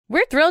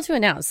We're thrilled to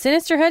announce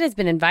Sinisterhood has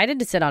been invited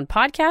to sit on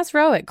Podcast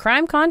Row at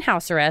CrimeCon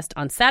House Arrest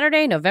on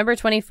Saturday, November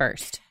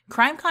 21st.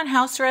 CrimeCon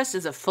House Arrest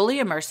is a fully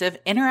immersive,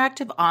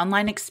 interactive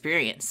online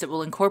experience that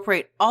will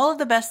incorporate all of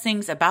the best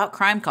things about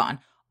CrimeCon,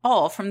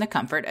 all from the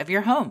comfort of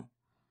your home.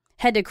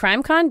 Head to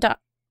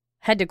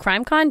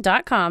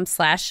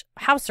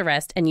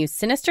crimecon.com/housearrest and use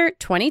Sinister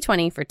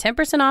 2020 for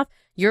 10% off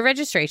your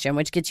registration,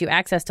 which gets you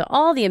access to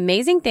all the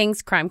amazing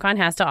things CrimeCon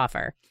has to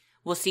offer.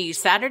 We'll see you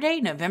Saturday,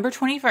 November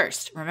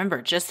 21st.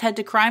 Remember, just head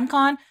to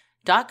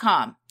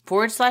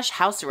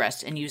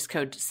crimecon.com/housearrest and use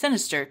code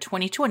Sinister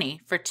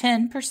 2020 for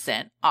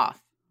 10%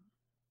 off.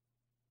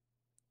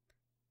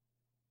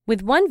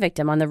 With one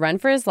victim on the run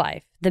for his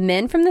life, the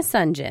men from the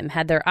Sun Gym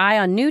had their eye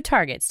on new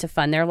targets to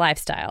fund their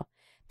lifestyle.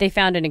 They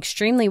found an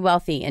extremely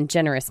wealthy and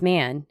generous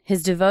man,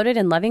 his devoted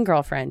and loving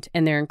girlfriend,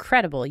 and their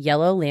incredible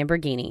yellow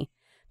Lamborghini.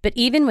 But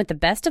even with the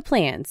best of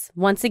plans,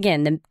 once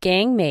again, the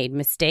gang made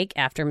mistake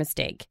after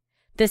mistake,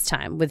 this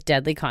time with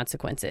deadly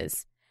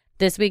consequences.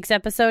 This week's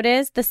episode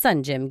is The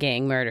Sun Gym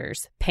Gang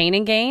Murders, Pain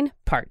and Gain,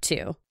 Part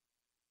 2.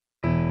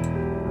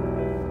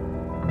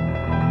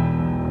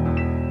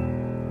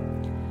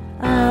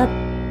 A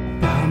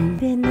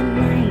bump in the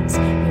night,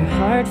 your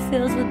heart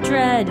fills with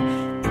dread.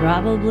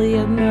 Probably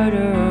a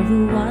murderer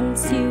who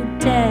wants you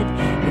dead.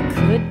 It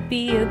could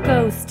be a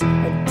ghost,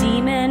 a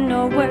demon,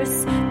 or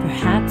worse.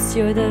 Perhaps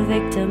you're the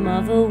victim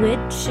of a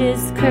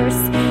witch's curse.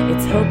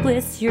 It's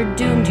hopeless, you're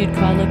doomed. You'd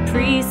call a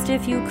priest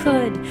if you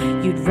could.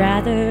 You'd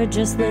rather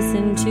just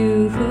listen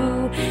to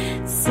who?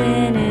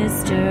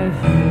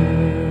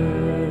 Sinisterhood.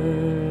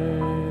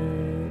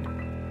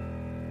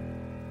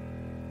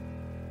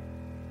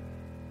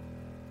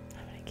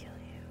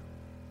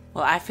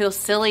 Well, I feel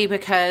silly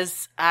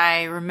because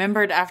I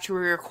remembered after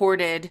we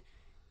recorded,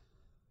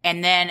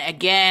 and then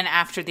again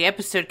after the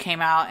episode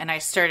came out, and I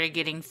started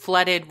getting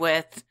flooded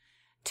with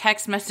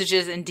text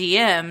messages and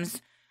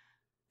DMs,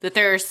 that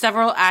there are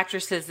several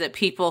actresses that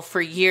people for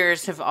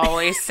years have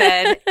always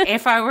said,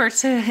 if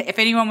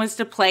anyone was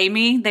to play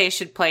me, they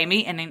should play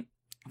me. And then,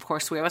 of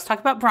course, we always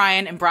talk about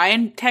Brian, and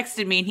Brian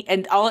texted me,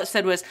 and all it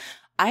said was,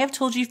 I have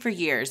told you for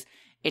years,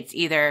 it's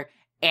either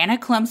Anna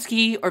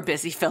Klumsky or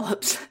Busy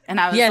Phillips. And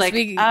I was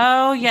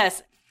oh,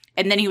 yes.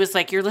 And then he was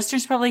like, your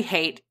listeners probably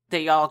hate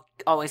that y'all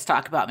always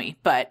talk about me,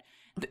 but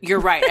you're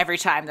right every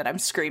time that I'm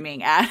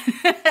screaming at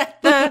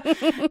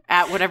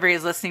at whatever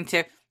he's listening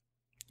to.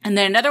 And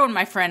then another one of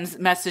my friends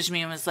messaged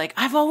me and was like,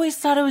 I've always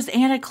thought it was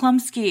Anna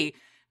Klumsky.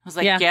 I was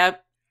like,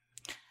 Yep.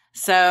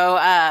 So,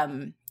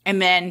 and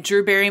then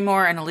Drew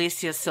Barrymore and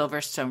Alicia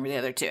Silverstone were the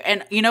other two.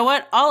 And you know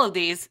what? All of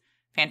these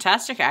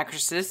fantastic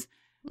actresses,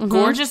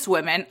 gorgeous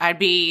women. I'd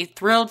be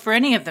thrilled for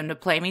any of them to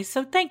play me.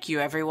 So thank you,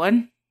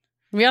 everyone.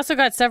 We also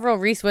got several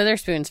Reese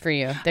Witherspoons for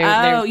you.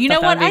 You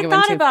know what? I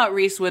thought about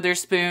Reese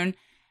Witherspoon,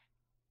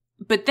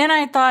 but then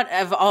I thought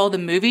of all the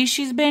movies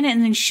she's been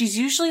in, and she's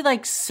usually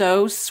like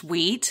so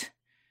sweet.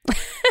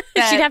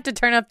 She'd have to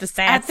turn up the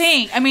sass. I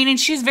think. I mean, and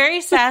she's very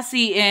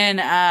sassy in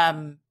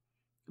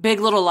Big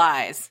Little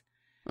Lies.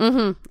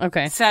 Mm-hmm.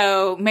 Okay.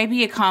 So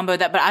maybe a combo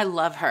that, but I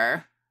love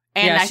her.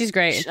 And she's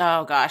great.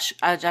 Oh gosh,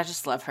 I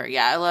just love her.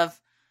 Yeah, I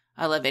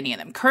love any of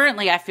them.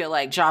 Currently, I feel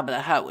like Jabba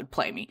the Hutt would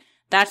play me.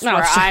 That's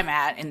where I'm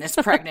at in this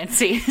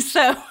pregnancy.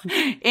 So,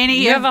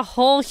 you have a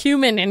whole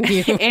human in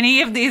you.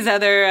 Any of these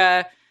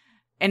other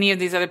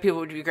people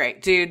would be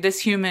great, dude. This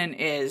human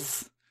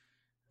is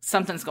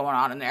something's going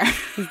on in there.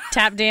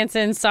 Tap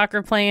dancing,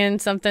 soccer playing,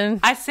 something.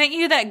 I sent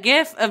you that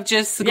GIF of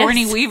just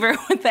Sigourney Weaver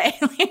with the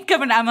alien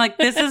coming. I'm like,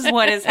 this is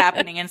what is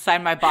happening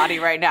inside my body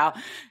right now.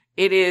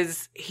 He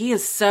is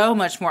so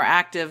much more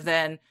active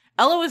than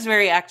Ella was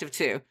very active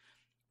too.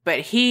 But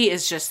he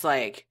is just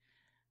like,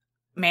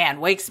 man,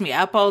 wakes me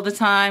up all the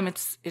time.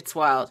 It's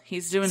wild.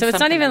 He's doing something. So it's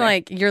not even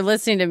like you're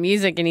listening to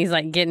music and he's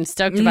like getting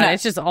stoked about it.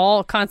 It's just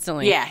all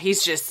constantly. Yeah,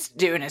 he's just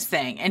doing his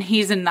thing. And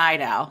he's a night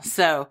owl.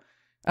 So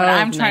when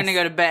I'm trying to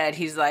go to bed,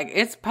 he's like,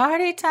 it's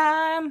party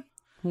time.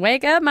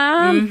 Wake up,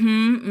 Mom.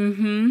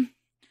 Mm-hmm.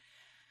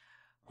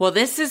 Well,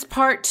 this is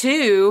part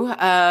 2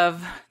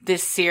 of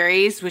this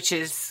series, which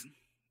is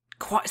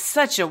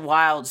such a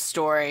wild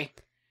story.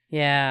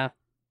 Yeah.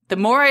 The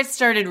more I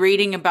started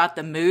reading about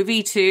the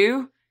movie,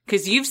 too,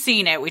 because you've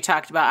seen it, we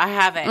talked about, I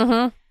haven't.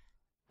 Mm-hmm.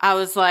 I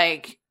was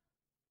like,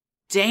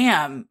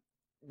 damn,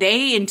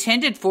 they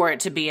intended for it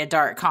to be a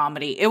dark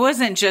comedy. It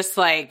wasn't just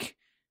like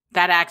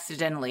that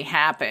accidentally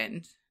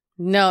happened.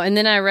 No, and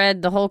then I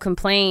read the whole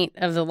complaint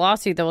of the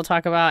lawsuit that we'll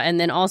talk about, and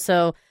then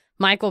also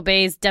Michael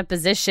Bay's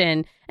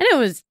deposition, and they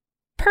were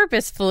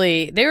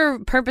purposefully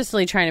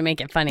trying to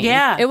make it funny.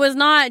 Yeah. It was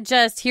not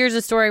just, here's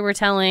a story we're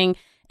telling,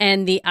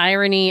 and the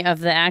irony of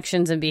the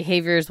actions and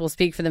behaviors will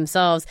speak for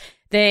themselves.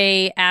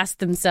 They asked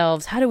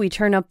themselves, how do we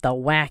turn up the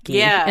wacky?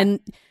 Yeah. And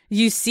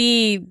you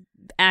see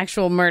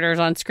actual murders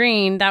on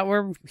screen that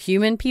were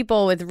human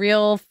people with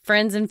real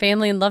friends and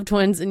family and loved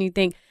ones, and you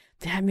think,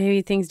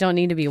 maybe things don't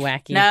need to be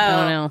wacky. No, I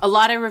don't know. A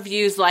lot of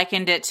reviews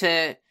likened it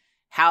to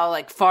how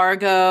like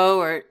Fargo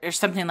or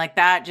something like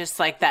that, just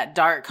like that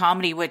dark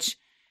comedy, which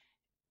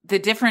the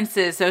difference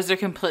is those are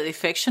completely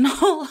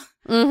fictional.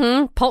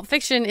 Pulp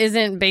Fiction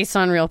isn't based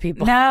on real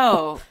people.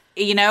 No.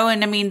 You know,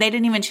 and I mean, they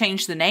didn't even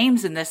change the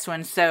names in this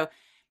one. So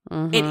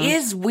it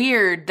is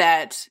weird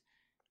that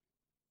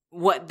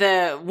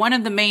one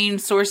of the main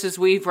sources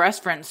we've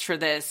referenced for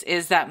this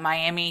is that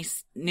Miami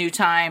New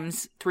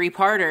Times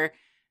 3-parter.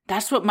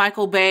 That's what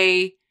Michael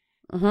Bay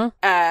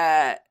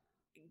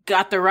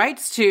got the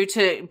rights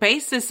to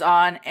base this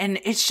on. And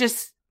it's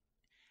just,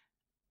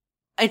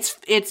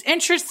 it's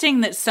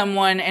interesting that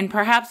someone, and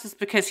perhaps it's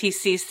because he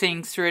sees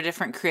things through a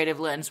different creative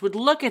lens, would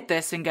look at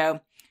this and go,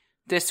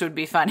 this would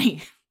be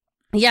funny.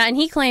 Yeah, and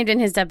he claimed in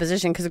his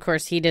deposition, because of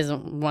course he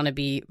doesn't want to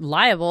be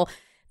liable,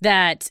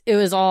 that it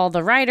was all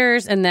the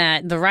writers, and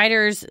that the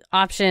writers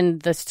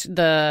optioned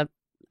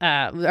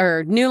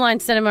or New Line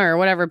Cinema or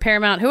whatever,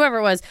 Paramount, whoever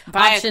it was,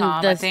 Viacom,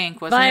 optioned I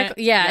think, wasn't it?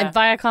 Yeah, and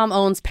Viacom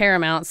owns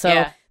Paramount,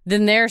 so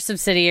then their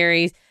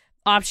subsidiaries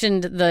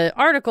optioned the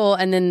article,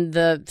 and then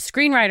the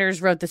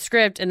screenwriters wrote the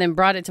script and then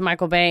brought it to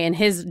Michael Bay, and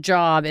his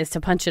job is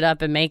to punch it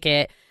up and make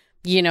it,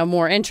 you know,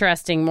 more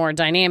interesting, more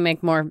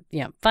dynamic, more,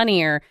 you know,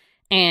 funnier.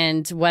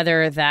 And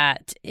whether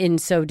that in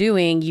so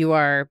doing, you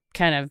are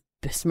kind of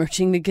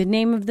besmirching the good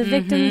name of the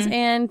victims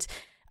and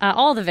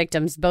all the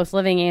victims, both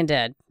living and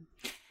dead.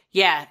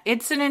 Yeah,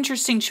 it's an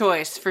interesting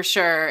choice for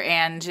sure.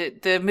 And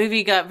the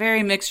movie got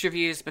very mixed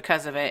reviews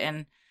because of it.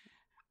 And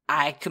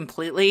I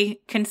completely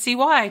can see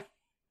why.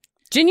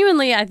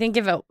 Genuinely, I think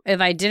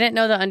if I didn't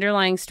know the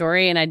underlying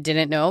story and I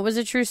didn't know it was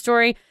a true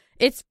story,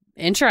 it's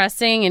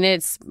interesting and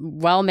it's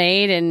well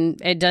made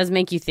and it does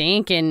make you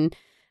think and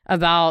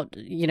about,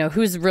 you know,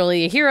 who's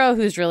really a hero,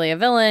 who's really a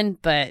villain.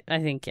 But I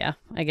think,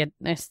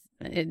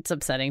 it's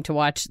upsetting to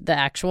watch the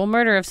actual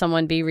murder of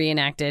someone be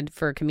reenacted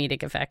for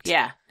comedic effect.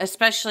 Yeah,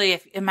 especially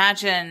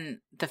imagine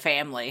the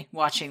family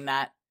watching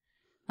that.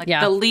 Like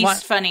the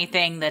least funny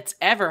thing that's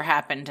ever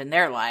happened in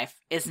their life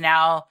is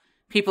now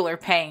people are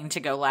paying to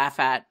go laugh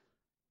at.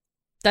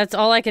 That's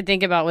all I could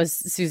think about was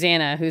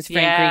Susanna, who's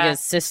Frank Griga's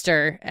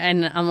sister.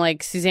 And I'm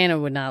like, Susanna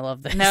would not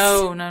love this.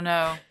 No,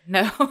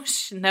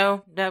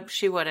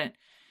 she wouldn't.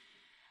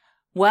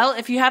 Well,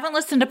 if you haven't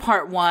listened to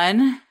part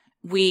 1,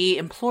 we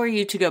implore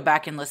you to go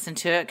back and listen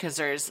to it because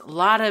there's a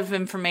lot of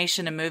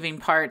information and moving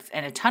parts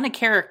and a ton of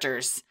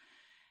characters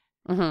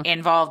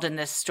involved in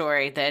this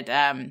story that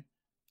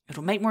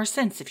it'll make more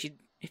sense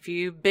if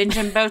you binge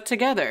them both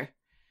together.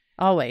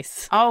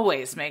 Always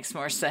makes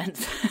more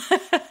sense.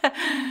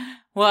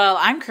 Well,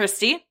 I'm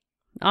Christy.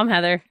 I'm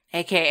Heather,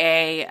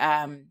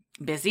 aka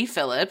Busy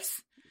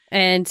Phillips.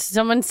 And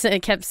someone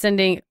kept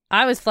sending.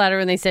 I was flattered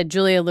when they said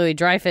Julia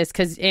Louis-Dreyfus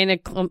because Anna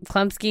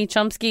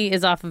Chomsky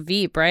is off of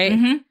Veep, right?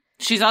 Mm-hmm.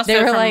 She's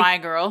also from My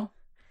Girl.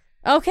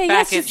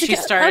 Okay, she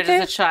started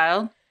as a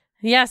child.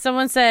 Yeah,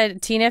 someone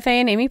said Tina Fey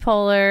and Amy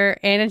Poehler,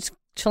 Anna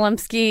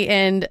Chlumsky,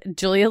 and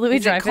Julia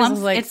Louis-Dreyfus.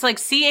 It's like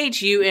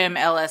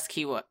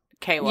CHUMLSKY,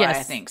 yes,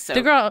 I think. So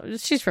the girl,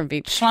 she's from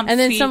Veep. Chlumsky, and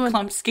then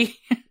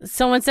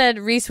someone said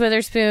Reese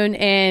Witherspoon,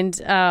 and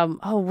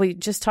we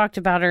just talked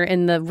about her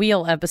in the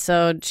Wheel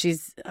episode.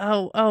 She's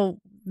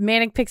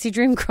Manic Pixie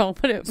Dream Girl.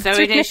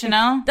 Zooey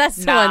Deschanel? That's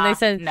the one they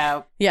said.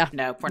 No. Yeah.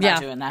 No, we're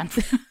not doing that.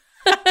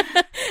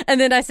 And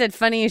then I said,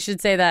 funny you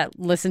should say that.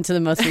 Listen to the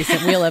most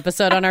recent Wheel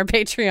episode on our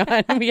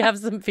Patreon. We have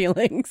some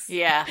feelings.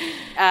 Yeah.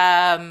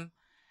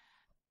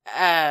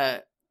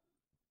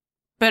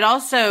 But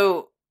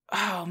also,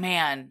 oh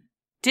man,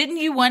 didn't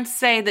you once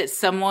say that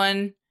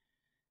someone,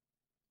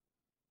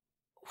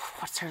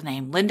 what's her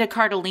name? Linda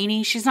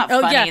Cardellini? She's not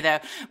funny though.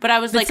 But I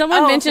was like,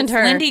 someone mentioned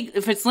her.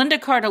 If it's Linda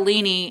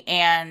Cardellini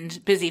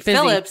and Busy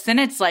Phillips, then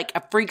it's like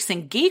a Freaks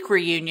and Geek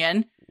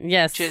reunion.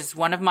 Yes. Which is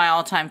one of my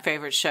all-time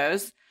favorite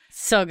shows.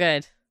 So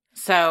good.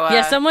 So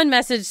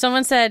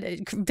someone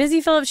said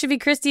Busy Phillips should be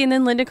Christy and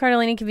then Linda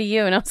Cardellini could be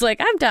you. And I was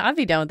like, I'd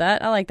be down with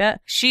that. I like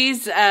that.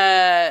 She's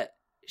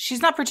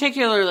not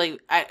particularly,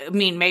 I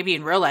mean, maybe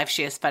in real life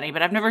she is funny,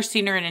 but I've never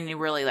seen her in any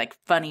really like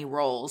funny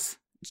roles.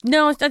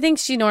 No, I think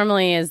she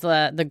normally is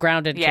the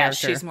grounded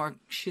character. Yeah,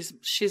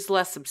 she's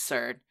less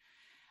absurd.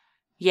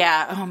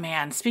 Yeah, oh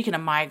man, speaking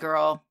of My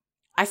Girl,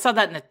 I saw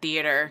that in the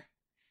theater.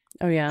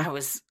 Oh yeah. I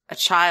was a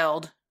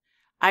child.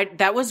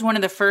 That was one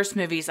of the first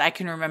movies I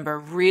can remember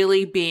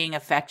really being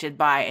affected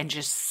by and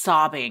just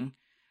sobbing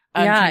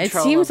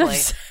uncontrollably. Yeah, it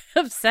seems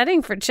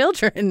upsetting for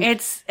children.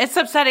 It's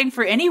upsetting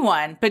for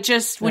anyone, but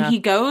just when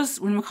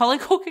Macaulay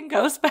Culkin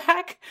goes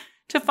back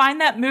to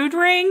find that mood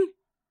ring,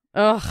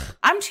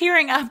 I'm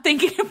tearing up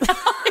thinking about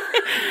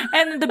it.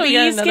 And the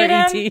bees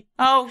get him. E.T.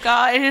 Oh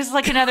God, it is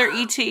like another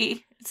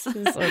E.T. It's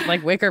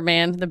like Wicker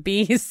Man, the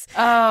bees.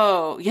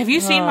 Oh, have you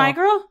seen My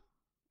Girl?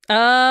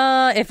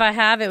 If I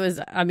have, it was,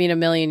 a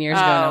million years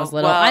ago when I was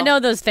little. Well, I know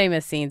those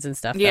famous scenes and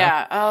stuff.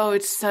 Yeah. Oh,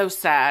 it's so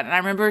sad. And I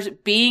remember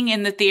being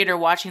in the theater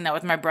watching that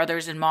with my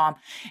brothers and mom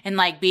and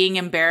like being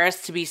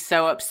embarrassed to be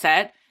so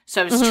upset.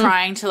 So I was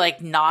trying to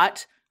like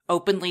not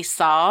openly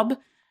sob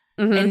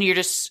and you're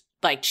just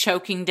like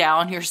choking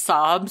down your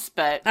sobs.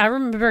 But I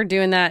remember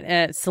doing that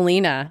at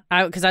Selena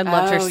because I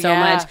loved her so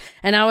much.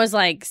 And I was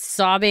like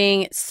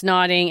sobbing,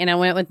 snotting, and I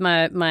went with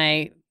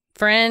my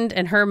friend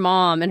and her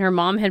mom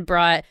had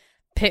brought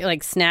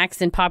like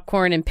snacks and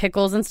popcorn and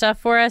pickles and stuff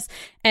for us,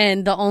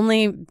 and the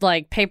only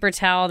like paper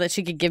towel that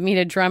she could give me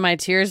to dry my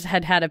tears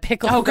had a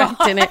pickle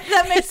wrapped in it.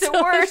 That makes it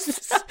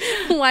worse.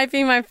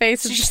 Wiping my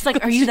face. She's just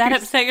like, are you that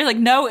upset? You're like,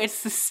 no,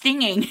 it's the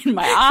stinging in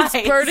my eyes.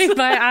 It's burning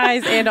my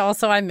eyes. And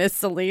also I miss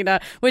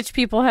Selena, which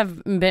people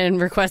have been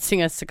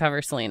requesting us to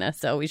cover Selena,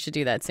 so we should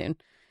do that soon.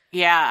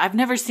 Yeah, I've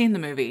never seen the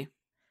movie.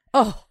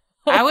 Oh.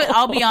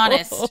 I'll be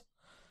honest.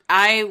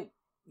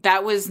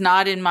 That was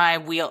not in my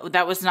wheel.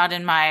 That was not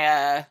in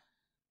my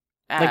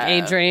like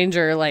age range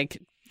or like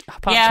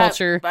pop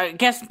culture. I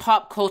guess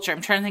pop culture.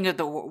 I'm trying to think of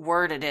the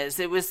word it is.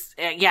 It was,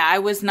 I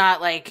was not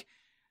like,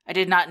 I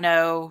did not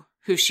know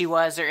who she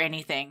was or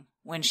anything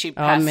when she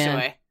passed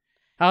away.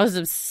 I was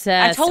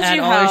obsessed. I told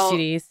you all how her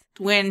CDs.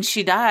 When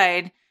she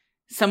died,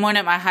 someone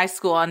at my high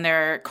school on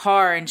their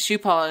car and shoe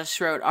polish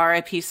wrote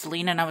R.I.P.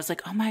 Selena. And I was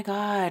like, oh my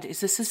God,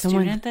 is this a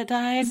student that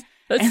died?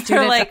 And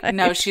they're like,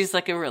 no, she's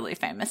like a really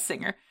famous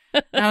singer.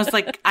 And I was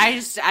like,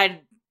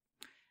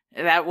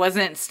 that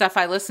wasn't stuff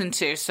I listened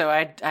to, so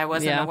I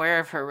wasn't aware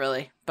of her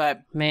really.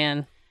 But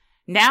man,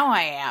 now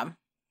I am.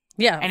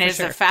 Yeah, and it's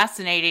a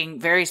fascinating,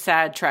 very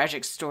sad,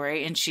 tragic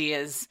story. And she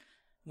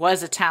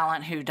was a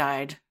talent who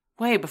died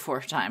way before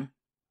her time.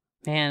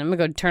 Man, I'm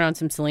gonna go turn on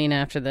some Selena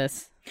after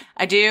this.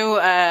 I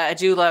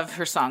do love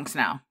her songs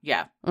now.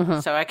 Yeah,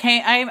 so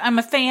I'm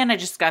a fan. I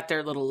just got there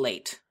a little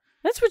late.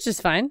 Which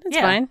is fine. That's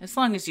fine as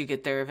long as you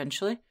get there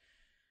eventually.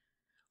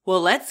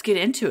 Well, let's get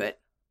into it.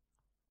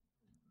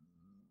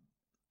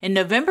 In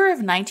November of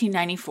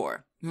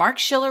 1994, Mark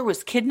Schiller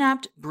was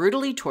kidnapped,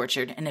 brutally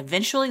tortured, and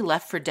eventually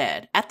left for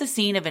dead at the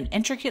scene of an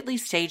intricately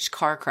staged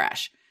car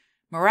crash.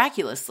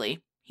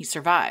 Miraculously, he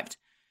survived.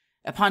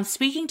 Upon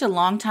speaking to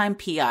longtime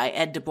PI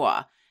Ed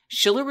Dubois,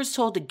 Schiller was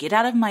told to get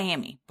out of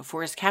Miami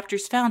before his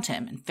captors found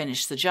him and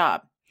finished the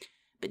job.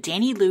 But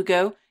Danny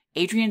Lugo,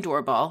 Adrian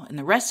Doorbal, and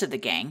the rest of the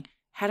gang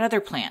had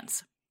other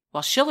plans.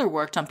 While Schiller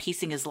worked on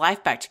piecing his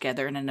life back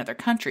together in another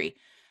country,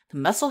 the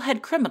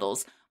musclehead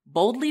criminals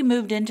boldly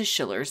moved into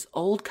Schiller's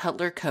old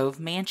Cutler Cove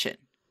mansion.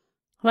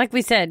 Like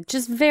we said,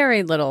 just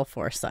very little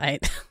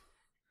foresight.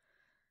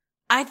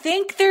 I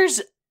think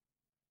there's...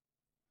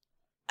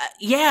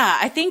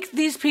 I think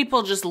these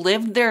people just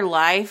lived their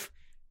life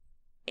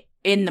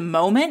in the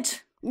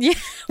moment. Yeah,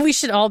 we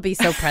should all be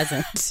so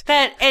present.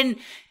 And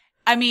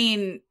I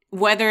mean,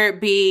 whether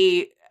it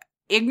be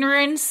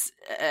ignorance,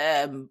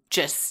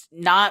 just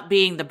not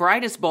being the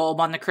brightest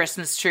bulb on the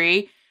Christmas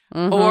tree,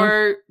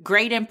 or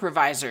great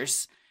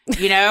improvisers,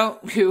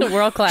 who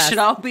world class should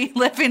all be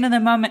living in the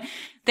moment.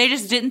 They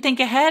just didn't think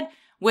ahead,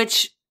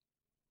 which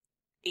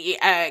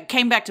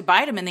came back to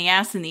bite them in the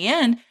ass in the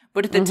end.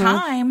 But at the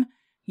time,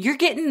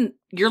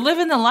 you're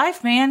living the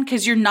life, man,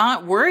 because you're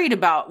not worried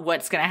about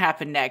what's going to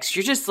happen next.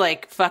 You're just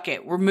like, fuck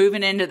it. We're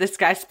moving into this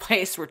guy's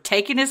place. We're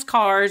taking his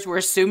cars. We're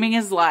assuming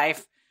his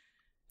life.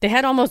 They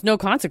had almost no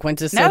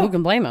consequences, so who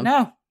can blame them?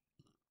 No.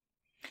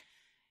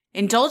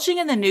 Indulging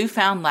in the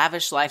newfound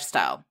lavish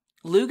lifestyle,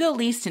 Lugo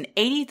leased an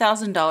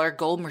 $80,000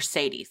 gold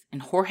Mercedes in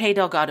Jorge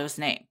Delgado's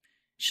name,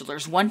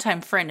 Schiller's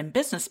one-time friend and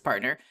business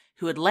partner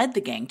who had led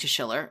the gang to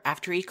Schiller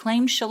after he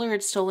claimed Schiller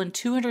had stolen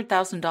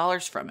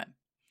 $200,000 from him.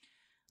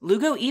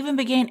 Lugo even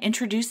began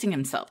introducing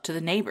himself to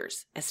the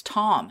neighbors as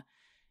Tom,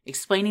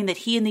 explaining that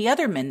he and the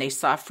other men they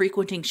saw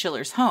frequenting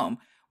Schiller's home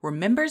were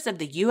members of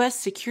the U.S.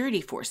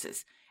 security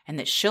forces and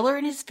that Schiller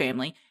and his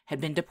family had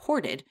been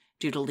deported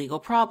due to legal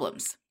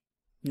problems.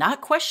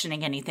 Not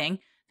questioning anything,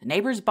 the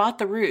neighbors bought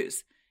the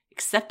ruse,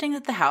 accepting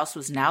that the house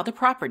was now the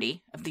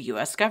property of the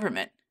U.S.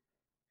 government.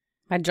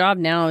 My job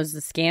now is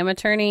a scam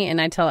attorney, and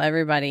I tell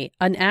everybody,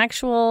 an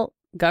actual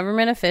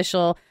government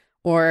official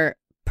or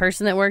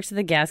person that works at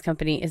the gas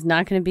company is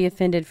not going to be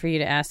offended for you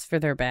to ask for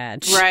their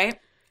badge. Right.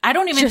 I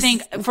don't even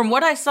think, from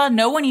what I saw,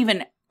 no one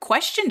even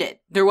questioned it.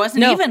 There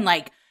wasn't even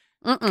like,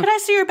 could I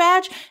see your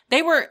badge?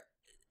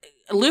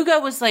 Lugo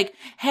was like,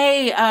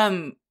 hey,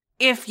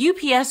 if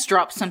UPS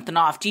drops something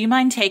off, do you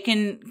mind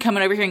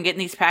coming over here and getting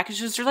these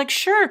packages? They're like,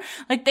 sure.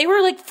 Like, they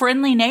were like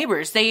friendly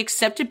neighbors. They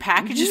accepted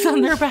packages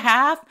on their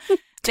behalf.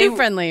 Too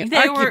friendly.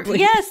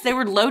 They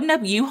were loading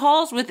up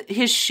U-Hauls with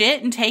his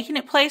shit and taking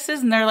it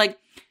places. And they're like,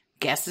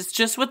 guess it's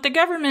just what the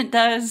government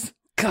does.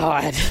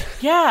 God.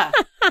 Yeah.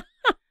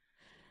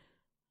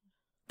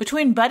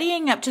 Between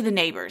buddying up to the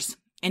neighbors,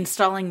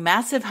 installing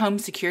massive home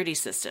security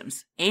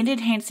systems, and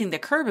enhancing the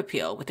curb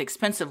appeal with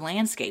expensive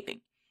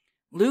landscaping,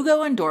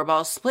 Lugo and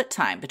Doorbal split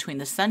time between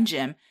the Sun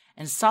Gym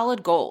and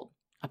Solid Gold,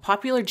 a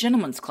popular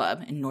gentleman's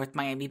club in North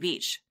Miami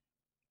Beach.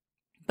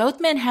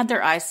 Both men had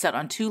their eyes set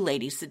on two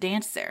ladies to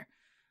dance there.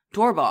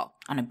 Doorbal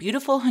on a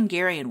beautiful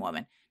Hungarian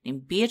woman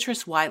named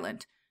Beatrice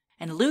Weiland,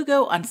 and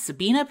Lugo on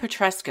Sabina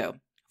Petrescu,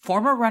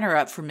 former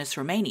runner-up for Miss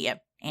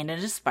Romania and an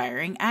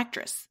aspiring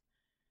actress.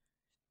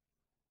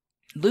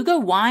 Lugo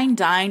wined,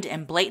 dined,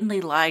 and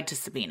blatantly lied to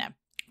Sabina,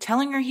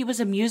 telling her he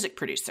was a music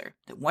producer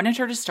that wanted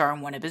her to star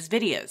in one of his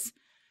videos.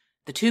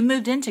 The two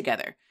moved in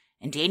together,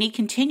 and Danny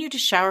continued to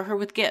shower her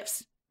with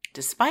gifts,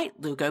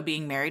 despite Lugo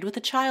being married with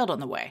a child on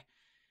the way.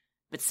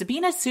 But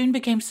Sabina soon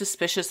became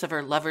suspicious of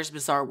her lover's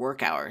bizarre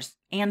work hours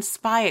and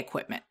spy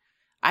equipment,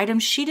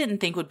 items she didn't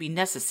think would be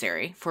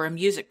necessary for a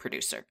music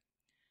producer.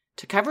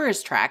 To cover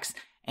his tracks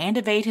and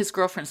evade his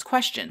girlfriend's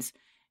questions,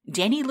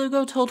 Danny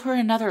Lugo told her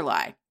another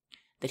lie,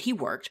 that he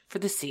worked for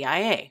the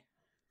CIA.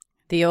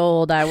 The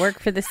old I work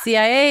for the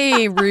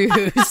CIA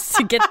ruse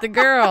to get the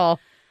girl.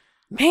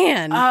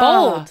 Man,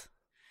 bold.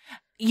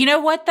 You know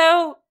what,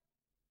 though?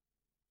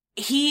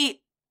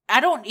 I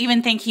don't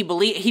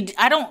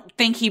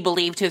think he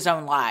believed his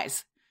own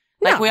lies.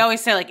 Like, we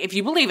always say, like, if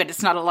you believe it,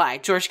 it's not a lie.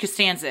 George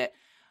Costanza.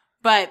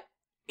 But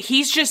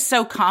he's just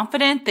so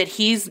confident that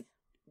he's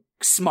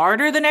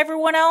smarter than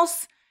everyone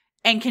else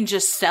and can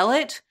just sell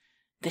it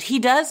that he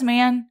does,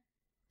 man.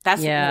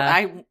 That's what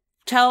I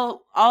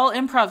tell all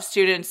improv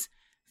students.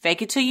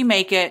 Fake it till you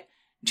make it.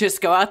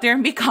 Just go out there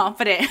and be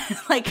confident.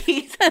 Like,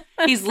 he's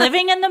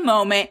living in the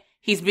moment.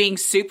 He's being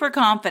super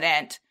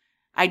confident.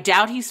 I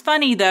doubt he's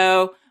funny,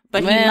 though,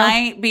 but he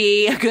might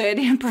be a good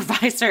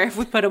improviser if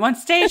we put him on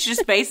stage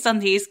just based on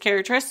these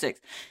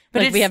characteristics.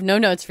 But we have no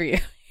notes for you.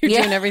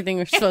 You're doing everything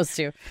we're supposed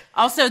to.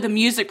 Also, the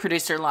music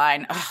producer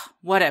line. Ugh,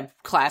 what a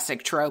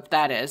classic trope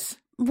that is.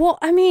 Well,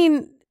 I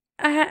mean,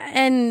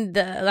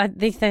 I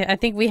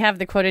think we have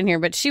the quote in here,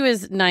 but she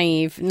was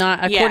naive,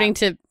 not according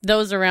to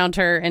those around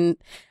her. And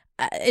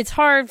it's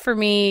hard for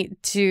me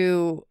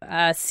to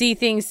see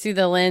things through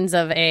the lens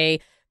of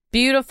a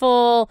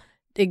beautiful,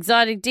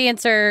 exotic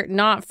dancer,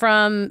 not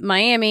from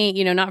Miami,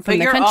 not from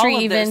the country. All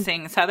of even those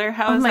things, Heather.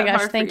 How oh is my that gosh,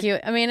 hard thank for you? you.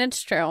 I mean,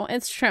 it's true.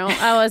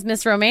 I was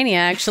Miss Romania,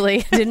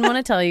 actually. Didn't want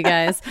to tell you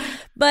guys,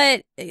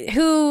 but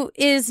who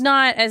is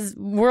not as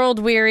world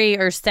weary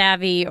or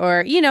savvy,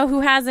 or who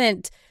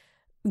hasn't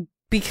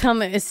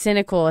become as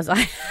cynical as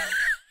I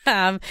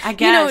have. I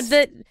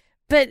guess.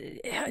 But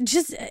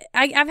just,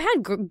 I've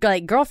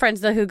had girlfriends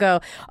though who go,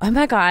 oh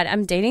my God,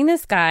 I'm dating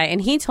this guy and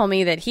he told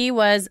me that he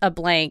was a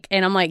blank.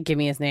 And I'm like, give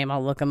me his name,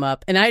 I'll look him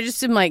up. And I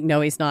just am like,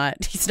 no, he's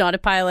not. He's not a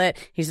pilot.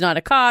 He's not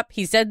a cop.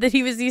 He said that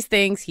he was these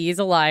things. He is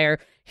a liar.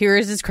 Here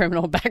is his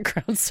criminal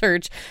background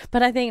search.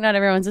 But I think not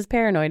everyone's as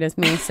paranoid as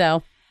me.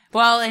 So,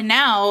 well, and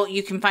now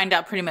you can find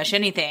out pretty much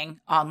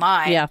anything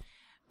online. Yeah.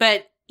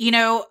 But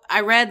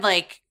I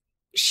read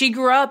she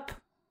grew up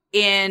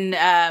in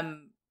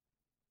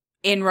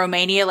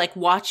Romania, like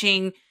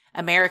watching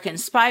American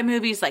spy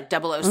movies like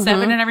 007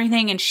 and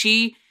everything. And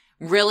she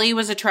really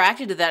was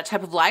attracted to that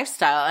type of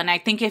lifestyle. And I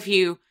think if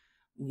you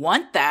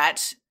want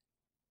that,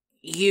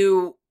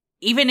 even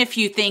if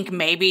you think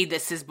maybe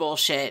this is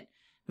bullshit,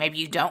 maybe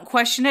you don't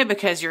question it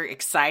because you're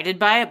excited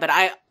by it. But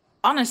I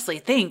honestly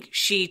think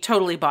she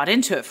totally bought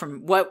into it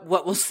from what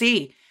we'll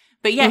see.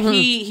 But yeah,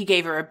 he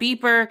gave her a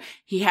beeper.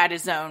 He had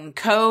his own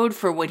code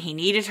for when he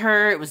needed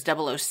her. It was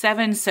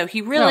 007. So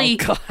he really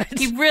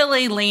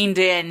leaned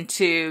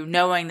into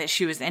knowing that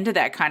she was into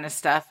that kind of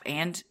stuff,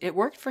 and it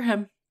worked for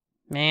him.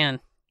 Man.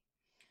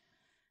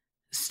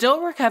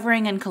 Still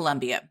recovering in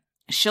Colombia,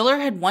 Schiller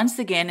had once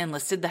again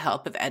enlisted the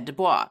help of Ed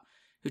Dubois,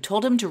 who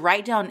told him to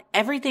write down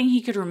everything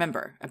he could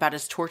remember about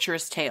his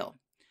torturous tale.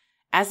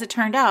 As it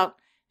turned out,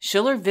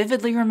 Schiller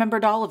vividly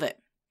remembered all of it.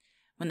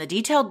 When the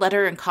detailed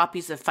letter and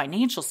copies of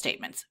financial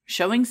statements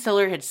showing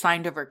Schiller had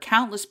signed over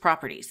countless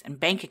properties and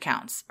bank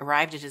accounts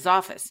arrived at his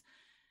office,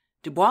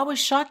 Dubois was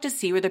shocked to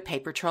see where the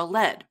paper trail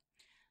led,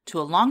 to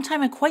a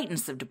longtime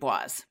acquaintance of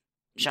Dubois,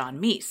 John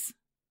Meese.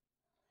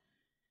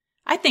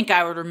 I think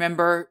I would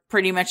remember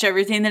pretty much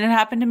everything that had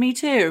happened to me,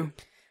 too.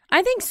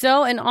 I think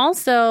so. And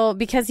also,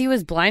 because he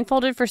was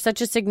blindfolded for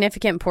such a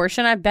significant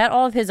portion, I bet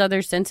all of his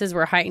other senses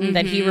were heightened,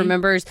 that he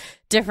remembers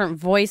different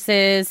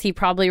voices. He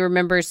probably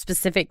remembers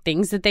specific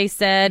things that they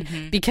said,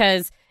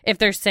 because if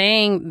they're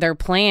saying their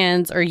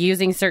plans or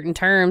using certain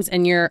terms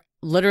and you're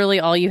literally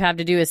all you have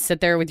to do is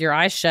sit there with your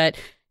eyes shut,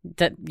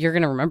 that you're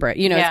going to remember it.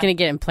 It's going to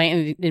get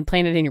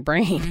implanted in your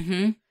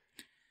brain.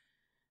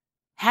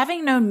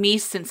 Having known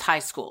Meese since high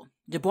school,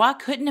 Dubois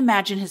couldn't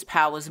imagine his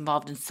pal was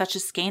involved in such a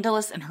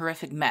scandalous and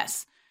horrific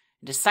mess,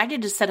 and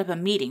decided to set up a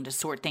meeting to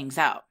sort things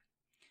out.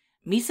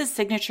 Meese's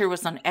signature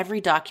was on every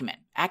document,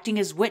 acting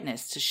as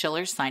witness to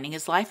Schiller signing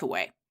his life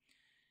away.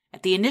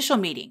 At the initial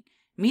meeting,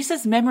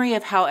 Meese's memory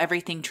of how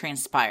everything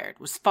transpired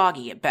was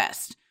foggy at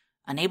best,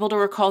 unable to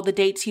recall the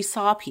dates he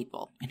saw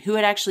people and who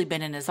had actually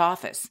been in his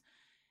office.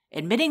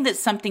 Admitting that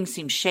something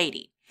seemed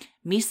shady,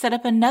 Meese set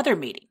up another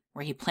meeting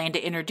where he planned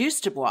to introduce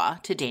Dubois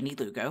to Danny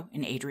Lugo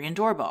and Adrian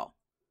Doorbal.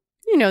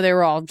 They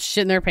were all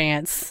shitting their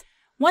pants.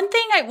 One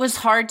thing it was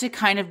hard to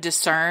kind of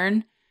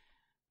discern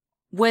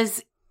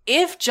was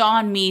if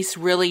John Meese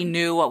really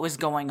knew what was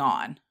going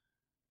on.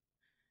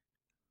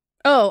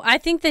 Oh, I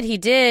think that he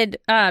did,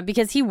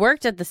 because he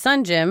worked at the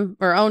Sun Gym,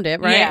 or owned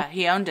it, right? Yeah,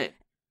 he owned it.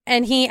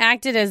 And he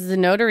acted as the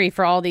notary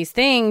for all these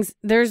things.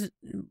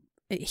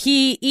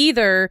 He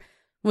either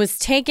was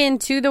taken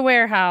to the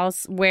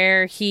warehouse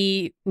where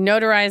he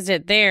notarized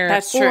it there.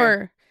 That's true.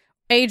 Or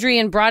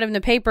Adrian brought him the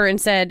paper and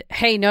said,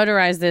 hey,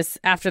 notarize this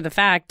after the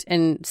fact,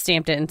 and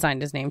stamped it and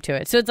signed his name to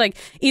it. So it's like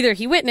either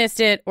he witnessed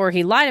it or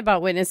he lied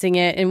about witnessing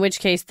it, in which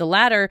case the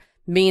latter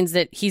means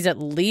that he's at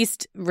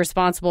least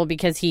responsible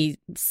because he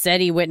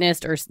said he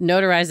witnessed or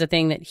notarized a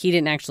thing that he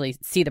didn't actually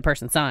see the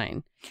person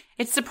sign.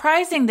 It's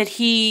surprising that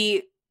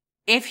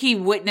if he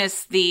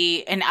witnessed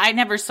and I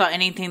never saw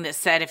anything that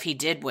said if he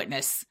did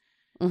witness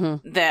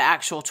the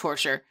actual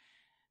torture,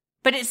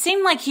 but it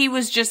seemed like he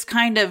was just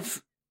kind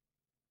of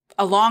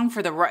along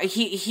for the ride.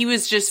 He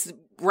was just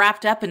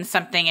wrapped up in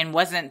something and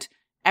wasn't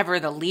ever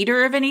the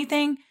leader of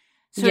anything.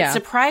 So it's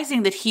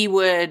surprising that he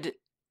would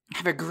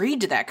have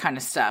agreed to that kind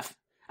of stuff.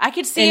 I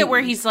could see it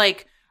where he's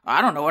like,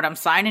 I don't know what I'm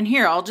signing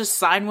here. I'll just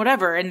sign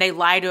whatever. And they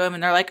lie to him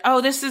and they're like,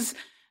 oh, this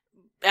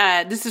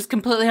is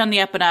completely on the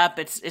up and up.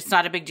 It's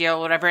not a big deal,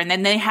 whatever. And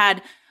then they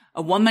had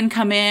a woman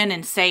come in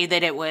and say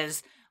that it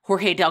was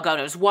Jorge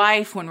Delgado's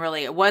wife when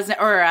really it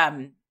wasn't, or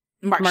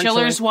Mark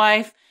Schiller's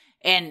wife.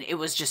 And it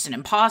was just an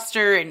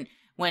imposter. And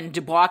when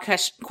Dubois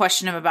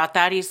questioned him about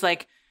that, he's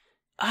like,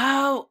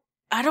 oh,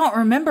 I don't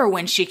remember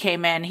when she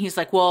came in. He's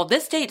like, well,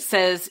 this date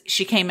says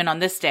she came in on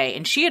this day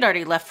and she had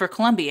already left for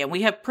Colombia. And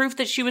we have proof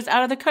that she was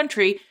out of the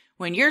country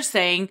when you're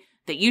saying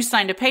that you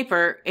signed a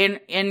paper in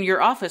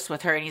your office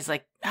with her. And he's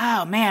like,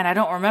 oh man, I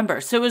don't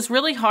remember. So it was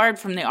really hard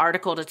from the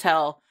article to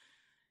tell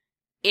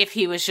if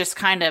he was just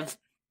kind of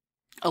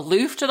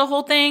aloof to the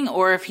whole thing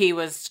or if he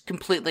was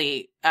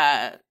completely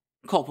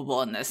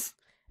culpable in this.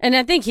 And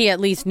I think he at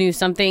least knew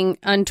something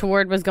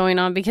untoward was going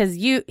on because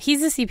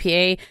he's a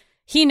CPA.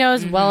 He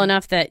knows well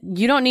enough that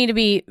you don't need to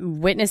be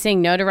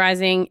witnessing,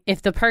 notarizing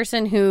if the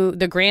person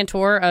the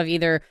grantor of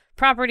either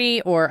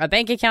property or a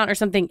bank account or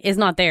something is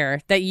not there,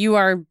 that you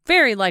are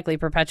very likely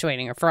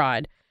perpetuating a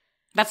fraud.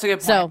 That's a good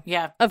point. So,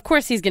 yeah. Of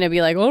course he's going to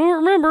be like, well, I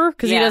don't remember,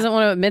 because he doesn't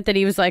want to admit that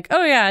he was like,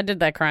 oh yeah, I did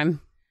that crime.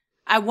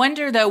 I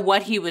wonder, though,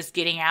 what he was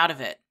getting out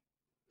of it.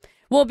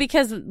 Well,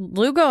 because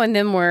Lugo and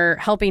them were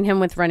helping him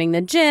with running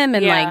the gym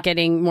and like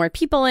getting more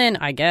people in,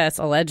 I guess,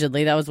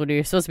 allegedly. That was what he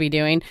was supposed to be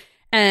doing.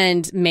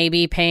 And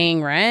maybe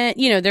paying rent.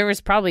 You know, there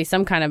was probably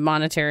some kind of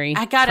monetary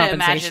I gotta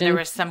imagine there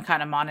was some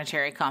kind of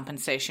monetary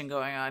compensation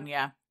going on,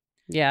 yeah.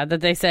 Yeah,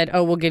 that they said,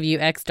 oh, we'll give you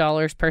X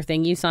dollars per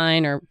thing you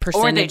sign or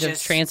percentage of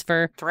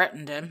transfer.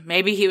 Threatened him.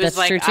 Maybe he was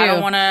like, I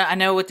don't want to, I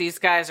know what these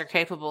guys are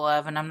capable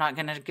of and I'm not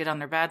going to get on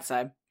their bad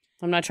side.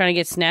 I'm not trying to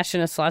get snatched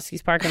in a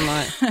Slotski's parking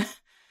lot.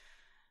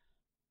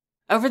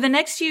 Over the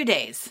next few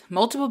days,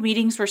 multiple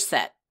meetings were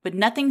set, but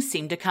nothing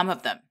seemed to come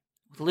of them,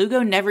 with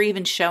Lugo never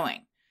even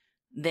showing.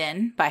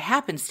 Then, by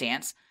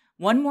happenstance,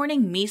 one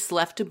morning Meese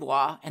left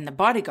Dubois and the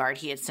bodyguard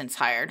he had since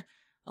hired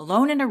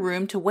alone in a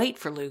room to wait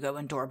for Lugo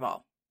and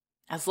Doorbell.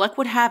 As luck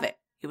would have it,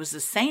 it was the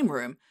same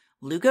room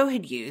Lugo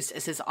had used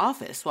as his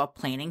office while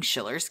planning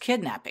Schiller's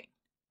kidnapping.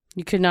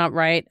 You could not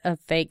write a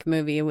fake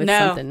movie with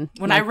something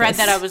when like I read this.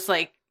 that, I was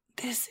like,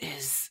 this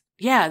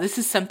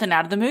is something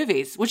out of the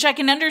movies, which I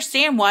can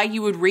understand why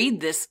you would read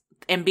this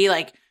and be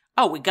like,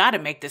 oh, we got to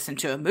make this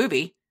into a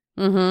movie.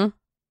 Mm-hmm.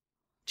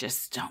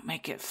 Just don't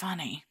make it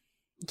funny.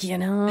 You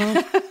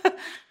know?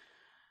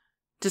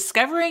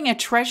 Discovering a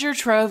treasure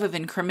trove of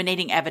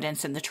incriminating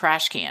evidence in the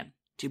trash can,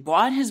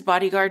 Dubois and his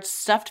bodyguards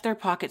stuffed their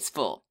pockets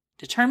full,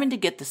 determined to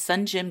get the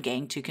Sun Gym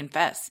gang to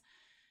confess.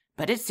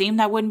 But it seemed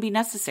that wouldn't be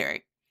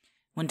necessary.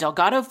 When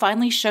Delgado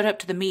finally showed up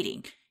to the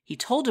meeting, he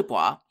told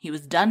Dubois he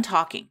was done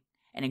talking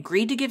and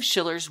agreed to give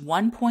Schiller's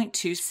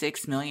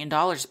 $1.26 million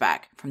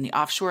back from the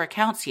offshore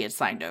accounts he had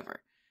signed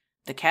over.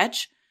 The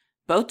catch?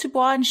 Both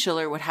Dubois and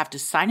Schiller would have to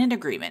sign an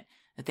agreement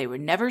that they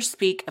would never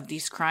speak of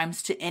these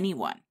crimes to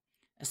anyone,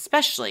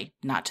 especially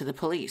not to the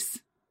police.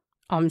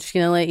 I'm just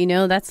going to let you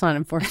know that's not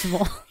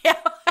enforceable. Yeah.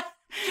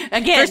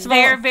 Again,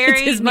 they're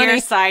very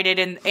nearsighted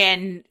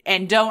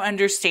and don't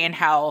understand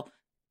how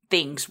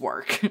things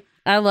work.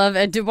 I love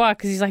Ed Dubois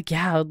because he's like,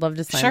 yeah, I would love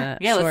to sign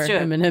that. Yeah, let's do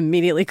it. I'm going to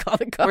immediately call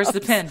the cops. Where's the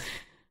pen?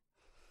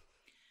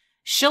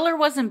 Schiller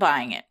wasn't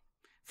buying it.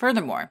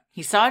 Furthermore,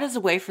 he saw it as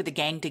a way for the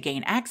gang to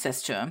gain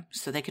access to him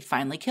so they could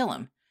finally kill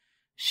him.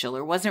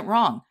 Schiller wasn't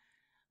wrong.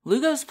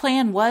 Lugo's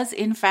plan was,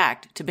 in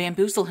fact, to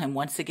bamboozle him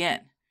once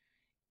again.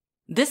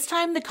 This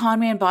time, the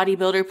conman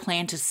bodybuilder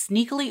planned to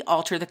sneakily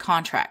alter the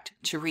contract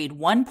to read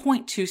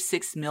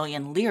 1.26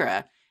 million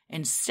lira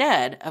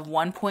instead of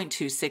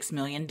 $1.26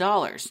 million,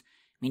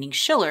 meaning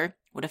Schiller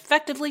would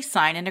effectively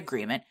sign an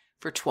agreement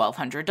for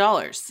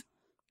 $1,200.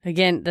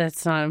 Again,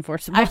 that's not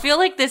enforceable. I feel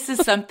like this is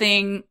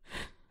something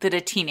that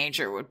a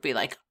teenager would be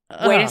like,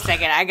 wait a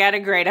second, I got a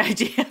great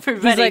idea,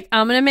 everybody. He's like,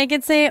 I'm going to make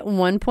it say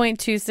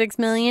 1.26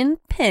 million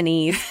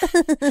pennies.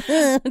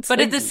 But like,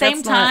 at the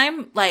same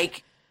time,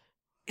 like,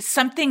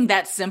 something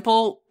that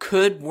simple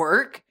could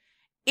work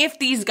if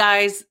these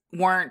guys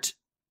weren't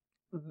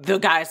the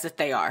guys that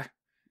they are.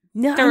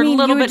 No, They're a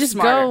little bit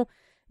smarter.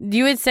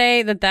 You would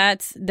say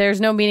that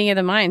there's no meeting of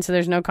the mind, so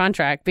there's no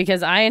contract,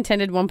 because I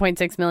intended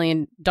 $1.6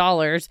 million.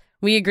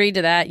 We agreed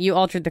to that. You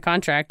altered the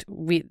contract.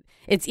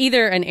 It's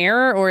either an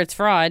error or it's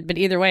fraud, but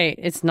either way,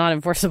 it's not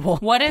enforceable.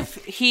 What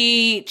if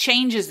he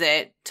changes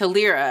it to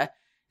lira,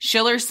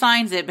 Schiller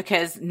signs it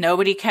because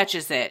nobody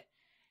catches it,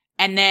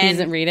 and then he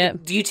doesn't read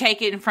it? Do you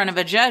take it in front of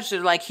a judge?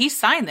 They're like, he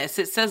signed this.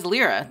 It says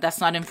lira. That's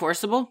not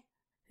enforceable?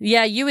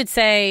 Yeah, you would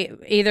say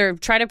either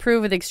try to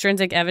prove with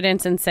extrinsic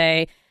evidence and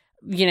say,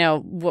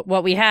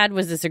 what we had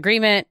was this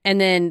agreement, and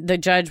then the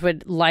judge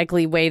would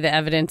likely weigh the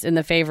evidence in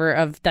the favor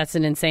of that's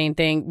an insane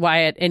thing.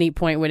 Why at any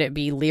point would it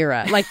be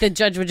lira? Like the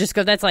judge would just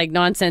go, that's like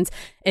nonsense.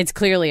 It's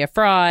clearly a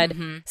fraud.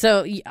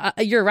 So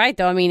you're right,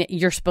 though. I mean,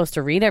 you're supposed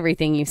to read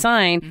everything you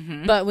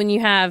sign, but when you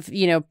have,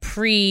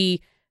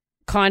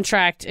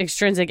 pre-contract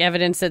extrinsic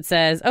evidence that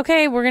says,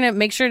 okay, we're going to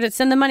make sure to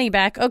send the money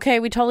back. Okay,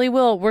 we totally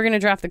will. We're going to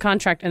draft the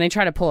contract, and they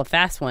try to pull a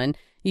fast one.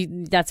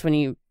 That's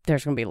when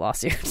there's going to be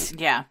lawsuits.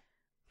 Yeah.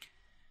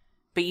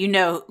 But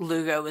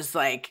Lugo was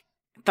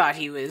thought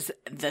he was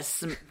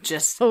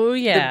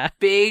the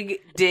big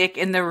dick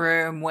in the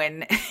room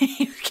when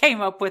he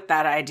came up with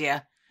that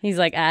idea. He's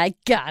like, I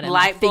got him.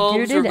 Light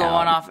bulbs were going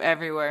off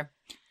everywhere.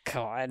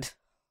 God.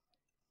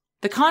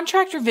 The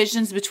contract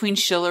revisions between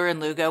Schiller and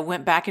Lugo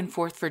went back and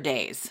forth for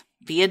days,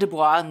 via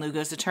Dubois and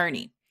Lugo's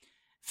attorney.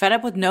 Fed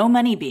up with no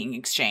money being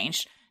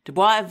exchanged,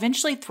 Dubois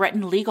eventually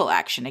threatened legal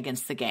action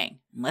against the gang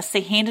unless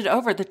they handed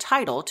over the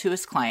title to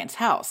his client's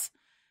house.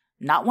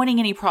 Not wanting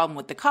any problem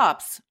with the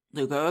cops,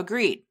 Lugo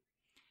agreed.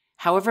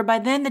 However, by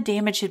then the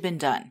damage had been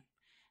done.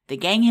 The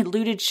gang had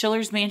looted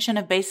Schiller's mansion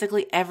of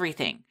basically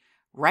everything,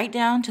 right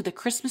down to the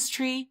Christmas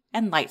tree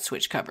and light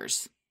switch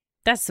covers.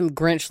 That's some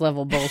Grinch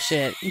level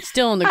bullshit. You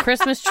still in the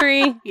Christmas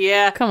tree?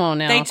 Yeah. Come on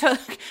now.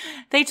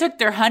 They took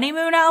their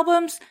honeymoon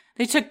albums,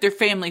 they took their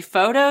family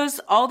photos,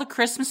 all the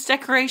Christmas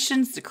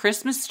decorations, the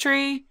Christmas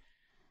tree.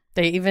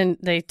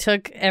 They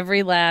took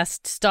every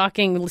last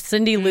stocking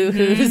Cindy Lou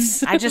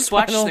Who's. I just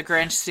watched The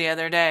Grinch the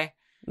other day.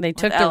 They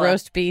took the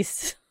roast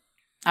beast.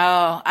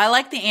 Oh, I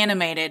like the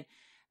animated.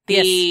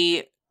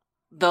 The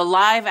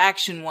live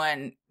action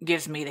one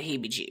gives me the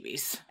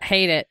heebie-jeebies.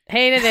 Hated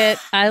it.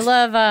 I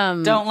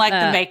love don't like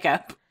the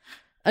makeup.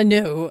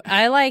 No,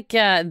 I like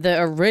the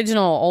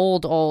original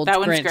old that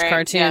Grinch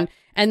cartoon. Yeah.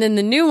 And then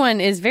the new one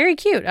is very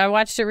cute. I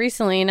watched it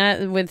recently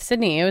with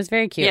Sydney. It was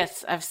very cute.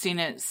 Yes, I've seen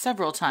it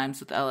several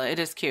times with Ella. It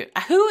is cute.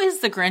 Who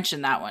is the Grinch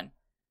in that one?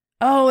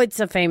 Oh, it's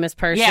a famous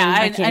person. Yeah,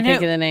 I can't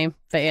think of the name,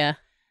 but yeah.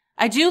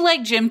 I do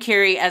like Jim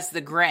Carrey as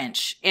the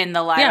Grinch in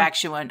the live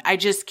action one. I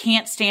just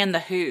can't stand the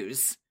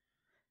Who's.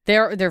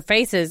 Their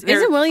faces.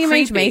 Isn't William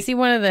creepy. H. Macy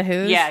one of the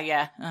Who's?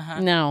 Yeah.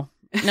 Uh-huh. No,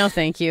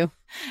 thank you.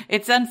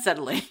 It's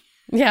unsettling.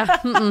 Yeah,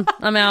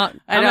 I'm out.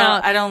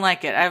 I don't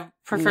like it. I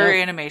prefer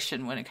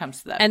animation when it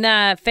comes to that. And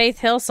that Faith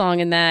Hill song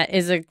in that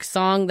is a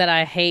song that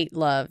I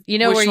love. You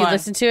know, where you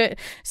listen to it?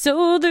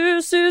 So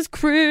this is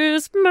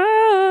Christmas.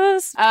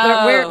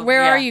 Oh,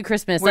 where are you,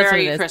 Christmas? Where are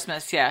you,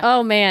 Christmas? Yeah.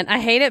 Oh, man. I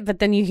hate it, but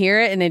then you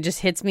hear it and it just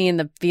hits me in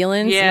the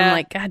feelings. Yeah. And I'm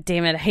like, God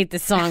damn it. I hate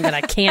this song, but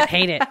I can't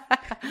hate it.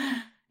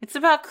 It's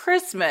about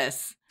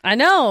Christmas. I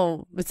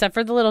know, except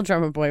for the little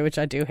drummer boy, which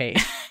I do hate.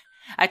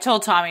 I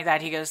told Tommy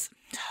that. He goes,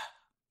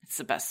 it's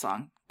the best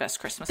song, best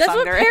Christmas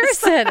song there is. That's what Paris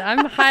said.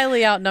 I'm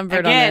highly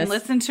outnumbered on this. Again,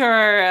 listen to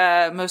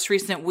our most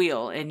recent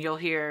wheel, and you'll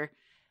hear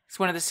it's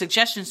one of the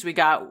suggestions we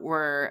got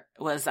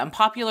was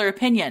unpopular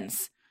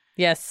opinions.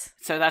 Yes.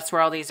 So that's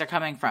where all these are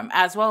coming from,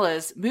 as well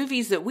as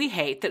movies that we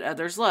hate that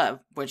others love,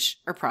 which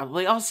are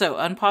probably also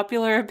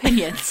unpopular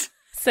opinions.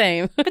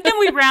 Same. But then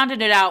we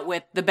rounded it out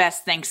with the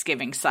best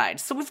Thanksgiving side.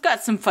 So we've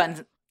got some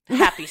fun,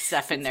 happy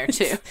stuff in there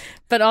too.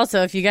 But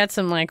also, if you got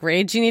some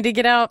rage you need to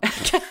get out,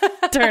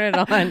 turn it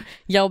on.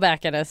 Yell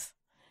back at us.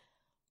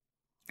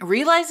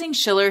 Realizing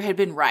Schiller had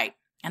been right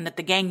and that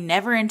the gang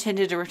never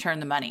intended to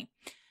return the money,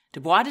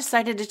 Dubois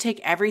decided to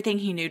take everything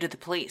he knew to the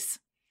police.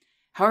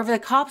 However, the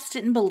cops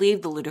didn't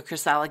believe the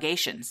ludicrous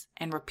allegations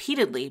and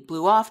repeatedly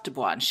blew off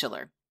Dubois and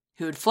Schiller,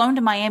 who had flown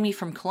to Miami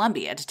from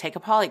Colombia to take a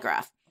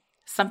polygraph,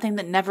 something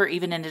that never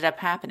even ended up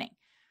happening.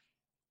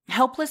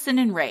 Helpless and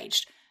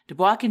enraged,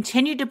 Dubois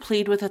continued to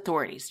plead with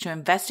authorities to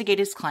investigate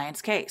his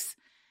client's case,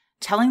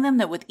 telling them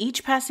that with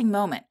each passing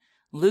moment,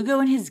 Lugo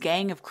and his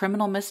gang of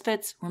criminal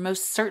misfits were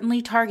most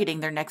certainly targeting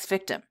their next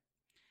victim.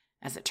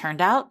 As it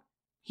turned out,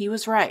 he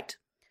was right.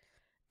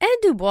 Ed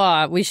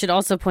Dubois, we should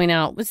also point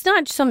out, was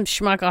not some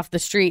schmuck off the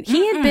street.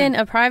 He had been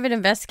a private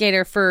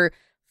investigator for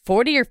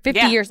 40 or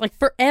 50 years,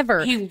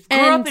 forever. He grew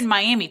up in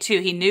Miami, too.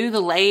 He knew the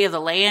lay of the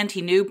land.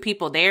 He knew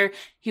people there.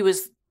 He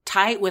was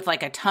tight with,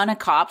 a ton of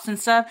cops and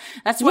stuff.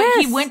 That's why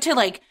he went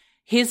to,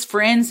 his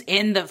friends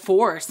in the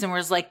force and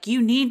was like,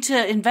 you need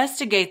to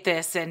investigate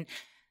this. And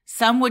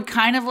some would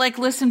kind of,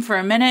 listen for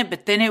a minute,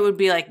 but then it would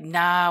be like,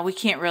 nah, we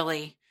can't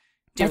really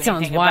do anything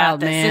sounds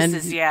wild, about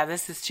this. Man.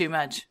 This is too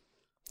much.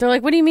 They're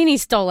like, what do you mean he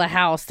stole a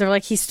house? They're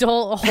like, he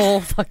stole a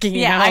whole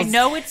fucking house. I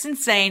know it's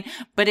insane,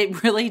 but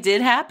it really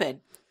did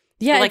happen.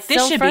 Yeah,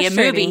 this should be a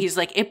movie. He's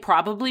like, it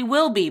probably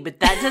will be, but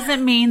that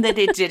doesn't mean that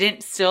it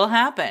didn't still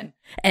happen.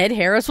 Ed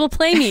Harris will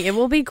play me. It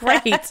will be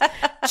great.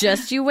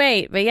 Just you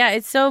wait. But yeah,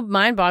 it's so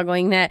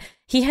mind-boggling that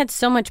he had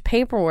so much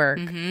paperwork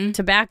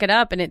to back it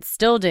up, and it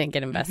still didn't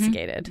get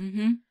investigated.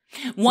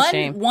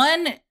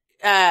 One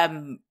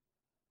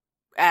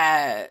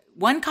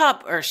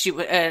cop or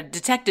a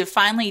detective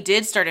finally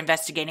did start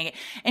investigating it,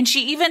 and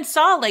she even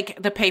saw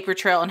the paper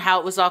trail and how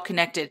it was all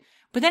connected.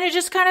 But then it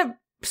just kind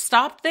of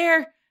stopped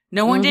there.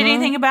 No one did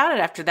anything about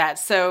it after that.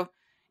 So,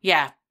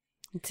 yeah,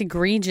 It's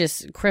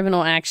egregious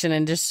criminal action,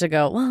 and just to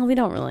go, well, we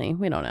don't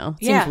know.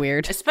 It seems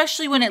weird.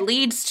 Especially when it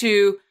leads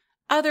to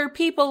other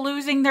people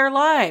losing their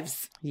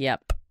lives.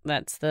 Yep.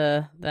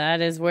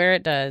 That is where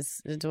it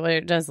does. It's what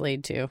it does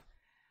lead to.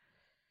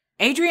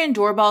 Adrian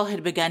Doorbal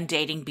had begun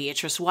dating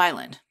Beatrice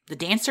Wyland, the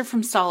dancer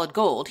from Solid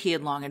Gold he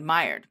had long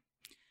admired.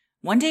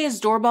 One day as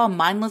Doorbal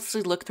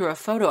mindlessly looked through a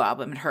photo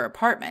album at her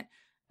apartment,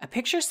 a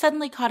picture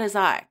suddenly caught his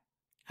eye.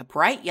 A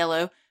bright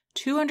yellow,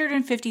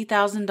 $250,000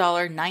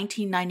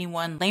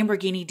 1991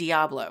 Lamborghini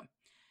Diablo.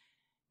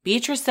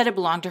 Beatrice said it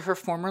belonged to her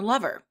former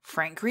lover,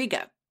 Frank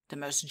Griga, the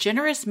most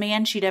generous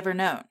man she'd ever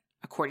known,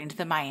 according to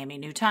the Miami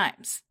New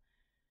Times.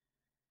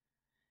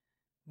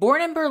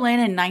 Born in Berlin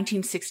in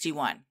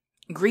 1961,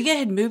 Griga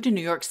had moved to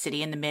New York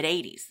City in the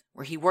mid-'80s,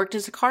 where he worked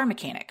as a car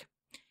mechanic.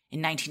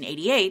 In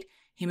 1988,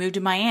 he moved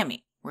to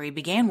Miami, where he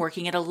began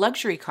working at a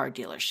luxury car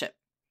dealership.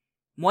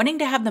 Wanting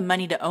to have the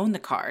money to own the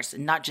cars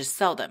and not just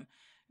sell them,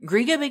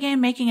 Griga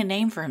began making a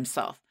name for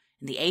himself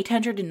in the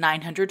 800 and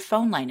 900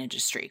 phone line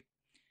industry.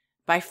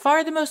 By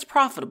far the most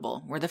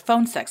profitable were the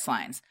phone sex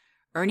lines,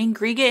 earning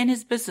Griga and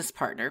his business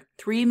partner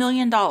 $3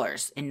 million in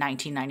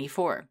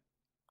 1994.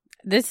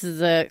 This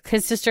is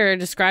his sister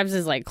describes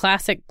as like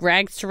classic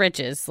rags to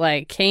riches,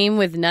 like came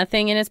with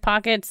nothing in his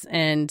pockets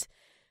and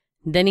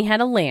then he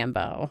had a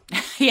Lambo.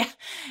 Yeah.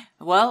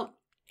 Well,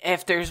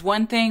 if there's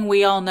one thing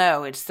we all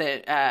know, it's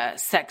that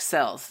sex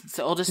sells. It's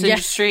the oldest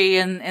industry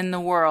in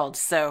the world.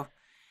 So,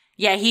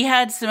 yeah, he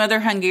had some other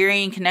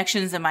Hungarian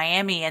connections in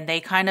Miami, and they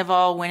kind of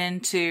all went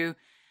into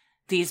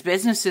these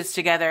businesses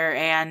together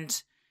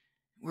and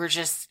were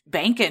just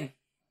banking.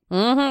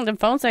 Mm-hmm. The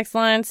phone sex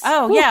lines.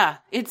 Oh, Woo. yeah.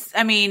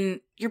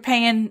 You're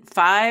paying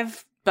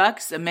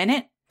 $5 a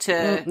minute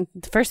to...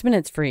 The first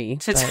minute's free,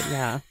 but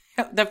yeah.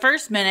 The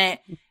first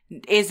minute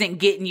isn't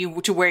getting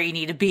you to where you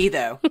need to be,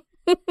 though.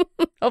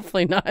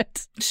 Hopefully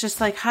not. It's just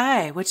like,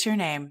 hi, what's your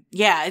name?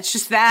 Yeah, it's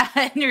just that.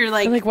 And you're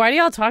like... I'm like, why do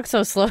y'all talk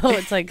so slow?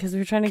 It's like, because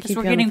we're trying to keep you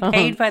on the phone. We're getting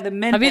paid by the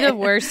minute. I'd be the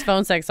worst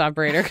phone sex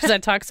operator because I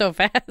talk so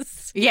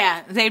fast.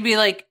 Yeah, they'd be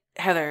like,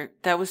 Heather,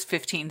 that was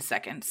 15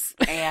 seconds.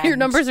 And your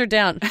numbers are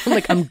down. I'm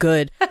like, I'm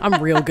good.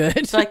 I'm real good.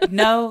 It's like,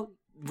 no,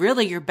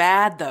 really, you're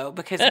bad, though,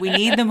 because we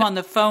need them on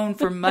the phone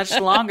for much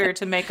longer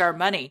to make our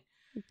money.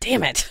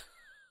 Damn it.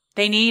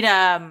 They need,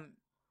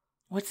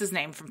 what's his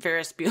name from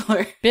Ferris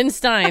Bueller? Ben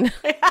Stein.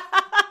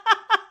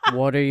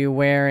 What are you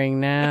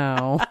wearing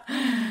now?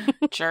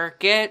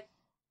 Jerk it.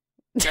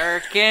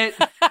 Jerk it.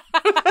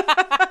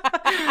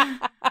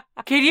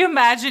 Can you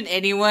imagine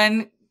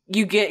anyone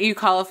you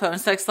call a phone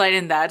sex line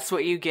and that's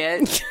what you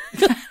get?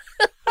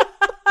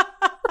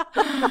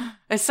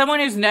 As someone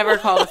who's never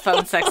called a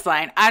phone sex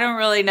line, I don't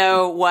really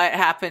know what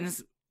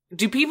happens.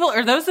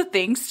 Are those a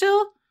thing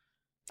still?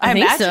 I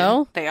think imagine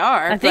so. They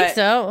are. I think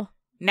so.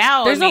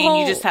 Now,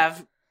 you just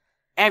have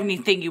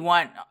anything you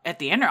want on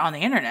the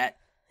internet.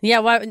 Yeah,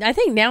 well, I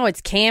think now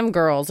it's cam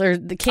girls, or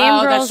the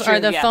cam girls are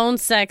the phone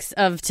sex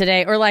of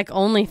today, or like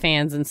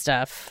OnlyFans and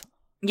stuff.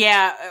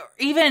 Yeah,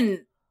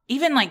 even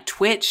like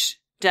Twitch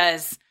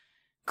does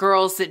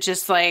girls that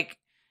just like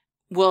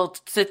will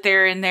sit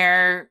there in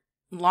their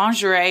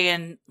lingerie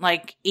and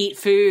like eat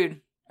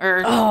food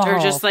or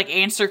just like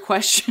answer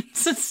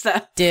questions and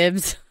stuff.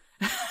 Dibs.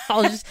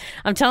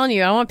 I'm telling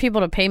you, I want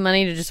people to pay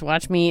money to just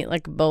watch me eat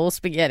like a bowl of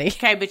spaghetti.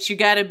 Okay, but you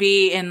got to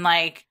be in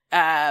like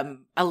a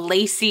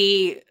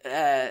lacy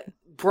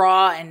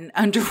bra and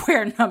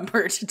underwear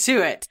number to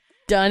do it.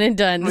 Done and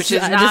done. Which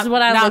is this is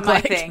what I look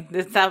like. Thing.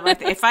 That's not my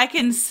thing. If I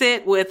can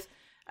sit with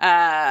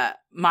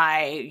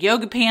my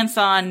yoga pants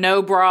on,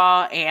 no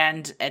bra,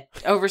 and an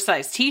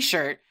oversized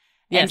t-shirt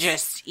and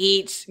just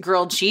eat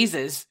grilled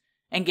cheeses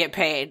and get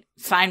paid,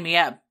 sign me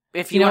up.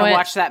 If you want to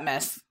watch that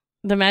mess.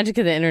 The magic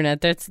of the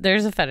internet.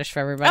 There's a fetish for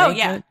everybody. Oh,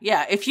 yeah.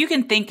 Yeah. If you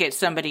can think it,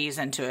 somebody's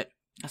into it.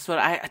 That's what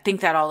I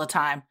think that all the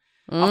time.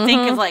 Mm-hmm. I'll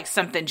think of like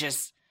something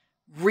just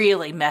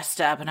really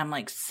messed up and I'm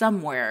like,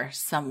 somewhere,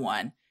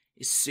 someone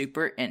is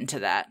super into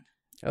that.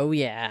 Oh,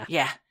 yeah.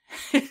 Yeah.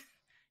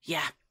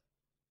 Yeah.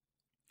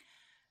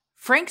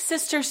 Frank's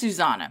sister,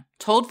 Susanna,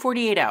 told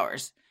 48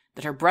 Hours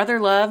that her brother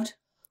loved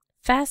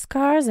fast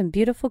cars and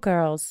beautiful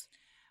girls.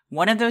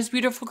 One of those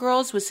beautiful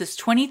girls was his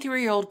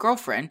 23-year-old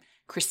girlfriend,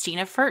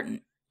 Christina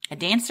Furton, a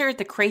dancer at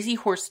the Crazy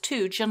Horse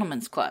 2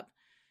 Gentlemen's Club.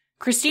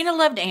 Christina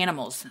loved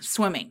animals,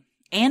 swimming,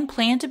 and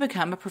planned to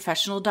become a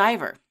professional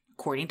diver,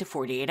 according to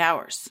 48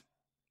 Hours.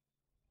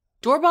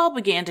 Doorbal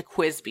began to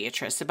quiz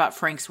Beatrice about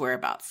Frank's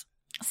whereabouts,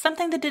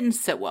 something that didn't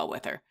sit well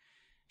with her.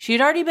 She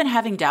had already been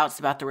having doubts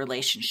about the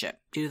relationship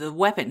due to the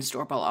weapons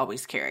Doorbal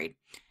always carried,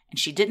 and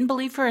she didn't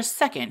believe for a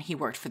second he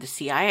worked for the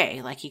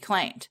CIA like he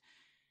claimed.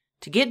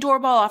 To get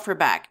Doorbal off her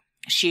back,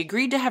 she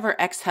agreed to have her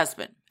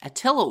ex-husband,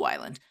 Attila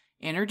Wyland,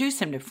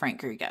 introduce him to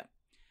Frank Griga.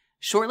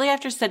 Shortly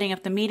after setting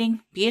up the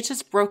meeting,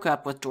 Beatrice broke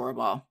up with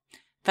Doorbal,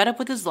 fed up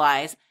with his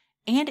lies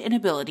and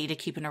inability to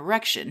keep an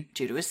erection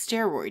due to his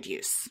steroid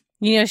use.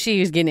 You know, she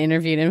was getting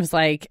interviewed and was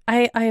like,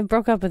 I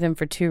broke up with him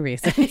for 2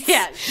 reasons.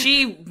 Yeah,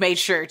 she made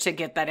sure to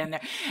get that in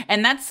there.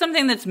 And that's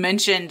something that's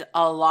mentioned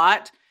a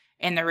lot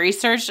in the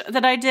research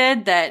that I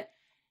did, that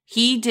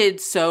he did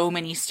so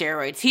many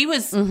steroids. He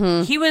was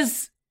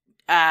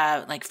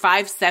like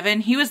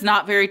 5'7". He was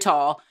not very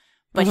tall,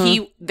 but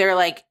they're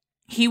like,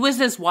 he was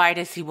as wide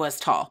as he was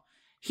tall.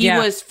 He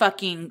was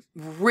fucking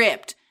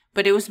ripped,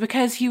 but it was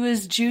because he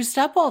was juiced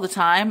up all the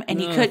time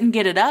and he couldn't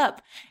get it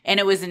up. And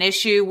it was an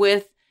issue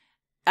with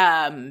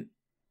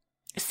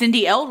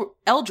Cindy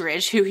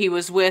Eldridge, who he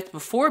was with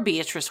before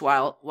Beatrice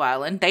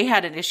Weiland. They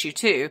had an issue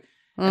too.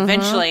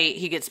 Eventually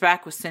he gets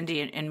back with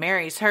Cindy and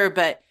marries her.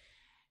 But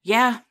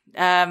yeah,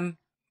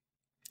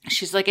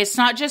 she's like, it's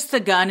not just the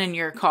gun in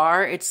your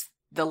car. It's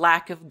the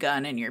lack of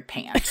gun in your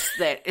pants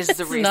that is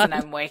the reason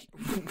I'm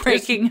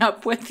breaking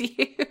up with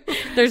you.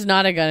 There's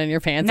not a gun in your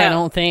pants, no. I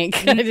don't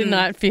think. I did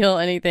not feel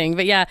anything.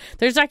 But yeah,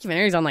 there's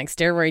documentaries on like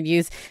steroid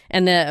use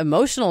and the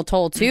emotional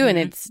toll too. And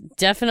it's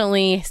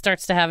definitely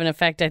starts to have an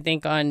effect, I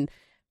think, on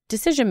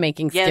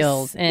decision-making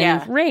skills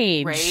and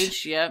rage.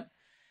 Rage, yep.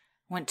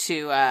 Went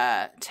to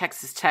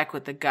Texas Tech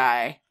with a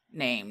guy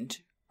named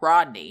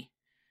Rodney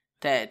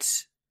that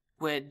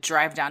would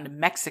drive down to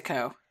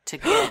Mexico to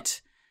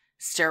get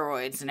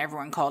steroids, and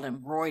everyone called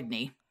him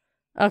Roidney.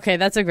 Okay,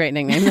 that's a great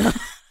nickname.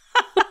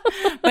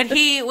 But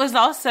he was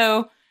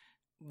also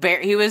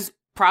he was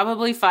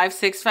probably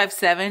 5'6",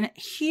 5'7",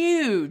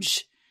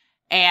 huge,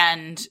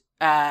 and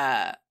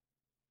had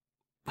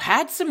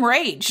some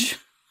rage.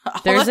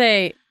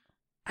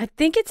 I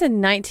think it's a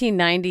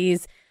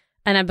 1990s,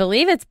 and I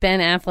believe it's Ben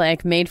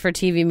Affleck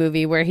made-for-TV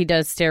movie where he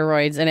does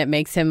steroids and it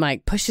makes him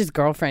like push his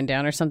girlfriend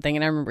down or something.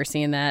 And I remember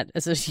seeing that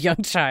as a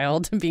young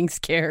child and being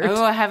scared.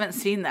 Oh, I haven't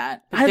seen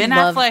that. But Ben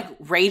Affleck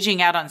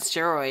raging out on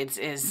steroids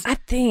is, I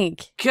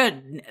think,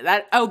 good.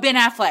 Ben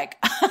Affleck.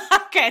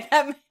 Okay,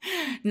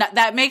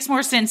 that makes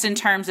more sense in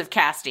terms of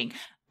casting.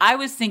 I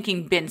was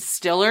thinking Ben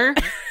Stiller.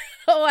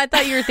 Oh, I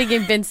thought you were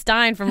thinking Ben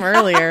Stein from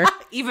earlier.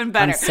 Even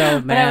better. I'm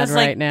so mad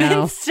right now.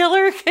 Ben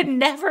Stiller could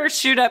never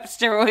shoot up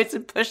steroids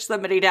and push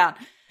somebody down.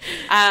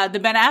 The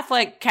Ben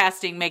Affleck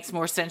casting makes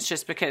more sense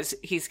just because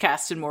he's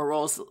cast in more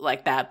roles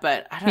like that.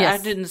 But I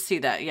didn't see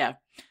that. Yeah.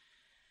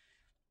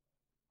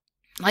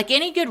 Like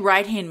any good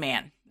right-hand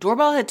man,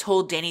 Doorbell had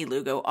told Danny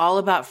Lugo all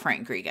about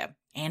Frank Griga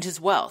and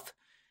his wealth.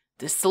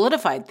 This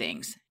solidified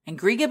things, and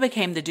Griga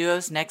became the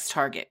duo's next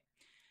target.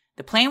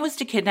 The plan was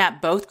to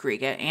kidnap both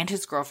Griga and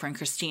his girlfriend,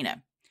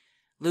 Christina.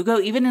 Lugo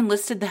even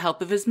enlisted the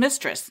help of his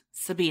mistress,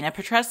 Sabina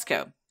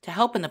Petresco, to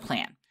help in the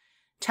plan,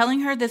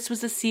 telling her this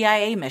was a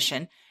CIA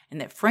mission and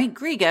that Frank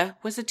Griga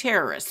was a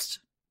terrorist.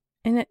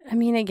 And I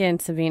mean, again,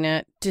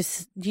 Sabina, do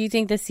you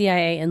think the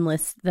CIA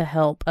enlists the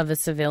help of a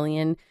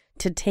civilian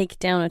to take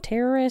down a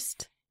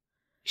terrorist?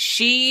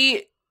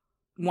 She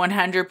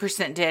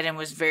 100% did and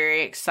was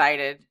very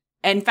excited.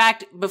 In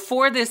fact,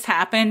 before this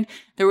happened,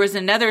 there was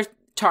another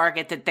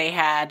target that they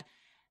had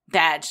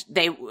that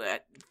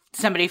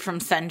somebody from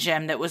Sun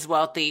Gym that was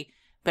wealthy,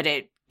 but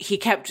he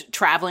kept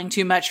traveling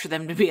too much for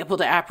them to be able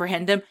to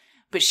apprehend him.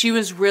 But she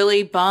was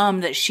really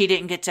bummed that she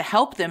didn't get to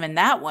help them in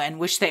that one,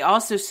 which they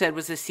also said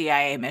was a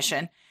CIA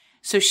mission.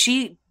 So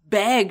she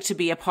begged to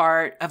be a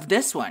part of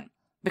this one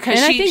because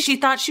she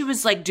thought she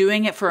was like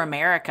doing it for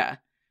America.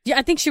 Yeah,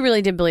 I think she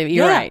really did believe it.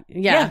 You're right.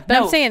 Yeah. But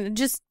I'm saying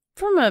just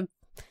from a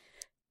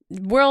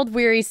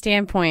world-weary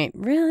standpoint,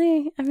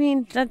 really? I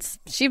mean,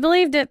 she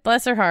believed it.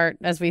 Bless her heart,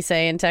 as we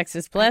say in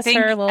Texas. Bless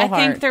her little heart.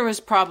 I think there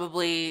was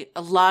probably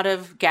a lot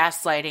of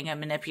gaslighting and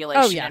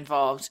manipulation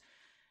involved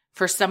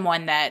for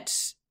someone that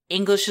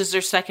English is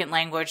their second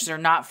language. They're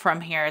not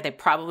from here. They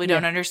probably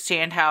don't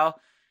understand how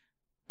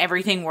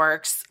everything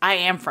works. I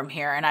am from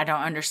here, and I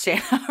don't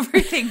understand how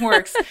everything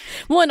works.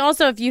 Well, and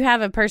also if you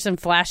have a person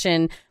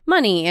flashing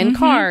money and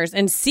cars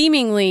and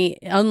seemingly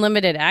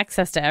unlimited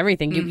access to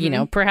everything, you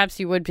know, perhaps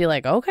you would be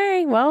like,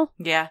 okay, well.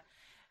 Yeah.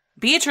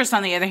 Beatrice,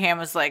 on the other hand,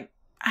 was like,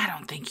 I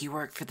don't think you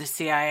work for the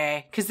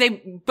CIA. Because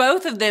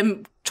both of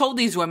them told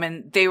these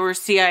women they were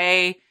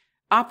CIA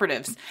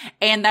operatives.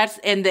 And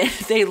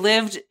they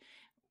lived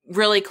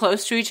really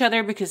close to each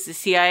other because the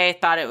CIA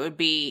thought it would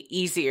be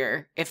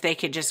easier if they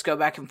could just go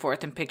back and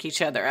forth and pick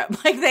each other up.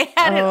 Like they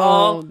had it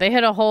all. They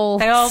had a whole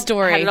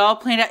story. Had it all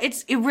planned out.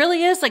 It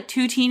really is like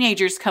two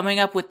teenagers coming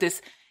up with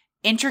this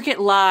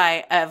intricate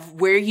lie of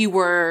where you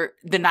were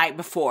the night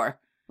before.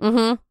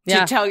 To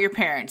tell your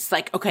parents,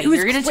 like, okay,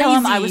 you're going to tell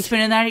them I was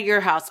spending the night at your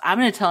house. I'm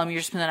going to tell them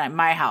you're spending the night at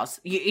my house.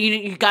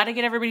 You got to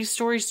get everybody's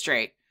story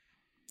straight.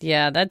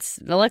 Yeah,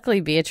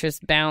 luckily Beatrice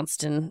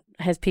bounced and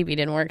his pee-pee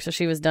didn't work, so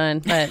she was done.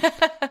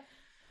 But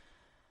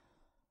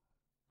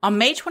on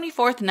May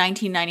 24th,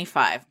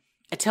 1995,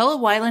 Attila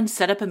Weiland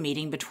set up a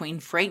meeting between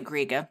Frank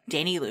Griga,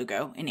 Danny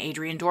Lugo, and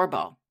Adrian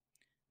Doorbell.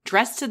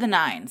 Dressed to the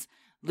nines,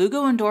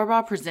 Lugo and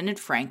Doorbell presented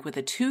Frank with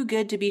a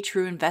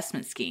too-good-to-be-true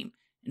investment scheme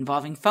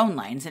involving phone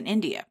lines in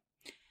India.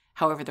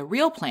 However, the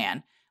real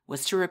plan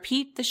was to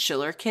repeat the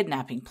Schiller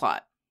kidnapping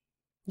plot.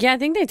 Yeah, I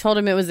think they told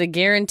him it was a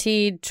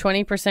guaranteed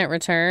 20%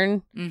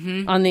 return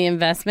on the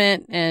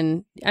investment.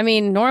 And I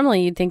mean,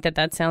 normally you'd think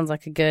that sounds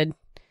like a good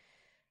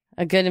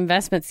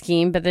investment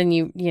scheme, but then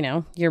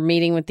you're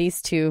meeting with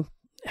these two.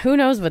 Who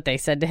knows what they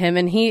said to him?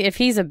 And if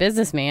he's a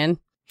businessman,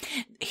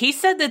 he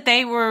said that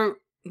they were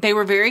they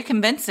were very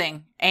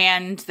convincing,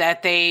 and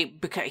that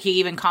he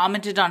even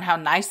commented on how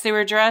nice they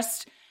were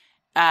dressed.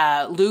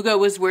 Lugo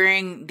was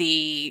wearing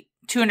the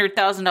 $200,000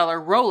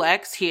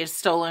 Rolex he had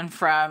stolen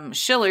from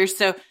Schiller's.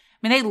 So, I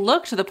mean, they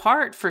looked the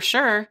part for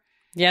sure.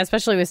 Yeah,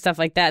 especially with stuff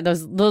like that. The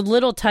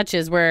little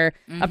touches where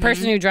a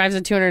person who drives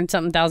a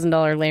 $200,000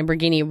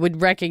 Lamborghini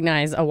would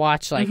recognize a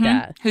watch like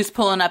that. Who's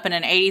pulling up in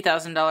an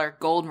 $80,000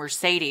 gold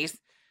Mercedes.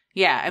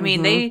 Yeah, I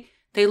mean,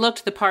 they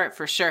looked the part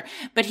for sure.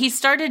 But he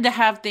started to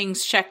have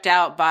things checked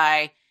out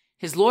by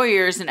his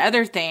lawyers and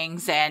other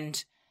things.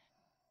 And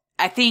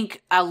I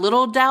think a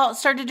little doubt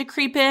started to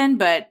creep in,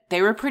 but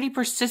they were pretty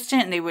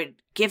persistent, and they would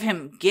give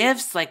him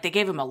gifts. Like, they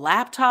gave him a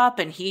laptop,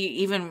 and he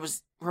even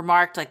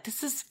remarked, like,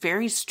 this is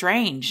very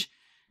strange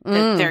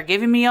that they're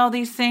giving me all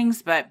these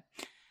things. But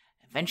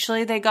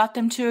eventually they got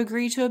them to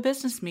agree to a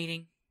business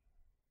meeting.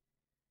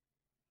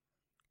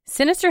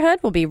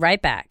 Sinisterhood will be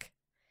right back.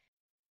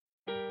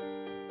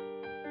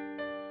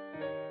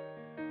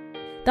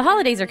 The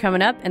holidays are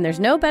coming up, and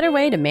there's no better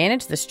way to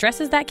manage the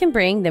stresses that can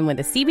bring than with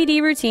a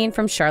CBD routine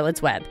from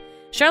Charlotte's Web.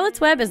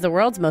 Charlotte's Web is the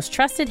world's most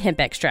trusted hemp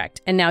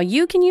extract, and now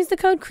you can use the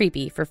code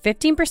CREEPY for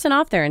 15%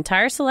 off their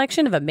entire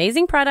selection of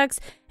amazing products,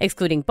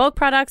 excluding bulk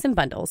products and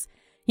bundles.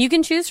 You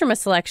can choose from a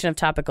selection of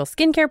topical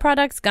skincare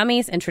products,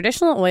 gummies, and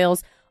traditional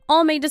oils,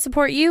 all made to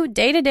support you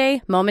day to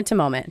day, moment to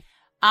moment.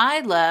 I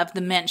love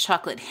the mint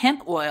chocolate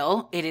hemp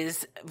oil. It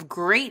is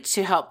great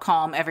to help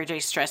calm everyday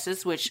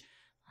stresses, which,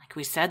 like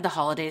we said, the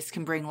holidays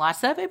can bring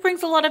lots of. It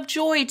brings a lot of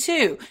joy,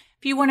 too.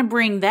 If you want to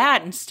bring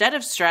that instead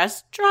of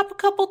stress, drop a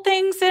couple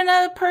things in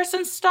a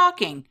person's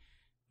stocking.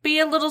 Be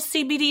a little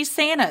CBD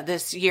Santa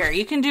this year.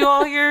 You can do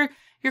all your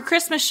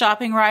Christmas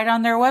shopping right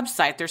on their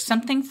website. There's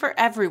something for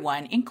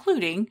everyone,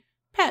 including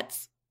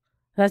pets.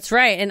 That's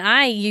right. And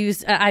I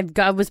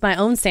was my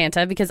own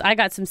Santa because I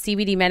got some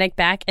CBD Medic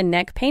back and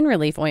neck pain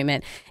relief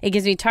ointment. It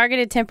gives me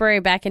targeted temporary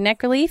back and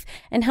neck relief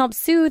and helps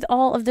soothe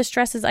all of the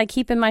stresses I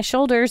keep in my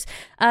shoulders,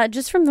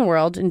 just from the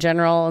world in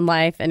general and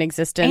life and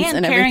existence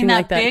and everything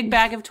like that. And carrying that big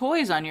bag of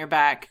toys on your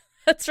back.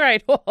 That's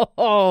right.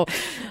 Whoa.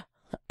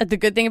 The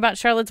good thing about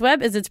Charlotte's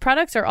Web is its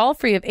products are all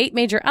free of 8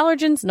 major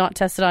allergens, not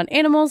tested on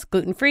animals,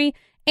 gluten-free,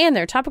 and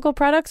their topical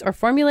products are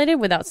formulated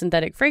without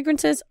synthetic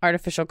fragrances,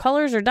 artificial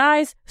colors or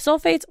dyes,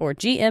 sulfates, or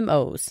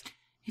GMOs.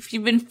 If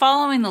you've been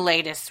following the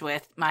latest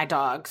with my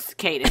dogs,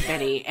 Kate and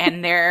Biddy,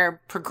 and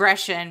their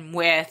progression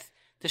with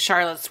the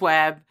Charlotte's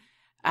Web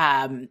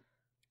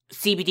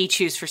CBD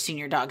Chews for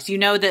Senior Dogs, you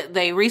know that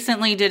they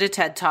recently did a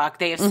TED Talk.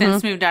 They have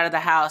since moved out of the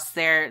house.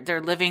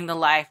 They're living the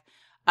life.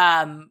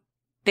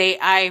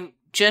 I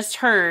just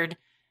heard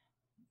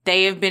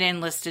they have been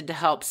enlisted to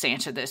help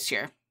Santa this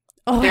year.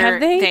 Oh,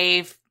 have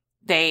they?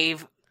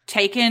 They've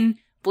taken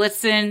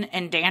Blitzen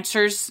and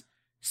Dancer's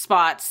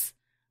spots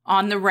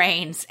on the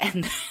reins,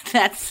 and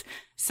that's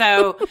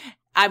so.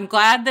 I'm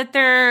glad that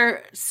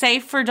they're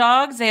safe for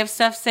dogs. They have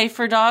stuff safe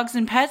for dogs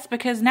and pets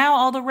because now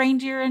all the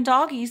reindeer and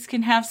doggies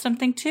can have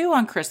something too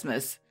on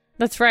Christmas.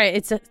 That's right.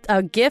 It's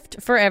a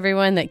gift for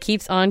everyone that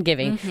keeps on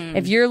giving.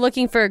 If you're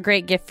looking for a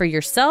great gift for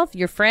yourself,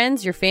 your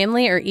friends, your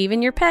family, or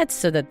even your pets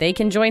so that they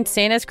can join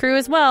Santa's crew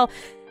as well,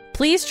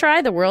 please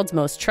try the world's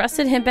most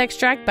trusted hemp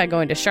extract by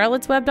going to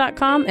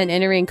charlottesweb.com and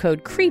entering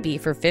code CREEPY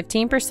for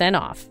 15%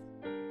 off.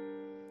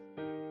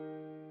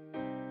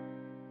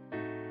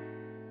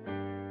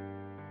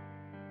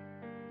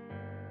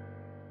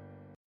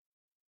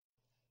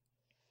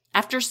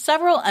 After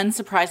several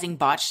unsurprising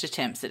botched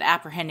attempts at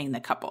apprehending the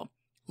couple,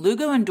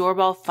 Lugo and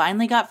Doorbell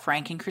finally got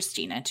Frank and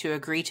Christina to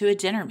agree to a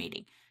dinner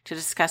meeting to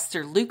discuss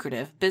their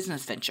lucrative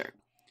business venture.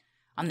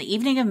 On the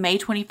evening of May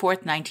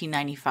 24th,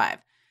 1995,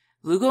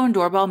 Lugo and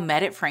Doorbell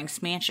met at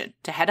Frank's mansion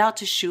to head out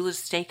to Shula's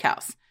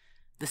Steakhouse.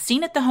 The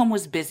scene at the home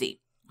was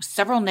busy, with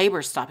several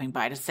neighbors stopping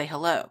by to say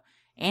hello,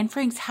 and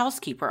Frank's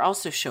housekeeper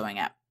also showing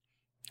up.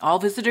 All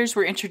visitors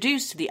were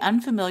introduced to the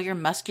unfamiliar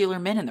muscular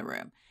men in the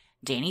room,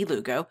 Danny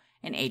Lugo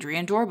and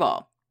Adrian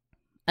Doorbell.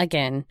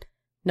 Again,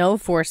 no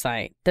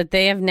foresight that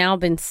they have now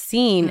been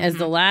seen as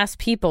the last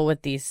people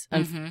with these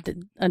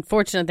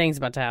unfortunate things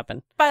about to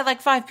happen. By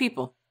like 5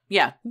 people.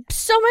 Yeah.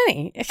 So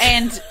many.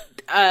 And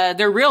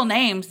their real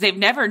names, they've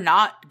never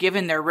not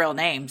given their real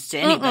names to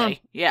anybody.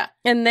 Yeah.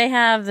 And they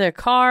have their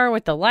car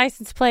with the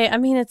license plate. I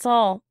mean, it's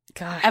all,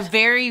 gosh. A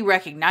very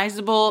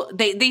recognizable,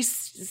 they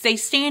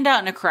stand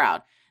out in a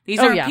crowd. These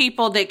aren't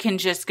people that can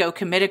just go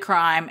commit a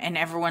crime and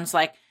everyone's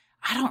like,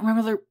 I don't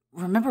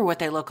remember what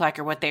they look like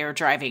or what they are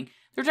driving.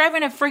 They're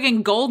driving a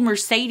friggin' gold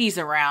Mercedes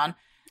around.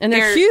 And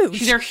they're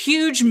huge. They're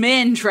huge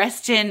men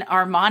dressed in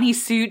Armani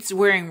suits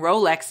wearing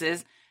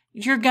Rolexes.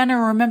 You're gonna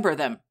remember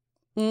them.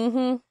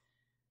 Soon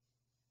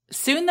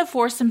the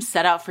foursome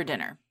set out for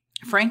dinner,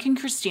 Frank and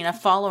Christina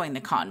following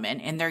the con men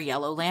in their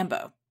yellow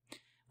Lambo.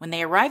 When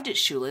they arrived at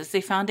Shula's,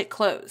 they found it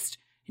closed,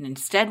 and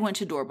instead went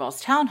to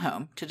Doorbell's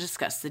townhome to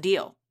discuss the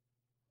deal.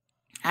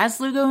 As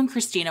Lugo and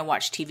Christina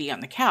watched TV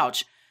on the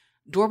couch,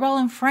 Doorbell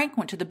and Frank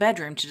went to the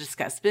bedroom to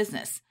discuss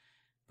business.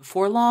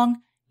 Before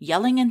long,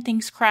 yelling and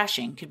things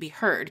crashing could be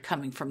heard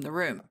coming from the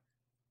room.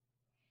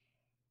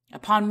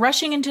 Upon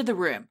rushing into the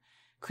room,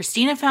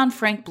 Christina found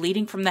Frank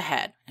bleeding from the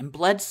head and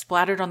blood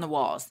splattered on the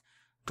walls,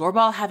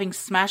 Doorbal having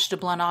smashed a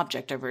blunt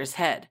object over his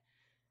head.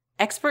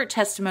 Expert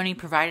testimony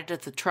provided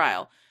at the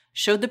trial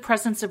showed the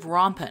presence of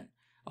Rompun,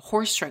 a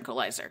horse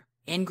tranquilizer,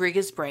 in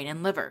Griga's brain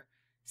and liver,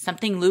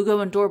 something Lugo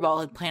and Doorbal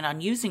had planned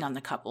on using on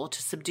the couple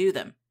to subdue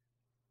them.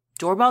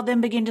 Doorbal then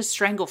began to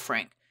strangle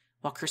Frank,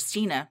 while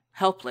Christina,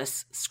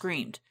 helpless,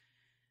 screamed.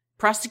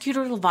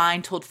 Prosecutor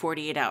Levine told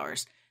 48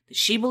 Hours that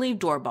she believed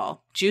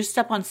Doorbal, juiced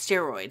up on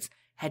steroids,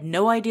 had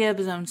no idea of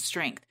his own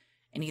strength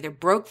and either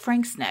broke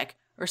Frank's neck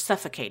or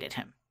suffocated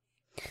him.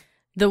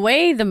 The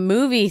way the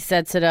movie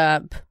sets it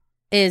up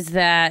is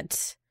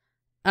that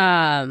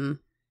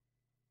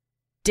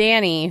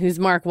Danny, who's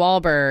Mark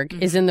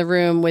Wahlberg, is in the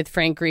room with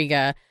Frank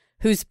Griga,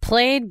 who's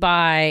played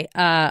by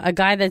a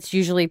guy that's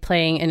usually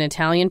playing an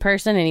Italian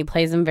person, and he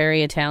plays him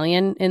very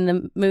Italian in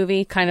the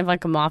movie, kind of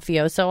like a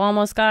mafioso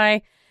almost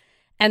guy,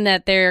 and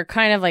that they're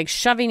kind of like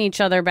shoving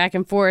each other back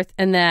and forth,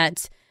 and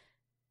that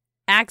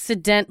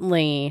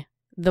accidentally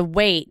the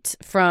weight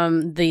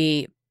from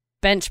the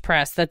bench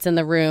press that's in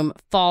the room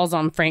falls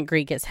on Frank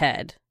Griga's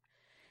head.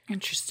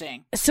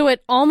 Interesting. So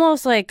it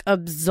almost like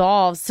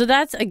absolves. So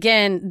that's,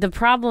 again, the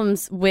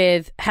problems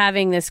with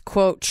having this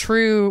quote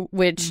true,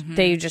 which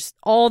they just,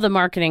 all the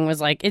marketing was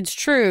like, it's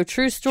true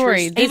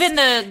story. Even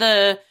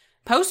the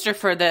poster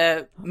for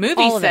the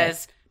movie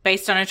says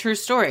based on a true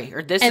story,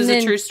 or this is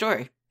a true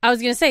story. I was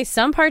going to say,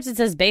 some parts it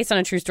says based on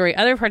a true story.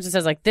 Other parts it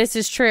says, like, this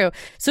is true.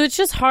 So it's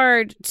just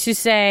hard to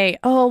say,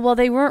 oh, well,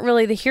 they weren't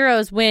really the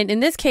heroes when, in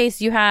this case,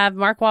 you have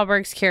Mark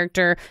Wahlberg's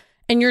character,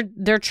 and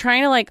they're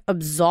trying to, like,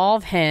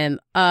 absolve him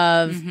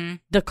of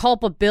the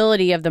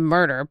culpability of the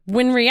murder.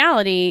 When in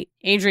reality,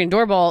 Adrian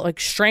Doorbal, like,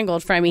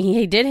 strangled Frank. I mean,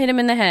 he did hit him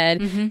in the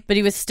head, but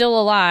he was still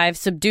alive,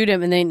 subdued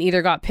him, and then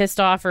either got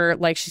pissed off or,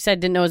 like she said,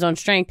 didn't know his own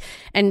strength.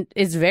 And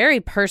is very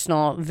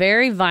personal,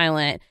 very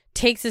violent,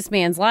 takes this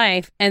man's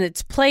life, and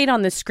it's played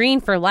on the screen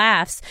for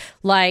laughs.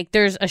 Like,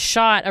 there's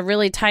a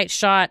really tight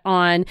shot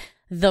on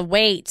the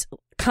weight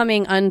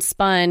coming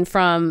unspun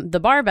from the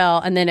barbell,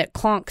 and then it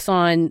clonks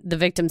on the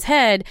victim's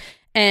head,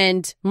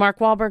 and Mark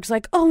Wahlberg's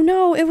like, oh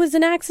no, it was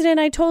an accident,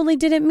 I totally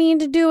didn't mean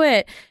to do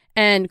it.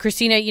 And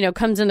Christina,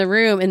 comes in the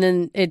room, and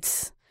then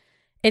it's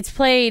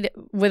played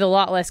with a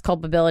lot less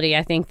culpability,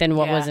 I think, than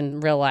what was in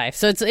real life.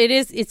 So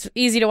it's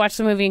easy to watch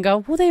the movie and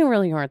go, well, they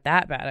really aren't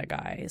that bad of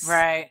guys.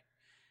 Right.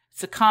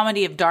 It's a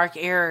comedy of dark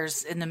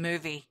errors in the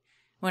movie,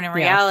 when in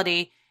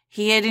reality,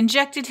 he had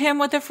injected him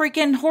with a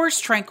freaking horse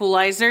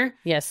tranquilizer.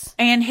 Yes.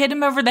 And hit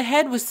him over the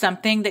head with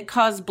something that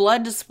caused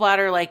blood to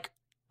splatter, like,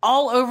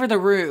 all over the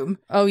room.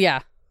 Oh,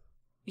 yeah.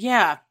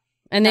 Yeah.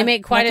 And they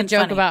make quite a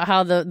joke funny about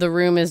how the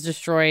room is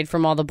destroyed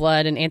from all the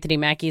blood, and Anthony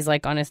Mackie's,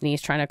 like, on his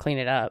knees trying to clean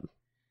it up.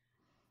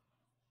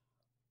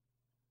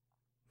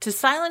 To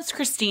silence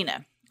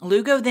Christina,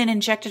 Lugo then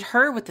injected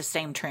her with the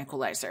same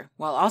tranquilizer,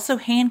 while also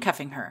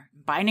handcuffing her,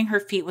 binding her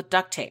feet with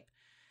duct tape.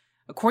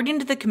 According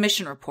to the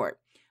commission report,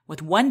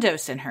 with one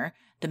dose in her,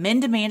 the men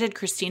demanded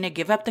Christina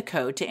give up the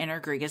code to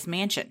enter Griga's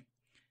mansion.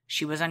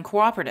 She was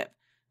uncooperative,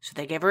 so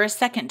they gave her a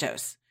second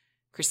dose.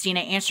 Christina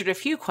answered a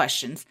few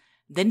questions,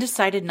 then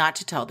decided not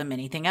to tell them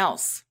anything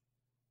else.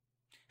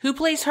 Who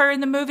plays her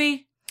in the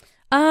movie?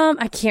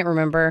 I can't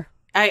remember.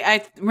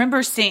 I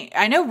remember seeing,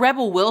 I know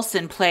Rebel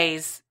Wilson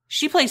plays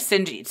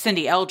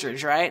Cindy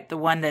Eldridge, right? The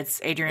one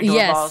that's Adrian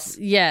Doorbal's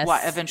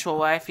eventual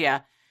wife.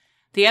 Yeah.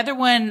 The other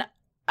one,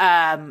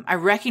 I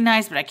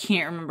recognize, but I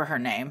can't remember her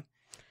name.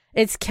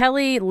 It's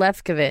Kelly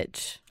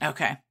Lefkovich.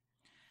 Okay.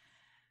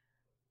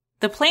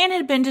 The plan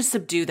had been to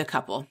subdue the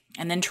couple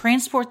and then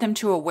transport them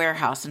to a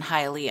warehouse in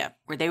Hialeah,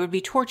 where they would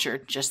be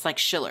tortured just like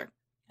Schiller,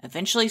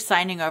 eventually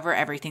signing over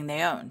everything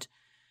they owned.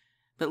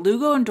 But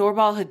Lugo and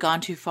Doorbal had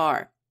gone too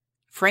far.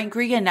 Frank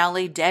Griga now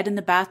lay dead in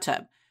the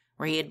bathtub,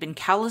 where he had been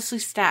callously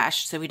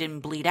stashed so he didn't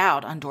bleed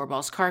out on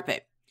Doorbal's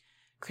carpet.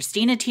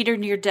 Christina teetered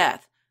near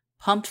death,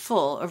 pumped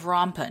full of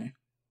Rompun.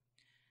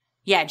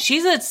 Yeah, and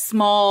she's a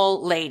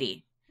small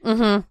lady.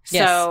 Mm-hmm.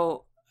 Yes.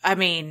 So, I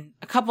mean,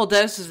 a couple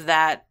doses of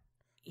that,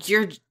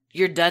 you're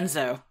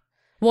donezo.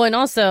 Well, and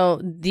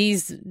also,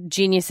 these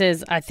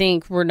geniuses, I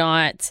think, were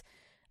not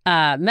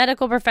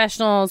medical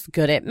professionals,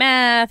 good at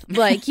math.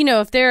 Like,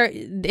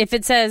 if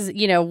it says,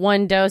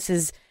 one dose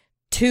is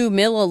 2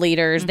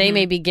 milliliters, they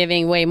may be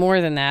giving way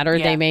more than that, or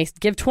they may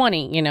give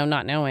 20,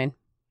 not knowing.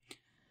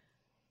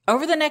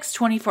 Over the next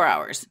 24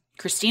 hours,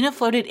 Christina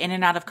floated in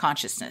and out of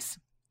consciousness,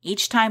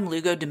 each time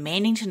Lugo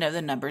demanding to know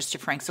the numbers to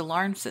Frank's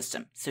alarm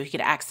system so he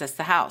could access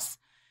the house.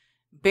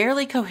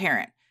 Barely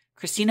coherent,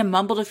 Christina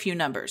mumbled a few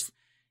numbers.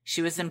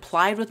 She was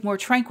implied with more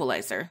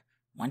tranquilizer,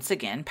 once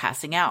again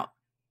passing out.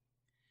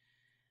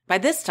 By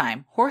this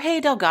time,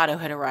 Jorge Delgado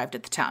had arrived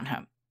at the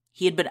townhome.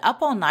 He had been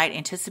up all night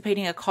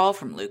anticipating a call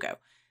from Lugo,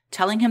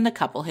 telling him the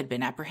couple had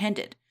been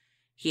apprehended.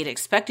 He had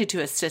expected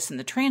to assist in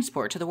the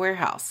transport to the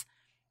warehouse.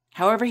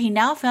 However, he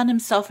now found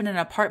himself in an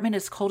apartment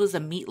as cold as a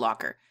meat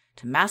locker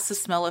to mask the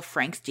smell of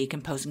Frank's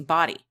decomposing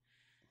body.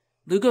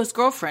 Lugo's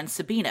girlfriend,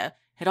 Sabina,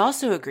 had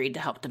also agreed to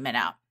help the men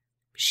out.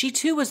 She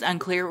too was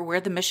unclear where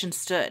the mission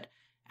stood,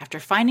 after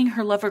finding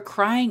her lover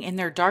crying in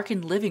their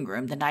darkened living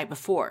room the night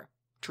before,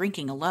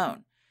 drinking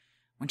alone.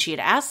 When she had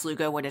asked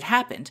Lugo what had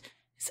happened,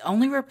 his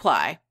only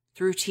reply,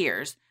 through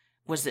tears,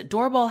 was that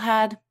Doorbell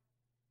had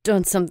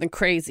done something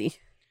crazy,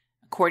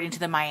 according to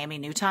the Miami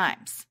New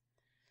Times.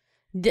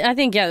 I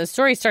think, the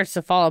story starts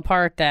to fall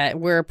apart that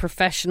we're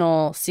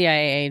professional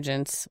CIA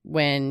agents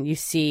when you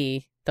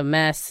see the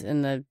mess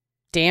and the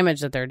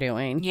damage that they're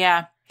doing.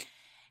 Yeah.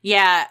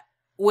 Yeah.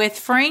 With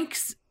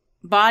Frank's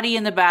body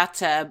in the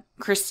bathtub,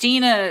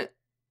 Christina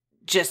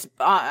just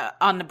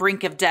on the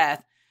brink of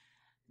death,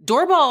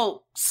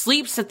 Doorbell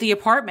sleeps at the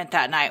apartment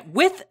that night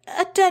with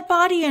a dead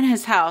body in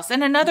his house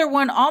and another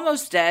one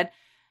almost dead.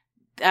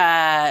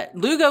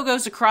 Lugo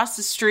goes across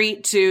the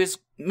street to his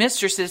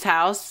mistress's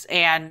house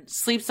and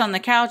sleeps on the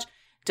couch.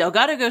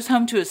 Delgado goes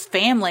home to his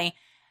family.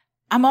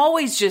 I'm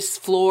always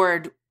just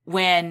floored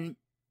when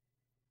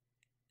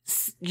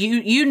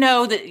you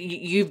know that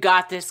you've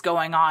got this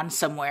going on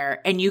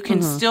somewhere and you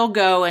can still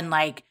go and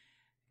like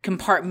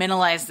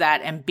compartmentalize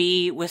that and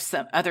be with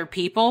some other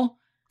people.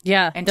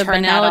 Yeah, and the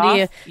turn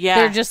banality. Yeah,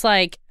 they're just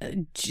like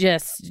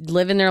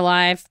living their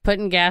life,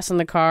 putting gas in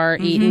the car,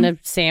 eating a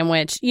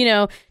sandwich.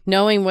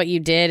 Knowing what you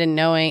did and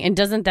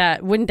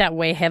wouldn't that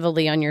weigh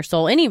heavily on your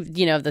soul? Any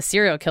the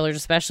serial killers,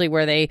 especially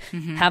where they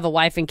have a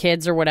wife and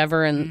kids or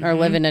whatever, and are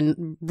living a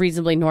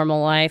reasonably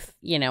normal life.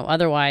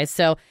 Otherwise,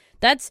 so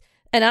that's.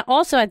 And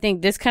I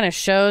think this kind of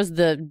shows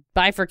the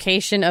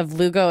bifurcation of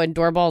Lugo and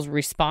Doorbell's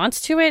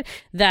response to it.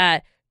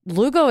 That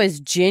Lugo is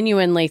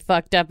genuinely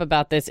fucked up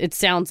about this. It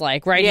sounds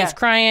like, right? Yeah. He's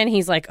crying.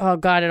 He's like, oh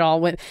God, it all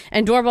went.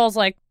 And Doorbell's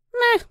like,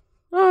 meh,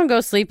 I'm going to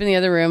go sleep in the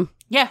other room.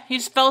 Yeah, he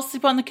just fell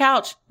asleep on the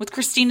couch with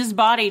Christina's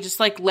body just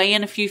like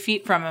laying a few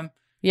feet from him.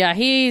 Yeah,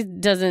 he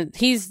doesn't,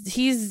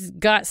 he's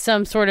got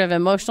some sort of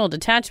emotional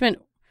detachment.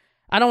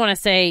 I don't want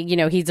to say,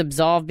 he's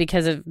absolved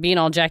because of being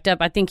all jacked up.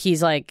 I think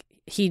he's like,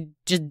 he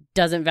just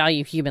doesn't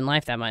value human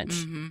life that much.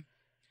 Mm-hmm.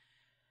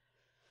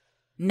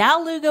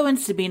 Now Lugo and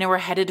Sabina were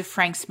headed to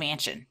Frank's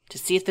mansion to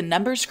see if the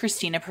numbers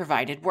Christina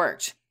provided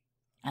worked.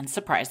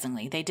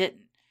 Unsurprisingly, they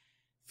didn't.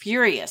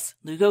 Furious,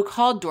 Lugo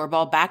called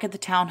Doorbell back at the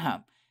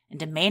townhome and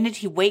demanded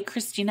he wake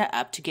Christina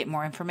up to get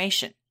more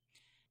information.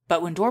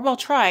 But when Doorbell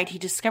tried, he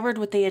discovered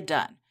what they had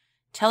done,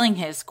 telling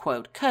his,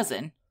 quote,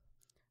 cousin,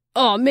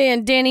 "Oh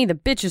man, Danny, the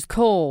bitch is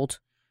cold,"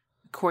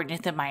 according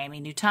to the Miami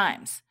New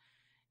Times.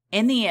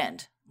 In the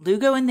end,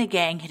 Lugo and the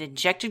gang had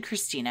injected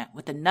Christina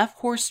with enough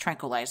horse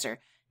tranquilizer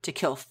to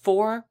kill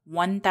 4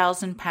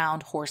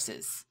 1,000-pound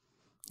horses.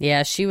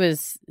 Yeah, she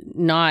was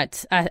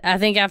not. I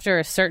think after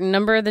a certain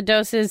number of the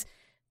doses,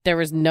 there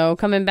was no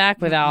coming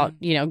back without,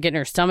 getting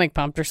her stomach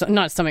pumped or something.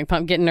 Not stomach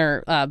pumped, getting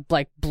her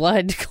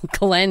blood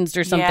cleansed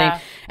or something.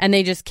 Yeah. And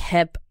they just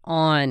kept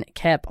on.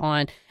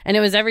 And it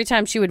was every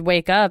time she would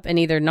wake up and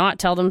either not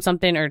tell them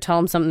something or tell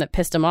them something that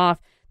pissed them off,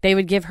 they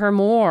would give her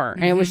more.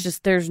 And it was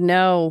just,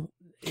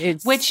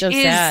 it's Which so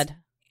is, sad.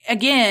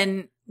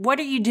 Again, what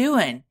are you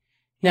doing?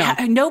 No.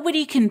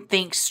 Nobody can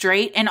think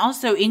straight. And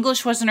also,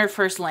 English wasn't her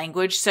first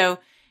language. So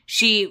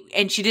she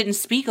didn't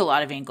speak a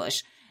lot of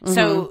English.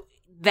 So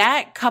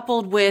that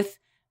coupled with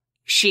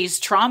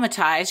she's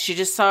traumatized. She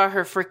just saw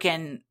her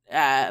freaking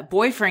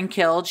boyfriend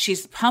killed.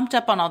 She's pumped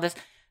up on all this.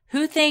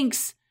 Who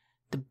thinks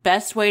the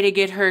best way to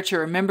get her to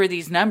remember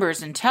these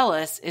numbers and tell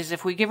us is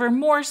if we give her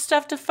more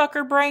stuff to fuck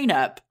her brain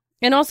up?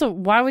 And also,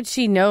 why would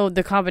she know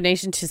the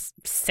combination to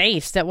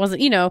safes? That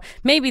wasn't,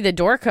 maybe the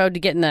door code to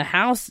get in the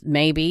house,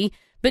 maybe.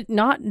 But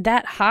not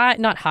that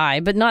high,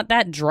 but not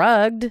that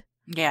drugged.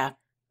 Yeah.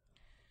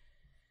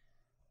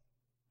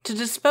 To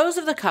dispose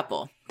of the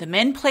couple, the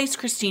men placed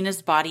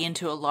Christina's body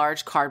into a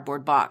large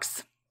cardboard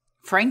box.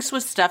 Frank's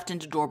was stuffed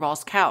into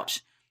Doorbell's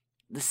couch,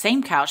 the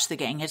same couch the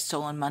gang had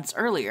stolen months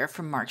earlier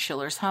from Mark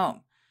Schiller's home.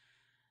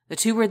 The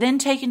two were then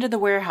taken to the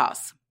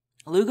warehouse.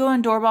 Lugo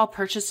and Doorbell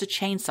purchased a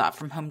chainsaw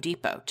from Home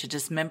Depot to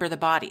dismember the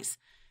bodies,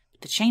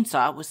 but the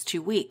chainsaw was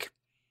too weak.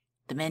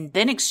 The men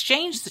then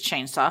exchanged the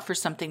chainsaw for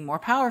something more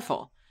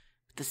powerful.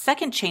 The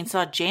second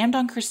chainsaw jammed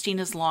on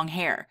Christina's long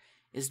hair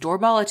as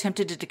Doorbell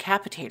attempted to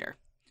decapitate her.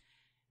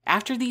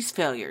 After these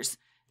failures,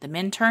 the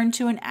men turned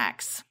to an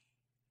axe.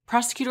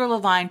 Prosecutor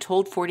Levine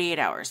told 48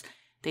 Hours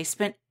they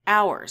spent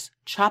hours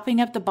chopping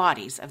up the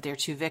bodies of their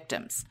two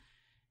victims.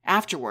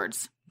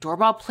 Afterwards,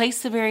 Doorbell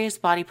placed the various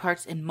body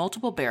parts in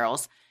multiple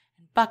barrels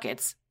and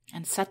buckets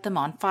and set them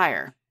on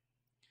fire.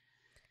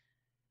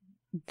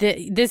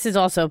 This is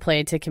also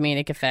played to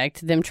comedic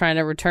effect, them trying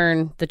to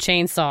return the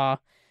chainsaw,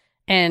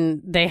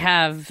 and they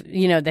have,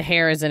 the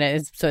hair is in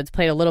it, so it's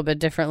played a little bit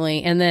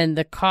differently. And then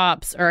the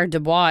cops, or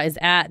Dubois, is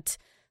at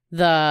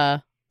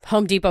the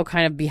Home Depot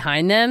kind of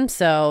behind them,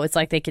 so it's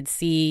like they could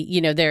see,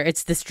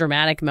 it's this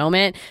dramatic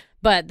moment.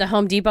 But the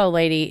Home Depot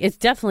lady, it's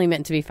definitely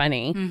meant to be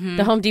funny.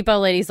 The Home Depot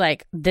lady's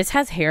like, this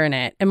has hair in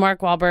it. And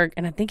Mark Wahlberg,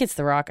 and I think it's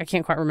The Rock, I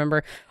can't quite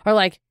remember, are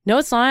like, no,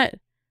 it's not.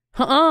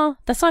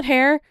 That's not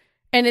hair.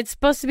 And it's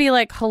supposed to be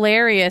like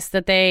hilarious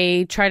that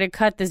they try to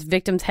cut this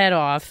victim's head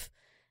off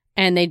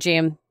and they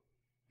jam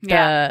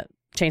the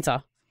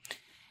chainsaw.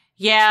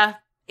 Yeah,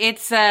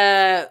 it's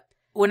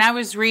when I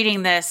was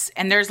reading this,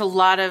 and there's a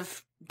lot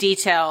of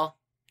detail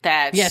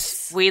that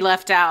we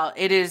left out.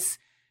 It is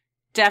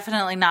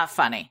definitely not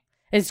funny.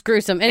 It's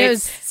gruesome. And it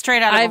was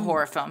straight out of a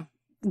horror film.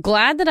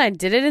 Glad that I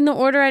did it in the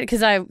order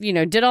because I,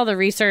 did all the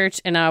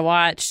research and I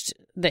watched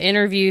the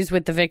interviews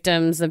with the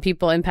victims, the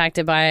people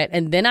impacted by it,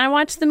 and then I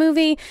watched the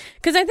movie.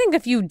 Because I think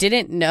if you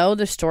didn't know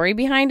the story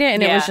behind it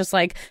and it was just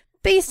like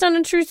based on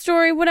a true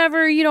story,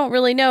 whatever, you don't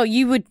really know,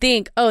 you would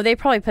think, oh, they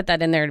probably put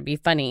that in there to be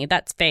funny.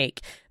 That's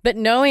fake. But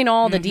knowing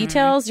all the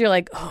details, you're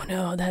like, oh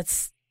no,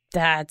 that's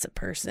a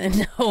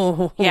person.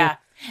 No. Yeah.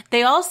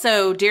 They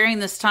also, during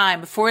this time,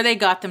 before they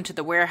got them to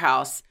the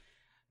warehouse,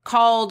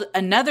 called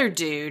another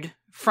dude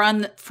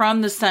from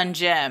the Sun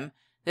Gym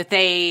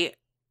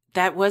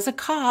that was a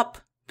cop,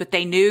 but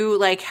they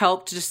knew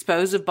helped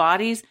dispose of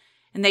bodies.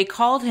 And they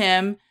called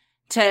him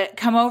to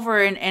come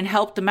over and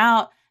help them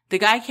out. The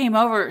guy came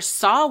over,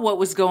 saw what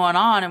was going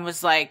on and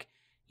was like,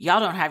 y'all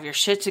don't have your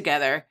shit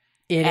together.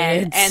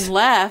 And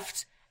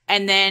left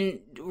and then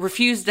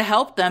refused to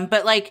help them.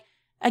 But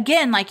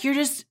again, you're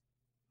just,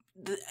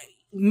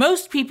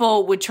 most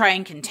people would try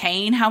and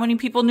contain how many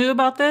people knew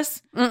about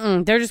this.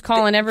 They're just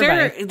calling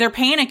everybody. They're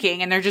panicking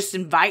and they're just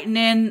inviting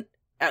in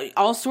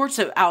all sorts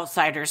of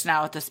outsiders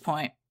now at this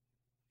point.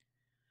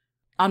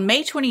 On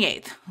May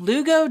 28th,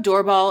 Lugo,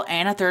 Doorbal,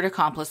 and a third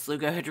accomplice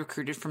Lugo had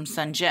recruited from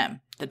Sun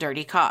Gym, the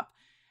dirty cop,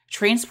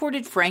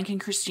 transported Frank and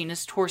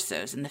Christina's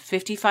torsos in the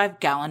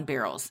 55-gallon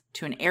barrels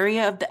to an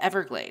area of the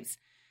Everglades.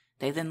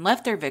 They then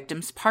left their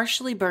victims'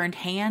 partially burned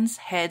hands,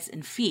 heads,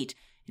 and feet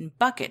in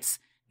buckets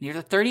near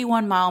the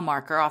 31-mile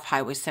marker off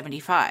Highway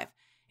 75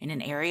 in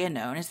an area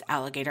known as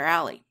Alligator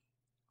Alley.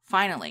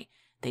 Finally,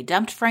 they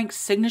dumped Frank's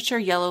signature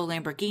yellow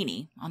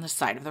Lamborghini on the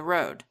side of the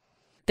road.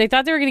 They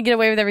thought they were going to get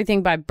away with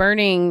everything by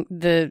burning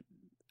the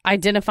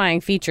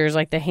identifying features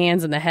like the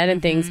hands and the head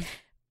and things.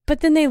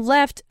 But then they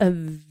left a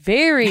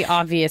very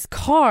obvious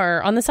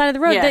car on the side of the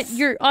road that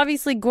you're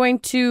obviously going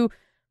to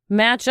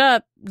match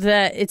up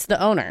that it's the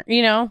owner.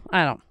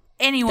 I don't.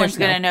 Anyone's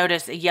going to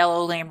notice a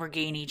yellow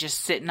Lamborghini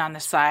just sitting on the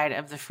side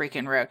of the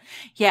freaking road.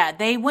 Yeah,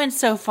 they went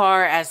so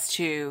far as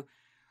to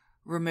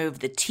remove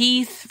the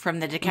teeth from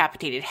the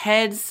decapitated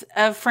heads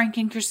of Frank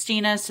and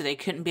Christina so they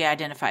couldn't be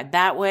identified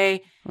that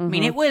way. I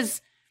mean, it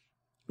was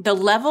the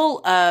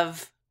level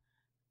of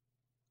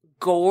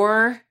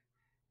gore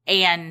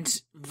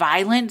and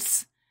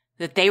violence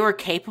that they were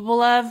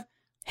capable of.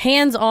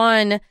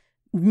 Hands-on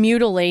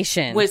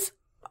mutilation. Was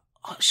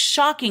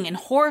shocking and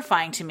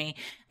horrifying to me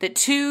that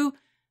two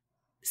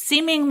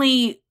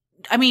seemingly,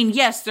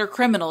 yes, they're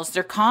criminals,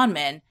 they're con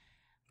men,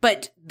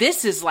 but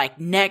this is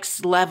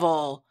next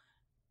level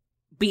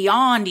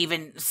beyond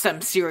even some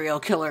serial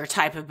killer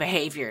type of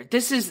behavior.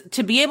 This is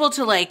to be able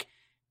to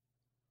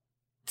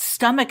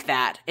stomach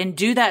that and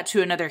do that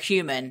to another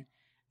human.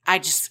 I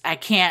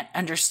can't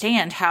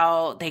understand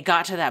how they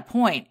got to that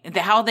point,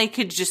 how they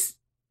could just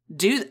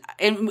do.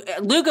 And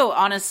Lugo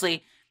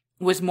honestly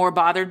was more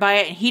bothered by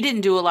it, and he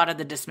didn't do a lot of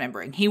the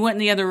dismembering. He went in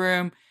the other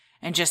room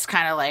and just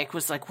kind of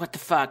was like, what the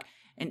fuck?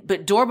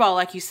 But Doorbal,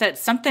 like you said,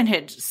 something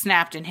had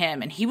snapped in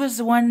him, and he was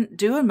the one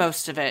doing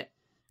most of it.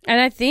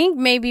 And I think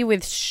maybe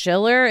with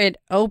Schiller, it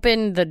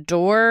opened the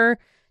door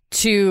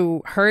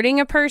to hurting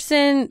a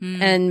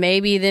person, and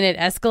maybe then it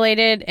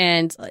escalated.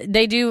 And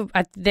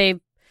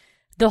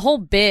the whole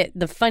bit,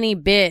 the funny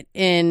bit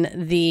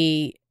in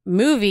the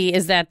movie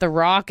is that The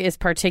Rock is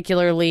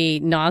particularly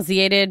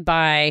nauseated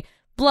by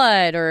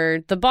blood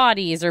or the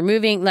bodies or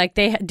moving.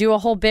 They do a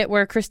whole bit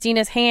where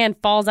Christina's hand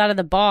falls out of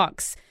the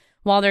box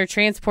while they're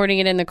transporting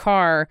it in the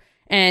car.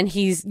 And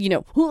he's,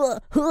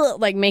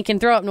 making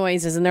throw up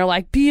noises. And they're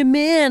like, be a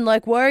man.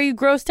 Why are you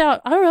grossed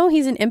out? I don't know.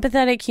 He's an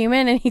empathetic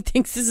human and he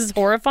thinks this is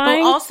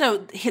horrifying. But also,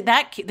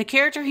 the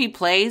character he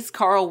plays,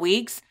 Carl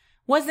Weeks,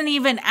 wasn't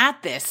even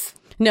at this.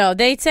 No,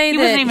 they say he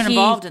that wasn't even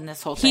involved in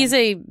this whole thing. He's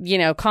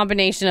a,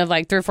 combination of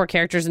 3 or 4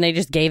 characters and they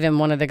just gave him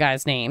one of the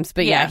guys' names.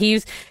 But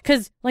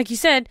because like you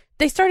said,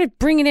 they started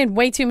bringing in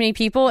way too many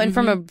people. And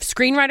from a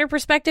screenwriter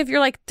perspective,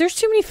 you're like, there's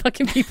too many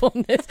fucking people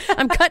in this.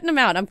 I'm cutting them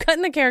out. I'm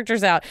cutting the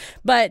characters out.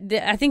 But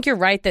I think you're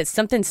right that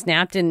something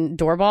snapped in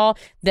Doorbal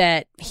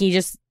that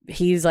he's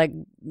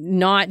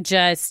not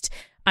just,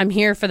 I'm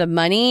here for the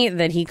money,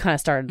 that he kind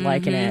of started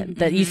liking it.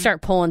 That you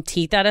start pulling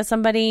teeth out of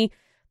somebody.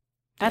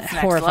 That's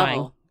horrifying. Next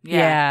level.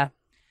 Yeah.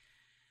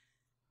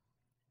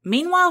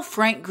 Meanwhile,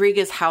 Frank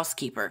Griga's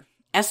housekeeper,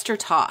 Esther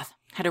Toth,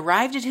 had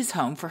arrived at his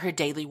home for her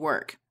daily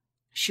work.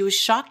 She was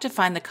shocked to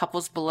find the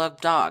couple's beloved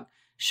dog,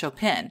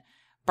 Chopin,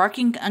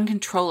 barking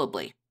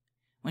uncontrollably.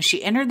 When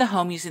she entered the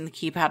home using the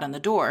keypad on the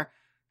door,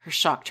 her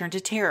shock turned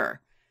to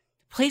terror.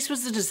 The place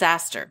was a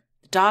disaster.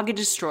 The dog had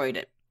destroyed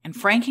it, and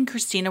Frank and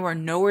Christina were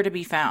nowhere to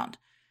be found.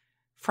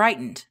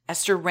 Frightened,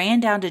 Esther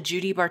ran down to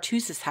Judy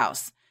Bartus's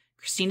house,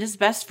 Christina's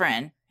best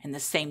friend, and the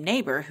same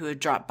neighbor who had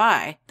dropped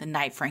by the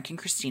night Frank and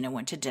Christina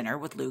went to dinner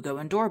with Lugo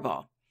and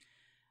Doorbal.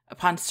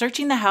 Upon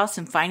searching the house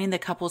and finding the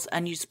couple's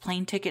unused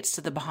plane tickets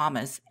to the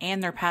Bahamas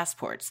and their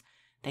passports,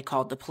 they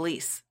called the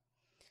police.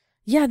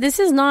 Yeah, this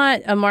is not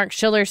a Mark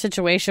Schiller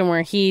situation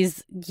where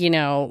he's,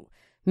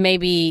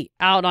 maybe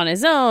out on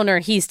his own or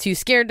he's too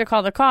scared to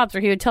call the cops or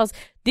he would tell us.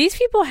 these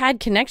people had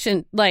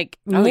connection, like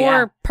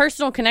more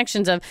personal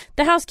connections of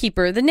the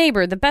housekeeper, the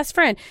neighbor, the best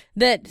friend,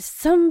 that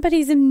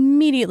somebody's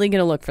immediately going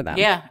to look for them.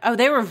 Yeah. Oh,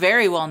 they were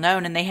very well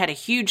known and they had a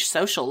huge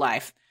social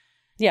life.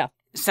 Yeah.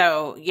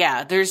 So,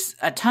 yeah, there's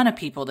a ton of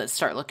people that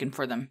start looking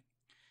for them.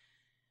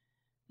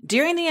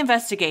 During the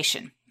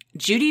investigation,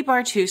 Judy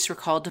Bartus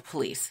recalled to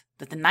police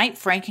that the night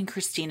Frank and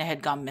Christina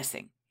had gone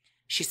missing,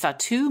 she saw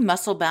 2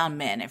 muscle-bound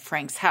men at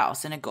Frank's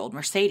house in a gold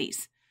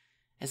Mercedes.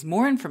 As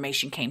more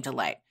information came to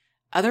light,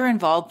 other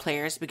involved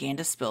players began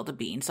to spill the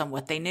beans on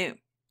what they knew,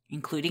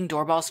 including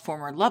Doorball's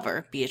former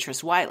lover,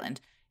 Beatrice Wyland,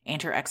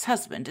 and her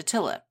ex-husband,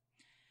 Attila.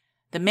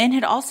 The men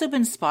had also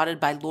been spotted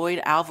by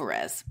Lloyd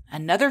Alvarez,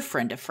 another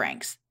friend of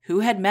Frank's, who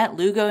had met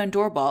Lugo and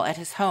Doorball at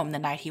his home the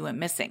night he went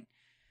missing,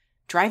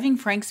 driving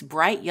Frank's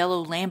bright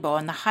yellow Lambo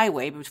on the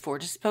highway before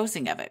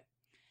disposing of it.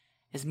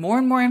 As more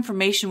and more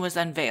information was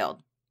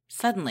unveiled,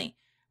 suddenly,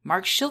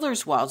 Mark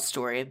Schiller's wild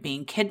story of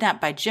being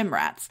kidnapped by gym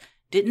rats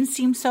didn't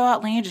seem so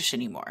outlandish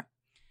anymore.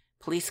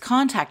 Police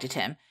contacted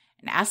him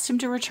and asked him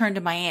to return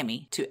to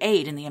Miami to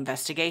aid in the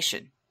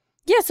investigation.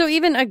 Yeah, so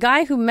even a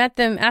guy who met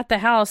them at the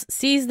house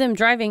sees them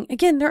driving.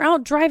 Again, they're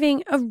out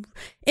driving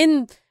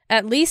in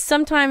at least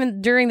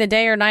sometime during the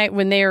day or night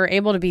when they were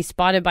able to be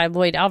spotted by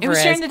Lloyd Alvarez. It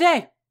was during the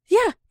day.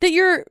 Yeah, that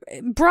you're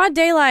broad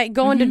daylight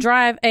going to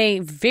drive a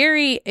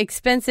very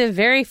expensive,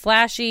 very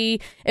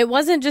flashy. It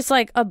wasn't just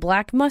like a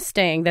black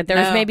Mustang that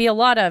there's maybe a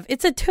lot of.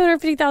 It's a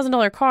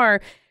 $250,000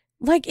 car.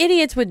 Like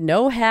idiots with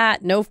no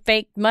hat, no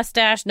fake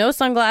mustache, no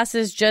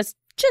sunglasses, just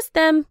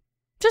them,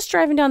 just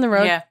driving down the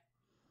road. Yeah.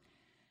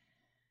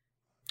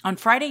 On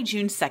Friday,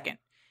 June 2nd,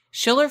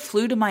 Schiller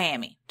flew to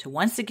Miami to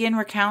once again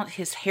recount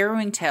his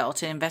harrowing tale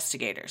to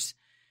investigators.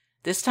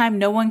 This time,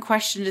 no one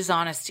questioned his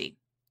honesty.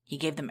 He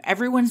gave them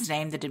everyone's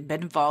name that had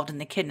been involved in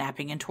the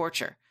kidnapping and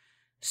torture.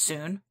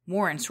 Soon,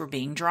 warrants were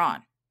being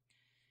drawn.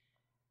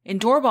 In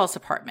Doorball's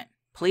apartment,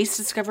 police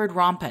discovered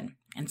Rompan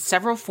and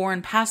several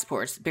foreign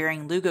passports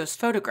bearing Lugo's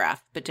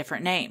photograph but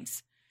different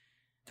names.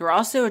 There were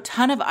also a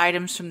ton of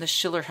items from the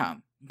Schiller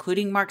home,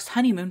 including Mark's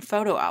honeymoon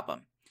photo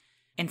album.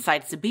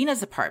 Inside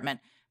Sabina's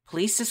apartment,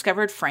 police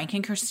discovered Frank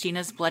and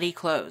Christina's bloody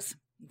clothes,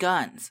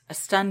 guns, a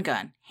stun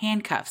gun,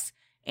 handcuffs,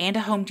 and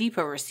a Home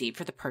Depot receipt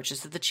for the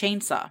purchase of the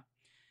chainsaw.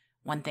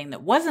 One thing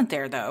that wasn't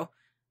there, though,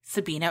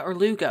 Sabina or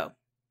Lugo.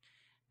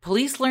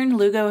 Police learned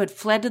Lugo had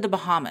fled to the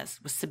Bahamas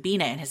with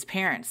Sabina and his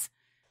parents.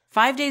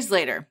 5 days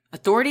later,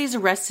 authorities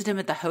arrested him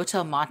at the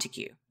Hotel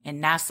Montague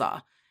in Nassau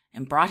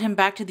and brought him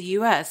back to the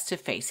U.S. to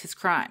face his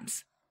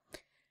crimes.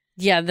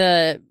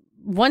 Yeah,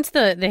 once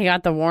they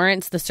got the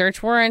warrants, the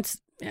search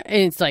warrants,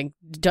 it's like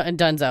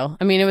dunzo.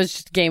 I mean, it was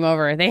just game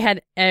over. They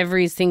had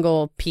every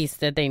single piece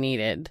that they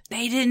needed.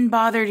 They didn't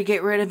bother to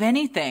get rid of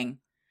anything.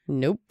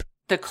 Nope.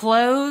 The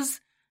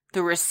clothes,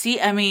 the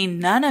receipt, I mean,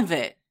 none of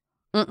it.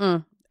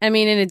 I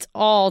mean, and it's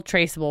all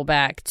traceable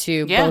back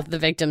to both the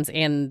victims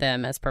and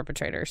them as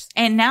perpetrators.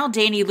 And now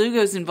Danny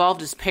Lugo's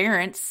involved as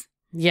parents.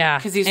 Yeah.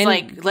 Because he's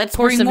like, let's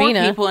bring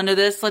Sabina. More people into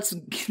this. Let's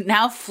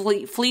now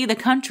flee the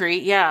country.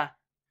 Yeah.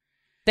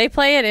 They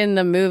play it in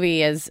the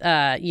movie as,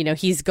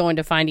 he's going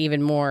to find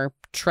even more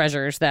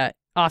treasures, that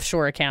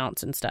offshore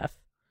accounts and stuff.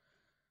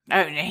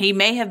 Oh, he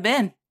may have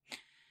been.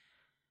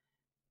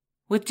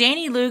 With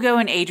Danny Lugo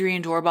and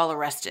Adrian Doorball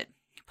arrested,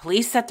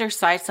 police set their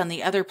sights on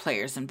the other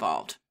players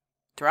involved.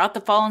 Throughout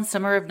the fall and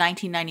summer of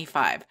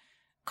 1995,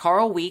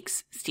 Carl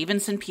Weeks,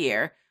 Stevenson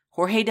Pierre,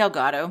 Jorge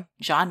Delgado,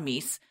 John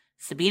Meese,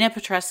 Sabina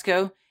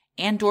Petresco,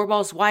 and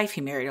Doorball's wife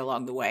he married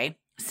along the way,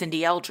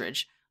 Cindy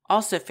Eldridge,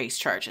 also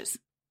faced charges.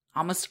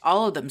 Almost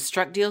all of them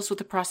struck deals with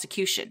the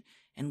prosecution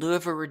in lieu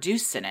of a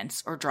reduced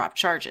sentence or dropped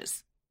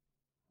charges.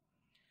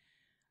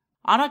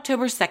 On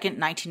October 2nd,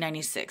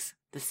 1996,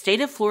 the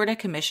State of Florida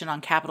Commission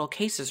on Capital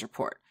Cases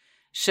report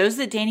shows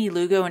that Danny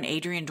Lugo and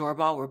Adrian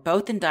Doorball were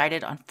both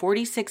indicted on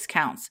 46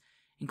 counts,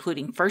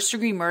 including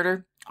first-degree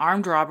murder,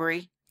 armed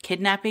robbery,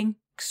 kidnapping,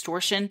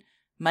 extortion,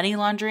 money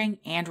laundering,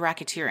 and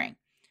racketeering.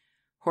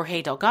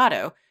 Jorge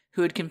Delgado,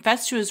 who had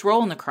confessed to his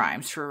role in the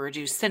crimes for a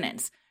reduced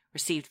sentence,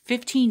 received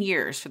 15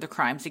 years for the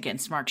crimes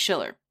against Mark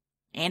Schiller,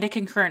 and a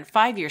concurrent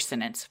 5-year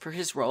sentence for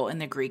his role in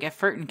the Griga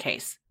Furton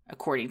case,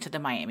 according to the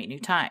Miami New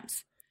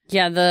Times.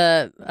 Yeah,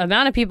 the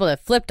amount of people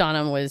that flipped on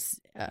him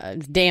was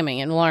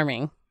damning and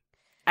alarming.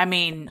 I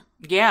mean,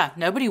 yeah,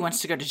 nobody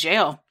wants to go to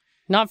jail.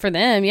 Not for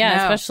them, yeah,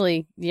 No.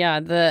 especially, yeah.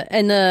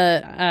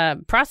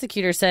 The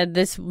prosecutor said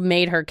this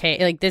made her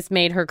this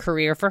made her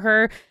career for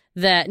her.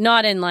 That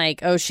not in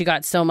like, oh, she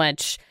got so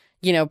much,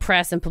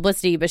 press and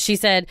publicity, but she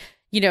said,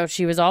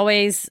 she was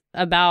always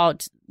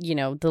about,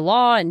 the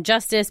law and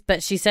justice,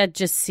 but she said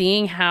just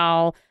seeing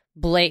how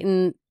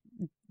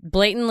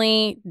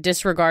blatantly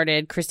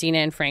disregarded Christina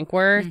and Frank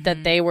were,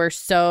 that they were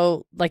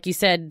so, like you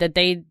said,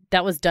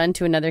 that was done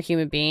to another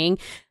human being,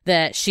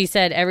 that she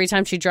said every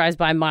time she drives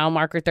by mile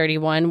marker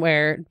 31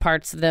 where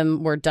parts of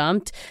them were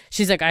dumped,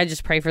 she's like, I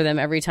just pray for them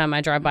every time I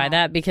drive by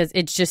that, because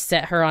it's just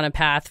set her on a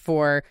path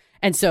for.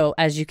 And so,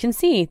 as you can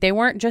see, they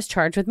weren't just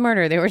charged with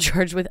murder, they were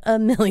charged with a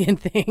million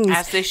things.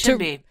 As they should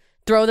be.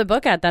 Throw the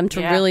book at them to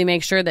really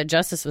make sure that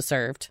justice was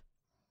served.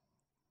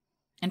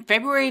 In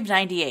February of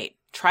 98,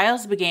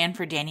 trials began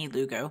for Danny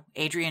Lugo,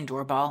 Adrian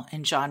Doorbal,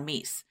 and John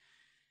Meese.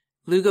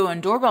 Lugo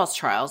and Doorbal's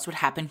trials would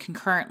happen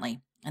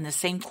concurrently in the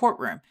same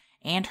courtroom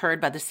and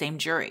heard by the same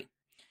jury.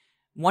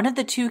 One of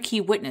the two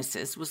key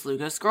witnesses was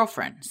Lugo's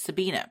girlfriend,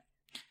 Sabina.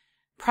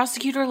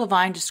 Prosecutor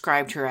Levine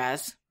described her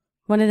as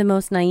one of the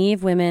most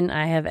naive women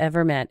I have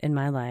ever met in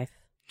my life.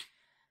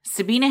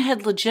 Sabina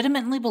had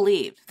legitimately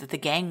believed that the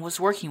gang was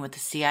working with the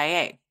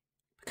CIA.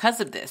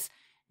 Because of this,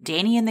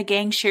 Danny and the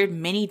gang shared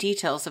many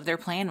details of their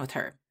plan with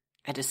her,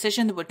 a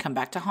decision that would come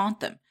back to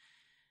haunt them.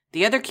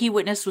 The other key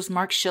witness was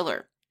Mark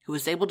Schiller, who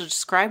was able to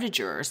describe to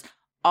jurors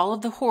all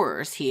of the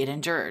horrors he had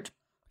endured.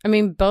 I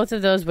mean, both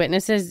of those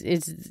witnesses,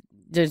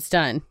 it's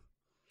done.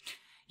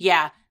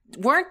 Yeah.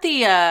 Weren't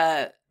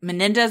the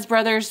Menendez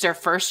brothers their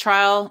first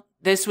trial?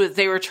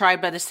 They were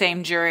tried by the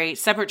same jury,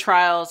 separate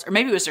trials, or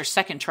maybe it was their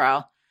second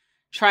trial.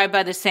 Tried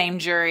by the same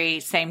jury,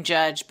 same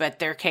judge, but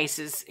their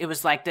cases, it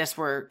was like this,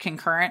 were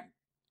concurrent.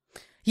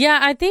 Yeah,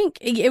 I think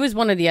it was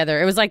one or the other.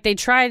 It was like they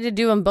tried to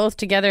do them both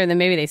together, and then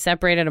maybe they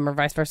separated them or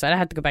vice versa. I'd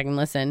have to go back and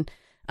listen.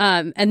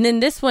 And then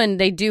this one,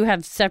 they do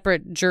have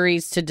separate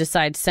juries to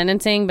decide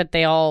sentencing, but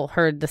they all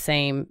heard the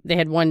same. They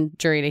had one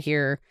jury to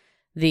hear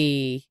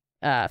the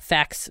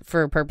facts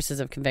for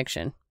purposes of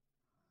conviction.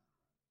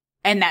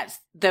 And that's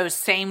those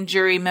same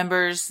jury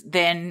members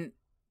then...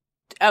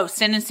 Oh,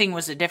 sentencing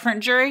was a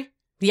different jury?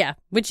 Yeah,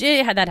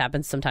 that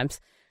happens sometimes.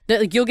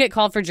 You'll get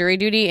called for jury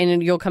duty,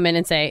 and you'll come in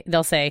and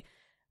they'll say,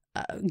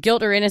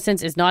 guilt or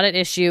innocence is not at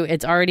issue.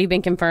 It's already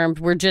been confirmed.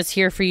 We're just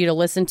here for you to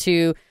listen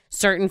to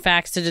certain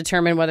facts to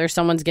determine whether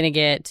someone's going to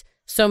get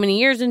so many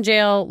years in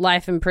jail,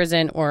 life in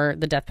prison, or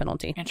the death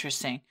penalty.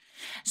 Interesting.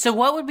 So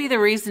what would be the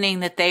reasoning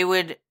that they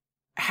would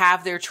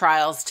have their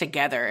trials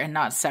together and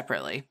not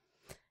separately?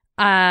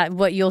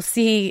 What you'll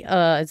see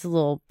is a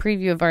little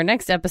preview of our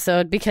next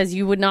episode, because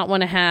you would not want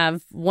to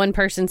have one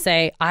person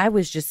say, I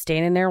was just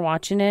standing there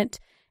watching it,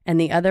 and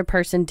the other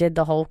person did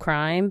the whole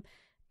crime.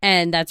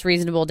 And that's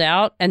reasonable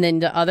doubt. And then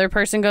the other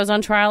person goes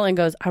on trial and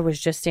goes, I was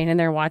just standing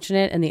there watching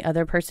it, and the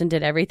other person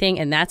did everything.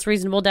 And that's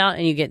reasonable doubt.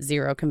 And you get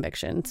 0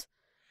 convictions.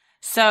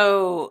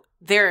 So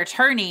their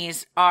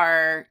attorneys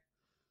are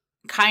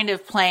kind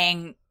of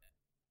playing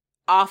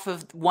off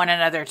of one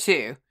another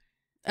too.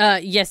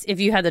 Yes. If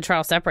you had the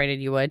trial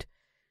separated, you would.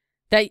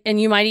 And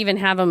you might even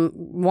have them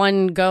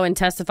one go and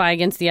testify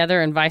against the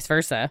other and vice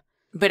versa.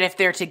 But if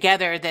they're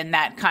together, then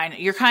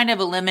you're kind of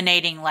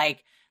eliminating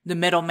like the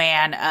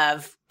middleman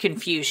of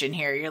confusion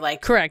here. You're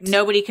like, correct.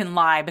 Nobody can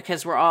lie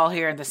because we're all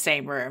here in the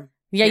same room.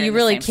 Yeah, you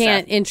really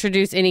can't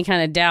introduce any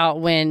kind of doubt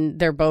when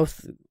they're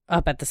both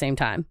up at the same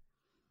time.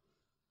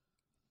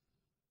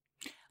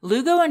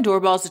 Lugo and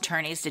Doorbal's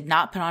attorneys did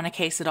not put on a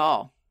case at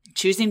all,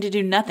 choosing to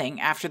do nothing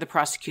after the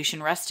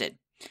prosecution rested.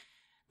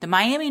 The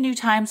Miami New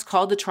Times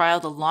called the trial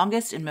the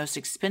longest and most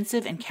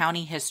expensive in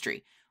county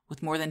history,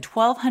 with more than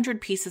 1,200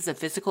 pieces of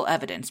physical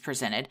evidence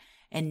presented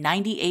and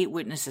 98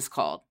 witnesses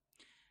called.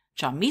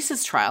 John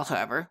Meese's trial,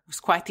 however, was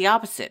quite the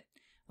opposite,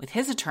 with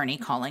his attorney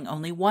calling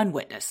only one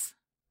witness.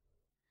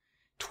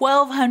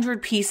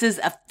 1,200 pieces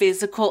of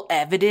physical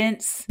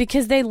evidence?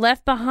 Because they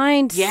left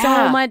behind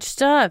so much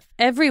stuff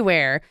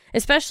everywhere.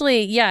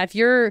 Especially, if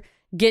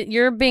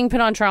you're being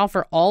put on trial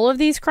for all of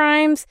these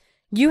crimes,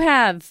 you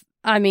have,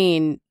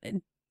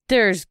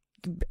 there's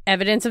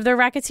evidence of their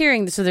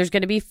racketeering. So there's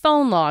going to be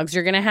phone logs.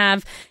 You're going to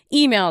have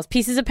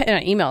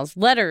emails,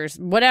 letters,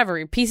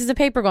 whatever, pieces of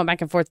paper going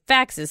back and forth,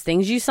 faxes,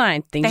 things you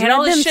signed, things they you had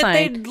all this shit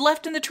signed. they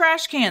left in the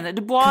trash can that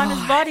Dubois and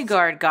his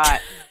bodyguard got.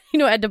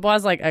 Ed Dubois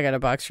is like, I got a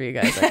box for you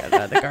guys. I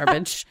got the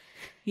garbage.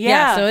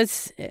 Yeah. So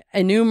it's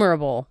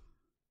innumerable.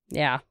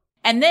 Yeah.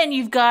 And then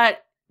you've got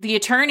the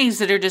attorneys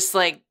that are just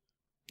like,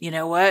 you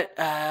know what?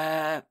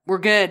 We're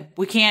good.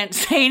 We can't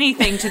say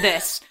anything to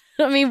this.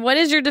 What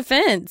is your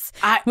defense?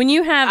 When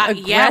you have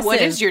aggressive... Yeah,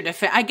 what is your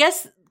defense? I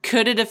guess,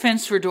 could a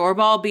defense for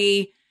Doorbal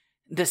be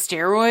the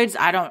steroids?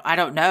 I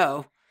don't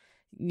know.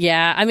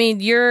 Yeah,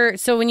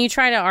 so when you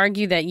try to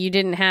argue that you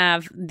didn't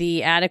have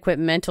the adequate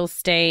mental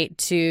state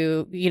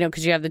to,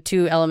 because you have the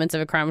two elements of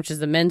a crime, which is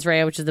the mens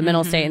rea, which is the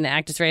mental state, and the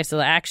actus reus, so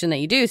the action that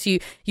you do. So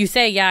you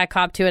say, I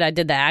copped to it, I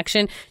did the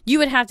action. You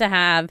would have to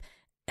have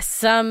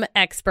some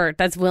expert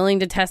that's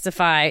willing to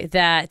testify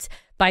that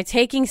by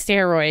taking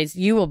steroids,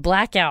 you will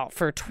black out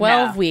for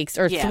 12 weeks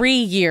or 3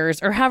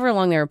 years or however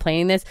long they were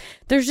planning this.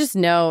 There's just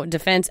no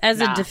defense. As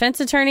a defense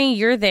attorney,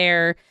 you're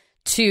there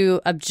to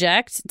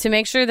object, to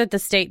make sure that the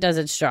state does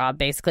its job,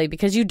 basically,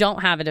 because you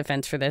don't have a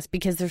defense for this,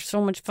 because there's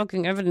so much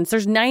fucking evidence.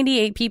 There's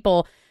 98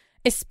 people,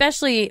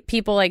 especially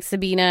people like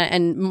Sabina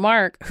and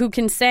Mark, who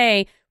can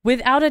say,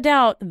 without a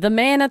doubt, the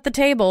man at the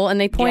table, and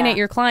they point at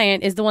your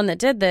client, is the one that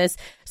did this.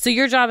 So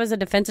your job as a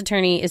defense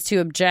attorney is to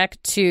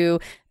object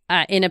to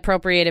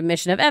inappropriate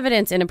admission of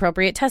evidence,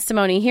 inappropriate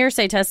testimony,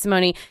 hearsay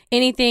testimony,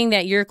 anything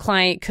that your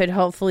client could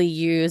hopefully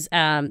use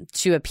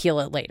to appeal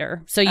it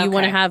later. So you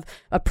want to have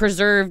a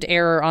preserved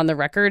error on the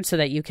record so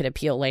that you could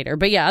appeal later.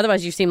 But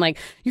otherwise you seem like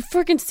you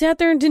freaking sat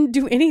there and didn't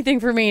do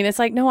anything for me. And it's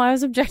like, no, I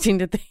was objecting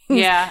to things.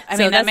 Yeah,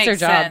 so that makes their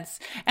job. sense.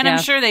 And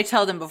I'm sure they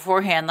tell them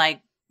beforehand,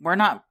 like, we're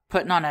not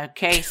putting on a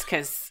case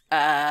because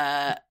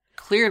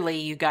clearly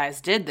you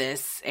guys did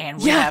this,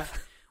 and we have.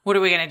 What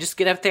are we gonna just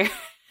get up there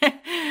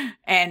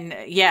and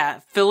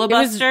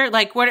filibuster?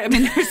 Like what? I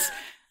mean, there's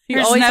you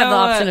always have the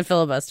option of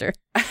filibuster.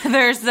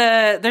 There's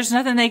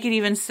nothing they could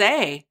even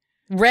say.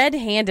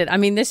 Red-handed. I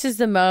mean, this is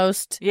the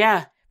most.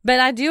 Yeah. But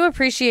I do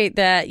appreciate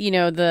that,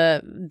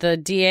 the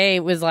DA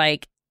was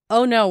like,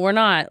 oh, no, we're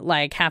not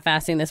like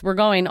half-assing this. We're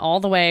going all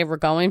the way. We're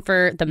going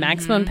for the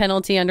maximum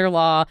penalty under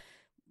law.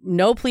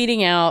 No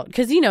pleading out.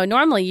 Because,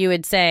 normally you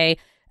would say,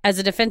 as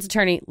a defense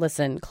attorney,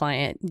 listen,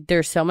 client,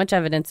 there's so much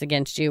evidence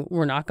against you.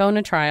 We're not going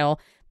to trial.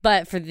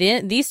 But for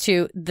these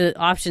two, the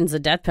option's a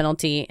death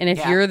penalty. And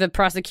if you're the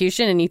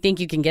prosecution and you think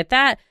you can get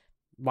that,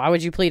 why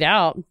would you plead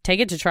out? Take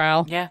it to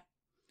trial. Yeah.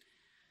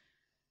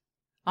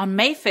 On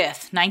May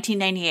 5th,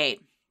 1998,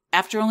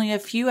 after only a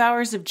few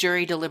hours of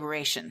jury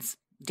deliberations,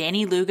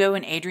 Danny Lugo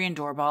and Adrian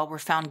Doorbal were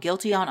found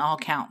guilty on all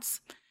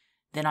counts.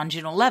 Then on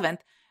June 11th,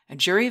 a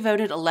jury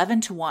voted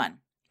 11-1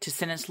 to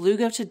sentence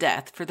Lugo to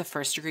death for the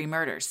first-degree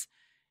murders.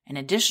 An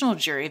additional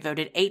jury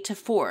voted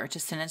 8-4 to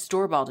sentence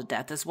Doorbal to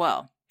death as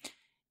well.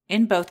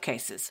 In both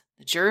cases,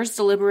 the jurors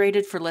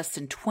deliberated for less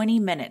than 20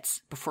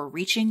 minutes before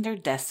reaching their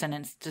death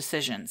sentence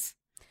decisions.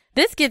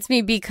 This gets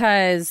me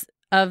because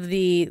of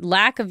the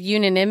lack of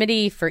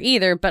unanimity for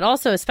either, but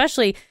also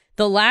especially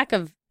the lack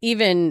of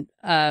even,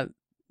 Lugo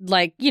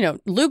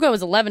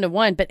was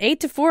 11-1, but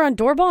 8-4 on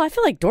Doorbal. I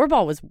feel like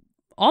Doorbal was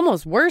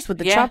almost worse with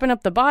the chopping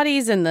up the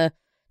bodies and the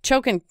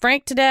choking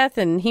Frank to death,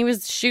 and he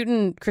was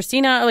shooting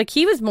Christina. Like,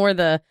 he was more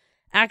the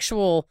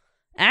actual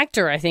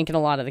actor, I think, in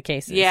a lot of the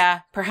cases.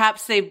 Yeah,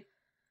 perhaps they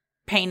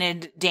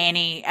painted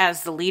Danny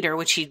as the leader,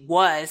 which he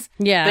was.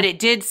 Yeah. But it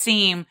did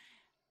seem,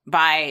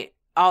 by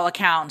all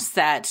accounts,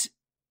 that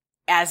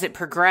as it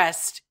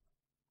progressed,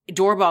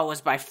 Doorbal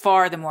was by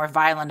far the more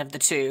violent of the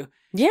two.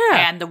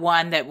 Yeah. And the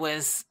one that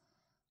was,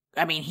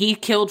 he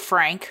killed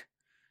Frank.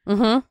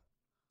 Mm-hmm.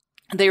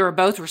 They were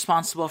both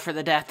responsible for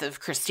the death of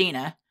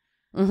Christina.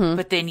 Mm-hmm.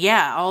 But then,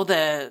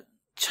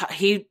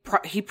 he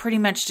pretty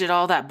much did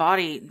all that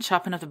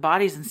chopping up the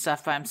bodies and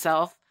stuff by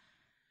himself.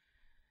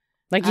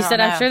 Like you said,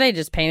 I'm sure they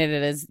just painted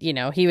it as,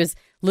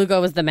 Lugo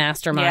was the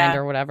mastermind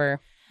or whatever.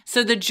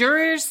 So the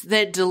jurors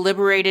that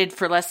deliberated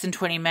for less than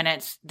 20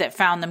 minutes that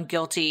found them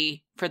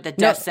guilty for the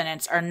death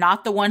sentence are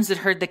not the ones that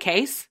heard the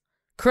case?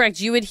 Correct.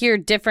 You would hear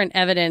different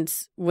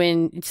evidence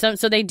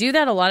so they do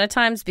that a lot of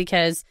times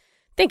because,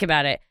 think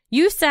about it.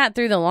 You sat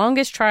through the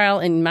longest trial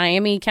in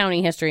Miami-Dade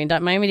County history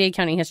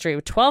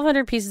with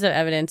 1,200 pieces of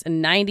evidence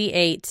and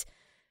 98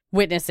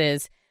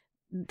 witnesses.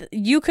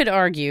 You could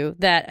argue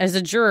that as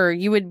a juror,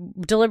 you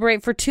would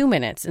deliberate for 2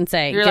 minutes and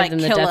say, give them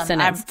the death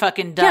sentence. I'm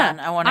fucking done.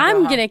 Yeah,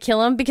 I'm going to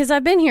kill him because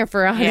I've been here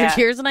for 100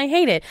 years and I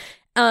hate it.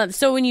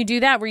 So when you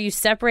do that, where you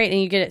separate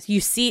and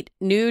you seat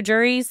new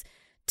juries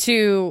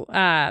to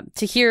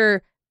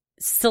hear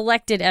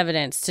selected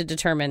evidence to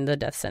determine the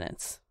death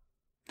sentence.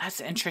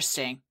 That's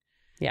interesting.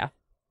 Yeah.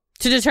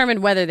 To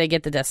determine whether they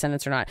get the death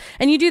sentence or not.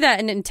 And you do that,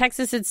 and in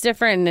Texas it's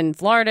different, and in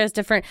Florida it's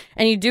different,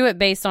 and you do it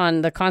based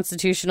on the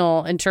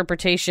constitutional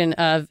interpretation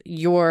of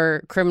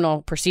your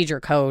criminal procedure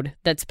code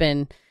that's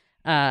been,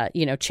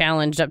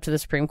 challenged up to the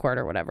Supreme Court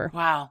or whatever.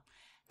 Wow.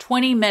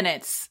 20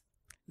 minutes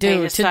they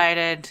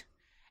decided.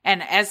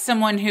 And as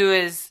someone who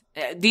is,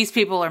 these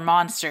people are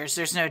monsters,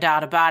 there's no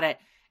doubt about it.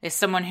 As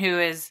someone who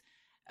is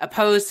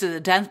opposed to the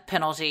death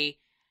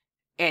penalty,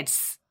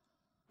 it's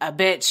a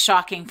bit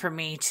shocking for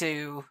me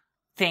to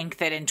think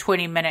that in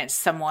 20 minutes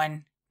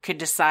someone could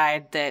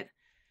decide that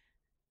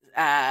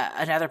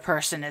another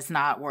person is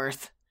not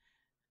worth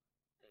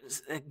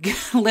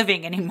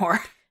living anymore.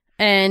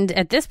 And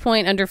at this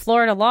point, under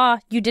Florida law,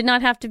 you did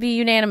not have to be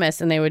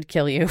unanimous and they would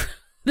kill you.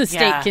 The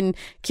state can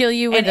kill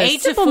you with a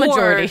simple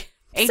majority.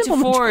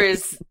 8-4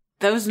 is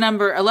those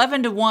number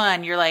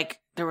 11-1. You're like,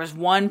 there was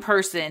one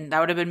person, that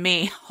would have been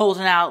me,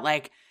 holding out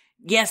like,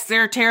 yes,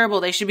 they're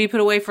terrible. They should be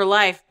put away for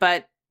life,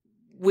 but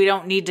we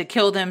don't need to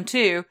kill them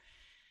too.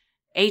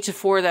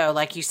 8-4 though,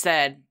 like you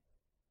said,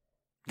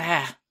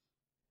 that's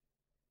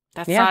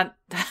not,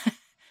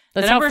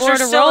 the numbers are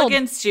still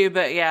against you,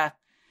 but yeah.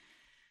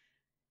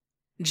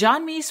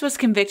 John Meese was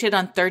convicted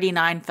on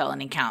 39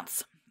 felony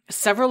counts,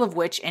 several of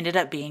which ended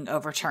up being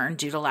overturned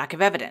due to lack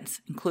of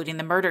evidence, including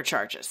the murder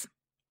charges.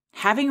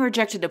 Having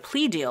rejected a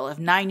plea deal of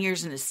 9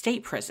 years in a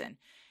state prison,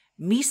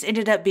 Meese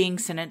ended up being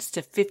sentenced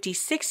to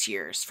 56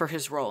 years for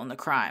his role in the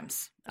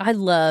crimes. I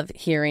love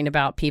hearing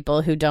about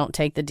people who don't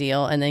take the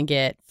deal and then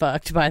get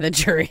fucked by the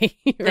jury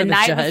or the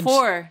night judge.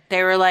 Before,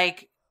 they were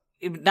like,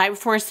 night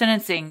before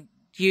sentencing,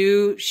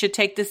 you should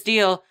take this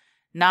deal.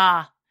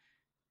 Nah.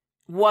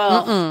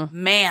 Well,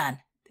 man,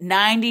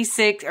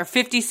 96 or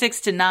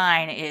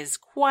 56-9 is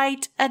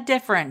quite a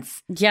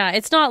difference. Yeah,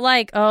 it's not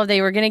like, oh,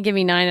 they were going to give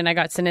me 9 and I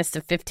got sentenced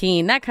to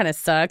 15. That kind of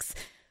sucks.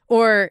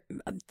 Or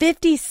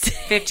 56.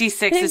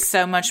 56 is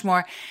so much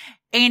more.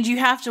 And you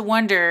have to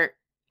wonder,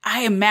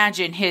 I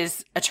imagine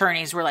his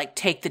attorneys were like,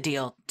 take the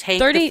deal. Take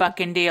the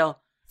fucking deal.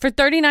 For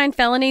 39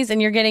 felonies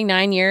and you're getting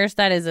 9 years,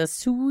 that is a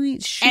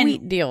sweet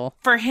deal.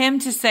 For him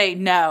to say,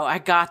 no, I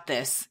got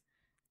this.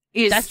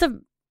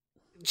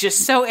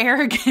 just so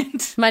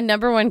arrogant. My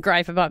number one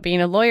gripe about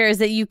being a lawyer is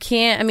that you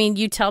can't, I mean,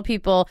 you tell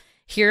people,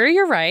 here are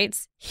your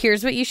rights.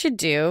 Here's what you should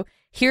do.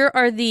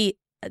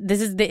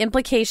 This is the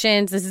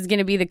implications. This is going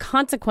to be the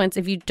consequence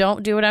if you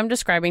don't do what I'm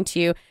describing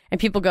to you. And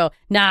people go,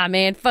 nah,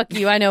 man, fuck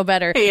you. I know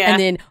better. Yeah. And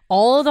then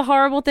all of the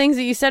horrible things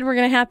that you said were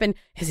going to happen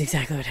is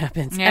exactly what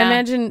happens. Yeah. I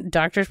imagine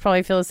doctors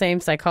probably feel the same,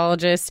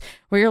 psychologists,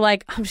 where you're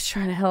like, I'm just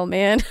trying to help,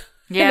 man.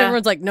 Yeah. And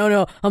everyone's like,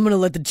 no, I'm going to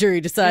let the jury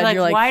decide.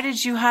 You're like, why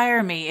did you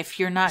hire me if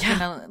you're not going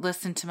to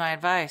listen to my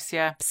advice?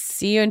 Yeah.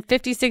 See you in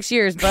 56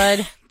 years,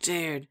 bud.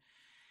 Dude.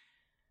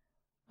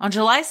 On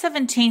July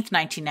 17th,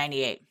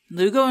 1998,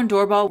 Lugo and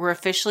Doorbal were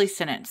officially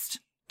sentenced.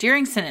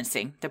 During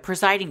sentencing, the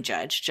presiding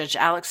judge, Judge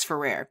Alex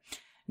Ferrer,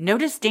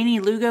 noticed Danny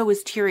Lugo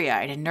was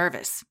teary-eyed and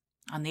nervous.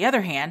 On the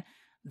other hand,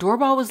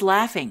 Doorbal was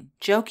laughing,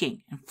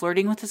 joking, and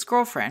flirting with his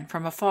girlfriend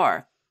from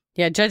afar.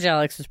 Yeah, Judge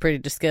Alex was pretty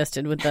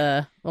disgusted with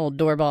the old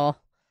Doorbal.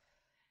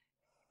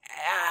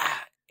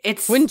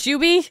 Wouldn't you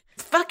be?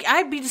 Fuck,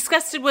 I'd be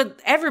disgusted with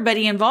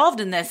everybody involved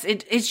in this.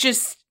 It's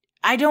just,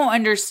 I don't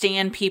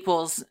understand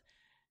people's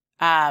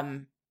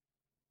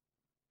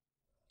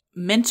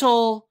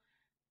mental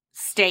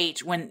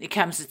state when it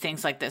comes to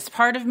things like this.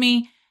 Part of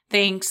me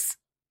thinks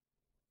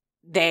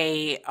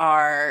they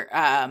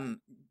are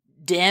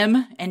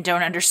dim and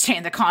don't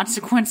understand the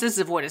consequences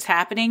of what is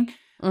happening,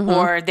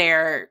 or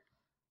they're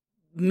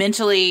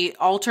mentally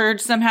altered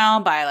somehow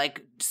by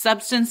like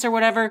substance or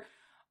whatever,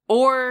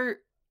 or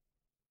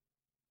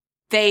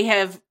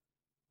they're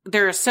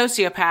a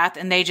sociopath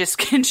and they just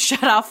can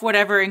shut off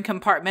whatever and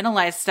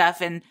compartmentalize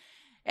stuff, and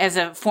as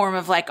a form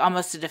of like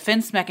almost a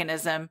defense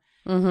mechanism,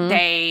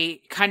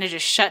 they kind of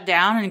just shut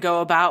down and go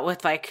about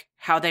with like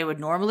how they would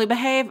normally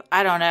behave.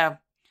 I don't know.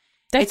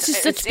 That's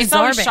just such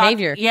bizarre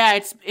behavior. Yeah,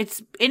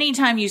 it's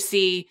anytime you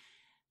see,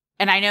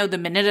 and I know the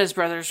Menendez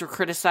brothers were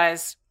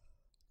criticized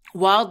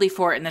wildly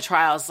for it in the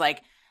trials,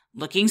 like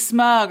looking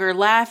smug or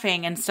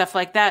laughing and stuff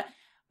like that.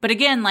 But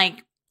again,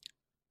 like,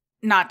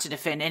 not to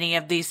defend any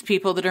of these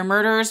people that are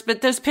murderers,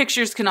 but those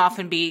pictures can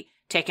often be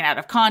taken out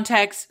of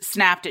context,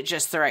 snapped at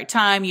just the right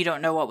time. You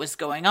don't know what was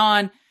going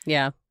on.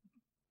 Yeah.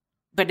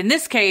 But in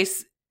this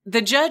case,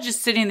 the judge is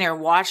sitting there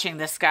watching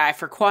this guy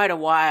for quite a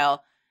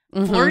while,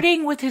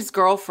 flirting with his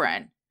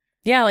girlfriend.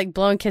 Yeah, like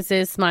blowing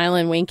kisses,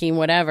 smiling, winking,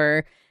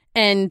 whatever.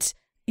 And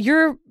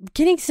you're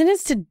getting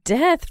sentenced to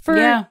death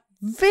for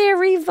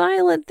very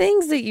violent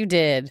things that you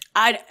did.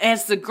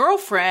 As the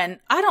girlfriend,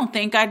 I don't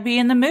think I'd be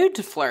in the mood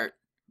to flirt.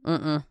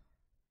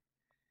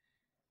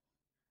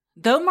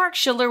 Though Mark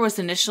Schiller was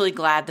initially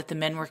glad that the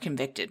men were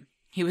convicted,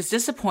 he was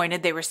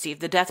disappointed they received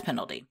the death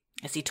penalty,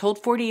 as he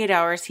told 48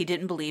 Hours he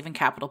didn't believe in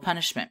capital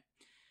punishment.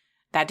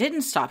 That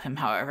didn't stop him,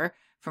 however,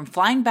 from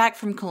flying back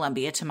from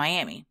Colombia to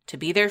Miami to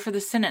be there for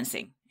the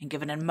sentencing and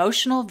give an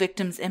emotional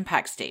victim's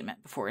impact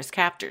statement before his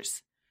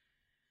captors.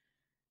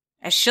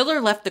 As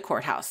Schiller left the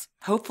courthouse,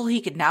 hopeful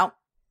he could now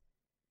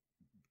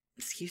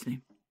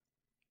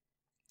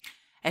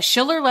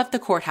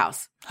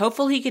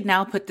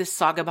put this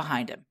saga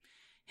behind him,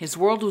 his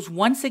world was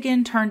once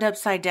again turned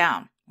upside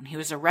down when he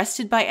was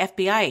arrested by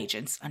FBI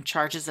agents on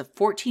charges of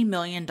 $14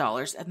 million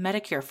of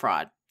Medicare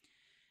fraud.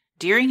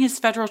 During his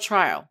federal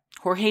trial,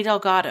 Jorge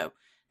Delgado,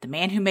 the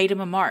man who made him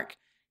a mark,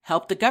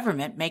 helped the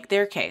government make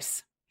their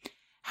case.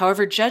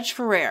 However, Judge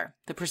Ferrer,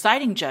 the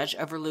presiding judge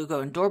over Lugo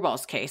and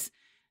Doorbal's case,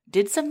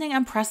 did something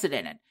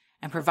unprecedented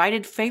and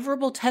provided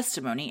favorable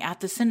testimony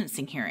at the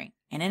sentencing hearing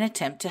in an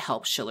attempt to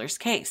help Schiller's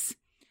case.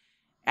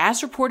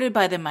 As reported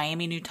by the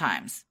Miami New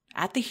Times,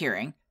 at the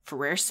hearing,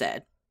 Ferrer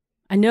said,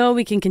 I know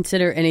we can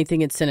consider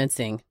anything at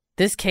sentencing.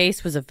 This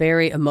case was a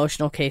very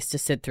emotional case to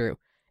sit through.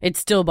 It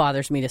still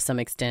bothers me to some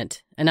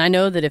extent. And I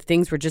know that if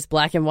things were just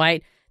black and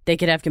white, they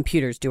could have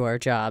computers do our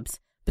jobs.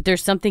 But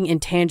there's something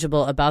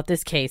intangible about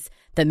this case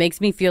that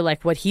makes me feel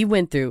like what he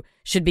went through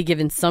should be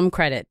given some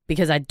credit,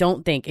 because I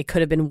don't think it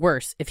could have been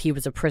worse if he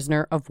was a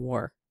prisoner of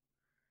war.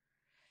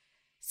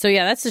 So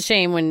yeah, that's a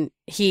shame when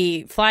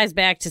he flies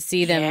back to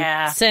see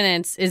them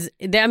sentenced.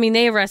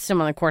 They arrested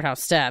him on the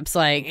courthouse steps.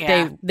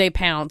 Like they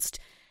pounced.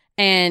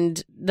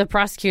 And the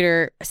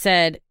prosecutor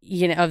said,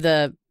 of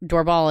the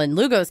Doorbal and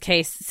Lugo's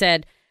case,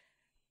 said,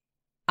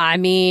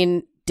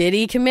 did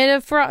he commit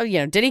a fraud?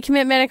 Did he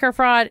commit Medicare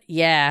fraud?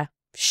 Yeah.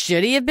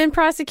 Should he have been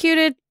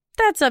prosecuted?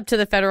 That's up to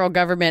the federal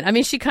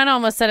government. She kind of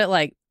almost said it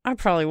like, I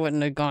probably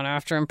wouldn't have gone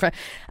after him.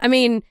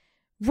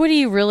 What are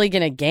you really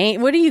going to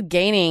gain? What are you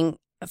gaining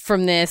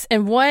from this?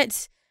 And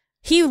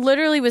he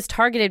literally was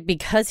targeted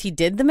because he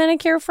did the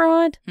Medicare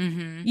fraud,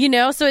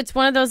 so it's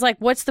one of those, like,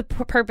 what's the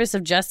purpose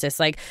of justice?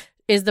 Like,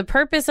 is the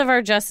purpose of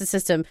our justice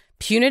system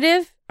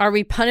punitive? Are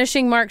we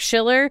punishing Mark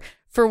Schiller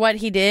for what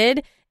he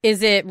did?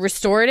 Is it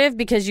restorative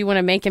because you want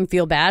to make him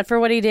feel bad for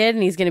what he did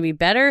and he's going to be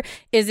better?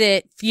 Is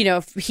it,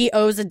 if he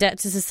owes a debt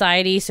to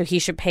society, so he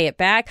should pay it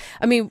back?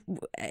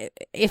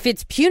 If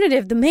it's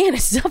punitive, the man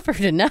has suffered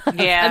enough.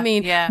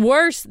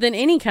 Worse than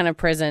any kind of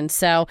prison.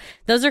 So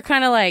those are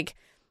kind of like,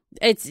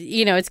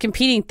 it's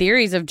competing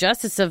theories of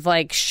justice of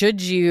like,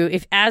 should you,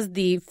 if as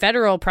the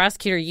federal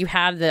prosecutor, you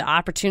have the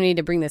opportunity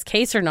to bring this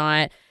case or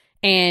not?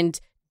 And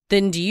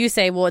then do you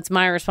say, well, it's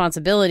my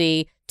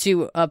responsibility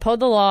to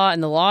uphold the law,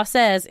 and the law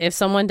says if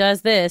someone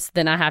does this,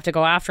 then I have to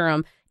go after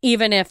them,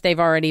 even if they've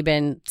already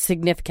been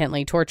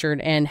significantly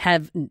tortured and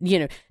have,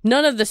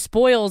 none of the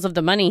spoils of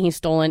the money he's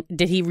stolen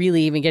did he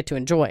really even get to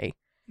enjoy.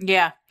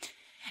 Yeah.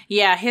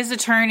 Yeah, his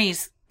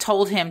attorneys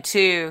told him,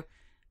 too,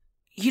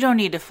 you don't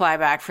need to fly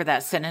back for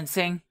that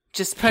sentencing.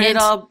 Just put it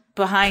all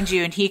behind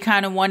you. And he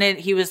kind of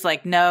he was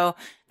like, no,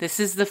 this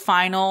is the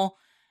final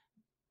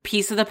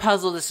piece of the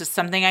puzzle. This is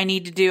something I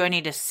need to do. I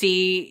need to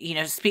see,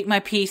 speak my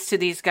piece to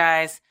these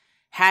guys.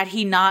 Had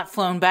he not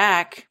flown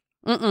back.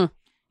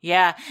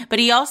 Yeah. But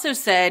he also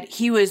said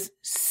he was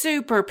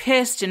super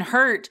pissed and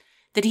hurt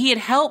that he had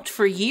helped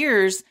for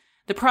years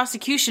the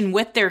prosecution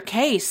with their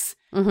case,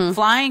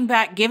 flying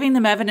back, giving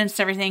them evidence and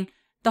everything.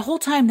 The whole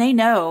time they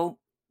know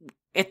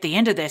at the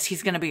end of this,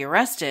 he's going to be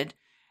arrested.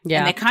 Yeah.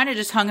 And they kind of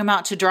just hung him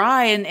out to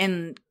dry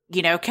and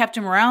kept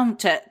him around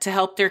to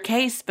help their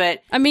case.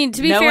 But I mean,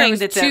 to be fair, it was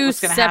two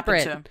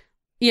separate,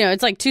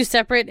 it's like two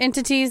separate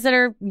entities that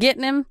are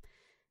getting him.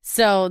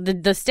 So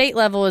the state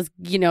level is,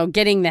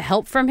 getting the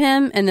help from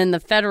him. And then the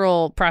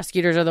federal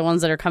prosecutors are the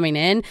ones that are coming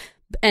in.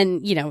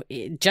 And,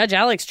 Judge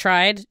Alex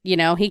tried,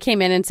 he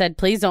came in and said,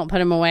 please don't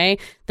put him away.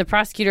 The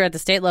prosecutor at the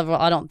state level,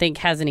 I don't think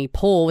has any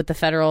pull with the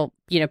federal,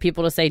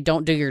 people to say,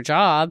 don't do your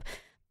job.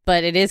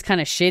 But it is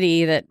kind of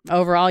shitty that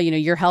overall,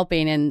 you're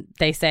helping and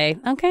they say,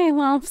 okay,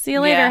 well, see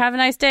you later. Yeah. Have a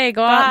nice day.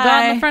 Go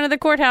out in the front of the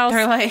courthouse.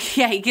 They're like,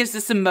 he gives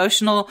this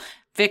emotional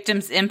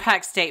victim's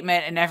impact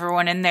statement, and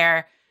everyone in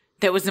there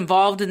that was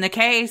involved in the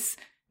case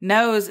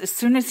knows as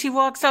soon as he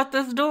walks out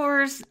those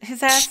doors,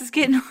 his ass is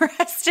getting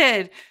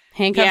arrested.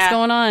 Handcuffs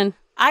going on.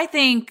 I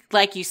think,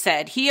 like you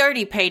said, he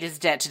already paid his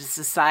debt to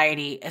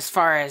society as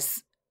far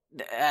as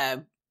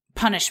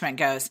punishment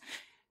goes.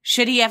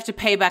 Should he have to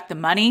pay back the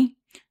money?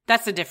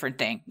 That's a different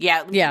thing.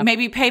 Yeah.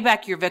 Maybe pay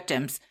back your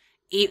victims,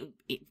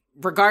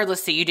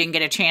 regardless that you didn't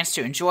get a chance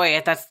to enjoy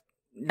it. That's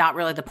not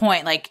really the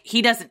point. Like,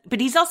 he doesn't,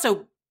 but he's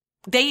also,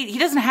 he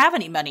doesn't have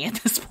any money at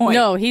this point.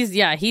 No,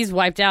 he's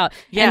wiped out.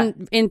 Yeah.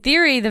 And in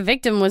theory, the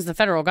victim was the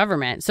federal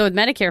government. So with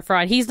Medicare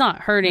fraud, he's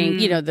not hurting,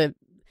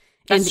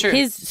 That's true.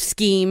 His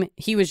scheme,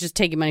 he was just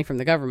taking money from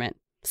the government.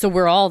 So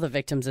we're all the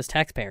victims as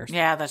taxpayers.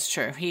 Yeah, that's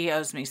true. He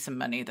owes me some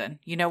money then.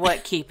 You know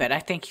what? Keep it. I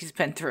think he's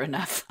been through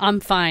enough.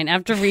 I'm fine.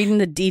 After reading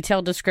the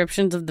detailed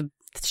descriptions of the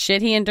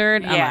shit he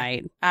endured, I'm all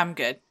right. I'm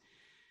good.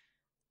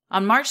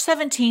 On March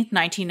 17th,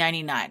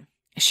 1999,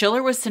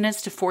 Schiller was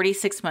sentenced to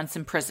 46 months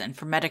in prison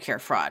for Medicare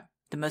fraud,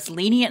 the most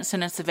lenient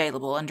sentence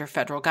available under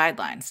federal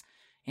guidelines.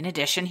 In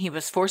addition, he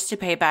was forced to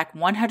pay back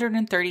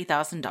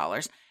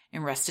 $130,000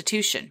 in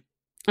restitution.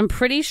 I'm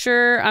pretty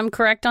sure I'm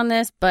correct on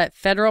this, but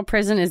federal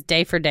prison is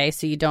day for day,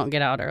 so you don't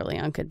get out early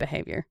on good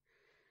behavior.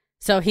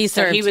 So he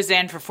was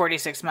in for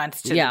 46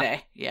 months to the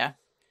day. Yeah.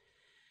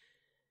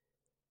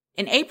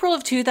 In April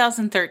of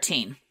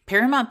 2013,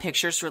 Paramount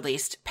Pictures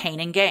released Pain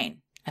and Gain,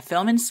 a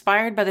film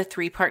inspired by the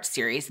 3-part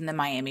series in the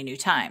Miami New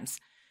Times.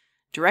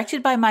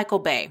 Directed by Michael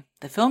Bay,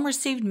 the film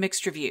received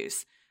mixed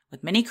reviews,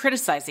 with many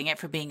criticizing it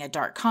for being a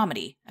dark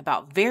comedy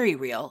about very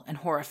real and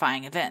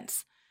horrifying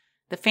events.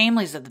 The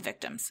families of the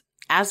victims,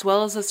 as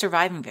well as the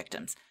surviving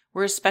victims,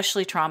 were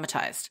especially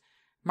traumatized.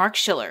 Mark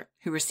Schiller,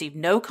 who received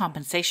no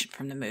compensation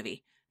from the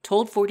movie,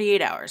 told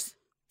 48 Hours.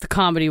 The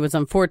comedy was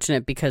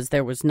unfortunate because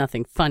there was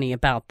nothing funny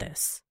about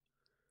this.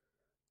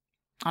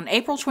 On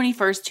April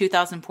 21st,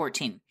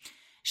 2014,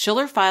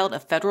 Schiller filed a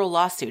federal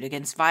lawsuit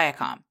against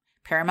Viacom,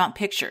 Paramount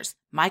Pictures,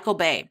 Michael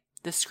Bay,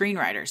 the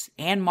screenwriters,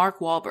 and Mark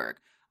Wahlberg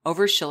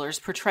over Schiller's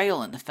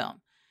portrayal in the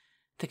film.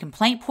 The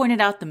complaint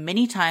pointed out the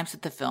many times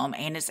that the film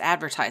and its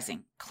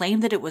advertising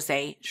claimed that it was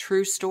a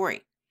true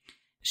story.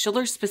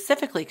 Schiller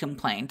specifically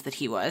complained that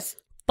he was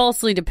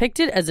falsely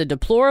depicted as a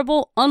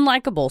deplorable,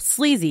 unlikable,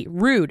 sleazy,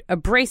 rude,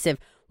 abrasive,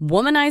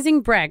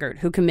 womanizing braggart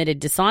who committed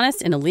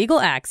dishonest and illegal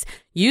acts,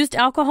 used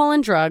alcohol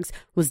and drugs,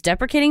 was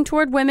deprecating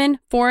toward women,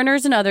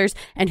 foreigners, and others,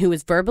 and who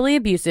was verbally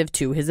abusive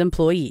to his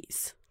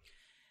employees.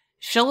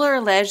 Schiller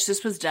alleged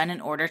this was done in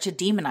order to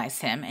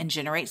demonize him and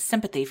generate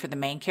sympathy for the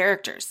main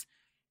characters.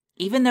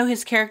 Even though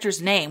his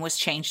character's name was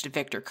changed to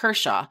Victor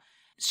Kershaw,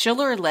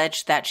 Schiller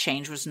alleged that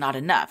change was not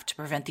enough to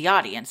prevent the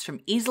audience from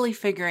easily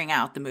figuring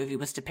out the movie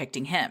was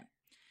depicting him.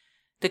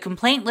 The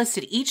complaint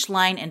listed each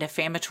line and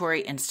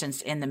defamatory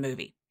instance in the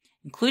movie,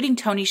 including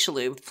Tony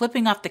Shalhoub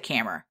flipping off the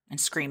camera and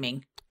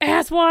screaming,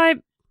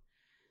 "Asswipe!"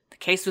 The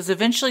case was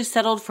eventually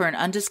settled for an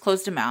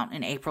undisclosed amount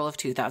in April of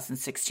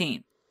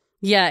 2016.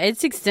 Yeah,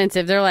 it's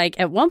extensive. They're like,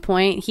 at one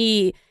point,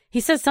 he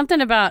says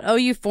something about, oh,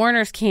 you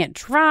foreigners can't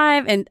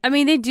drive. And I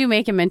mean, they do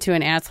make him into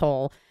an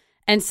asshole.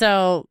 And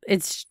so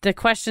the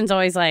question's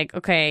always like,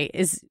 okay,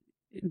 is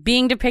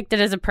being depicted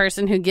as a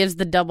person who gives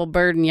the double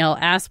bird and yell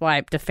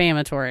asswipe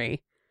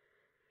defamatory?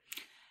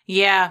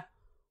 Yeah.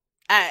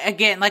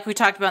 Again, like we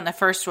talked about in the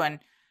first one,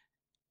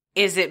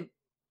 is it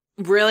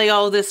really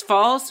all this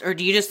false? Or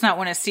do you just not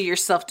want to see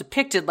yourself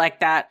depicted like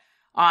that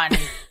on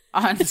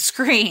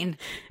screen?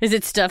 Is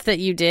it stuff that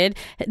you did?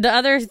 The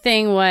other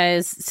thing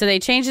was, so they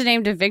changed the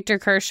name to Victor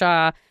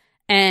Kershaw,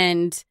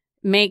 and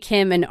make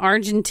him an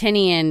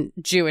Argentinian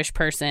Jewish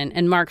person,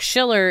 and Mark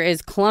Schiller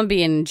is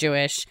Colombian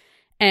Jewish.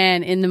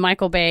 And in the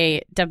Michael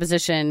Bay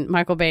deposition,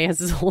 Michael Bay has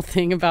this whole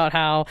thing about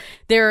how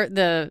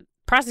the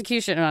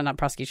prosecution, well, not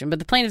prosecution, but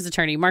the plaintiff's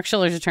attorney, Mark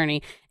Schiller's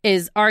attorney,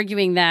 is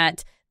arguing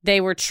that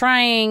they were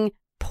trying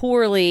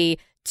poorly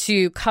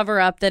to cover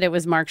up that it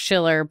was Mark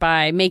Schiller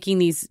by making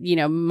these,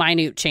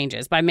 minute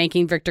changes, by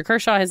making Victor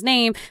Kershaw his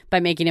name, by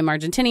making him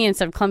Argentinian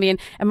instead of Colombian.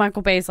 And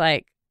Michael Bay's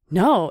like,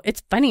 no,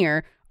 it's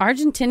funnier.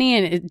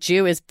 Argentinian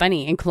Jew is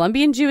funny and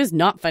Colombian Jew is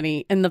not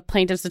funny. And the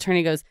plaintiff's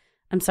attorney goes,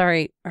 I'm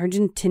sorry,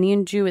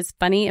 Argentinian Jew is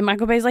funny? And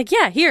Michael Bay's like,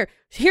 yeah, hear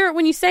it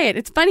when you say it.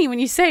 It's funny when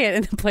you say it.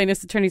 And the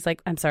plaintiff's attorney's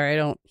like, I'm sorry, I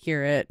don't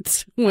hear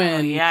it.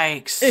 When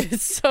yikes.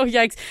 It's so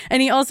yikes.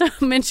 And he also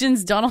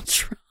mentions Donald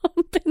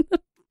Trump in the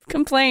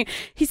complaint.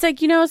 He's like,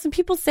 some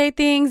people say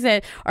things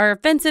that are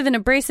offensive and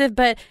abrasive,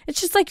 but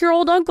it's just like your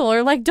old uncle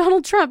or like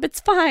Donald Trump.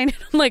 It's fine. And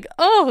I'm like,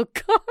 oh,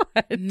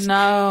 God.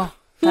 No,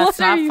 that's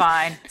not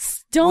fine.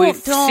 We've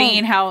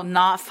seen how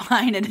not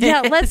fine it is.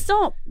 Yeah,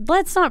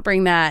 let's not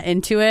bring that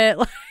into it.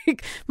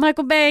 Like,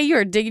 Michael Bay,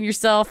 you're digging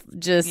yourself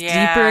just deeper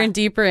and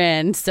deeper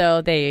in.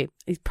 So he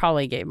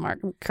probably gave Mark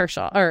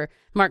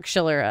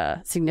Schiller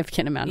a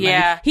significant amount of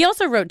money. He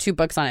also wrote 2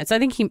 books on it. So I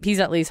think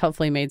he's at least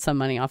hopefully made some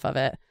money off of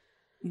it.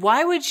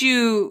 Why would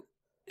you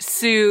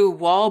sue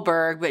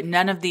Wahlberg but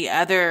none of the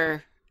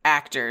other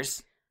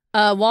actors?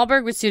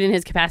 Wahlberg was sued in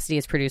his capacity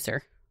as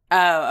producer.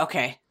 Oh,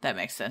 okay. That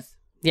makes sense.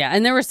 Yeah,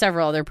 and there were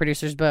several other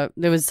producers, but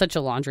there was such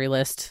a laundry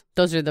list.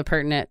 Those are the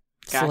pertinent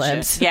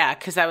celebs. Yeah,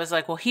 because I was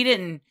like, well, he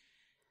didn't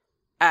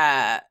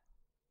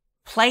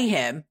play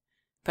him,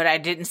 but I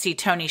didn't see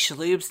Tony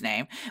Shalhoub's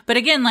name. But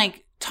again,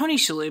 like, Tony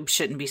Shalhoub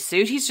shouldn't be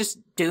sued. He's just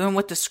doing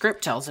what the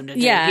script tells him to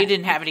do. Yeah. He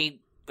didn't have any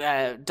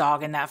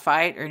dog in that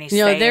fight or any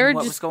say in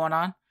what was going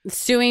on.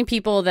 Suing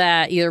people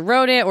that either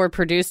wrote it or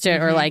produced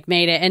it or like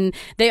made it. And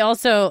they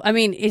also,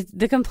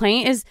 the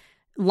complaint is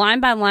line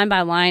by line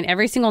by line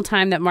every single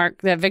time that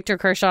Victor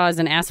Kershaw is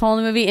an asshole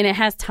in the movie, and it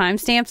has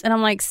timestamps. And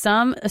I'm like,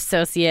 some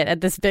associate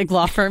at this big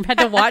law firm had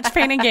to watch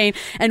Pain and Gain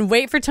and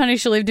wait for Tony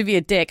Shalhoub to be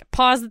a dick,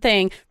 pause the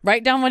thing,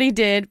 write down what he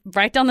did,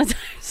 write down the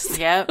timestamp.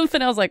 Yep.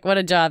 And I was like, what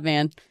a job,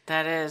 man.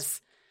 That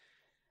is.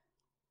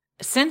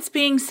 Since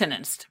being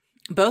sentenced,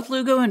 both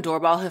Lugo and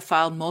Doorbal have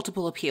filed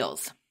multiple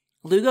appeals.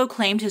 Lugo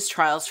claimed his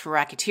trials for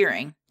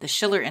racketeering, the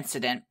Schiller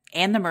incident,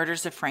 and the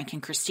murders of Frank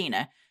and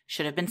Christina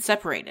should have been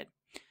separated.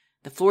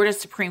 The Florida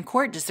Supreme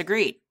Court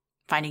disagreed,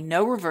 finding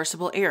no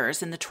reversible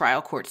errors in the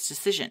trial court's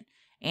decision,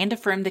 and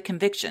affirmed the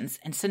convictions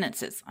and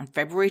sentences on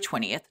February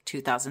 20th,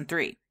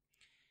 2003.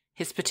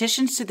 His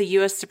petitions to the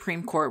U.S.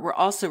 Supreme Court were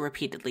also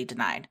repeatedly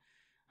denied.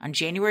 On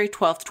January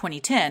 12,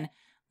 2010,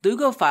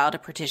 Lugo filed a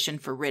petition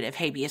for writ of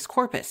habeas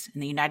corpus in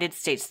the United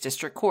States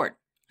District Court,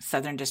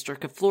 Southern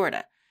District of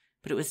Florida,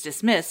 but it was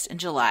dismissed in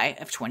July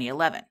of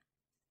 2011.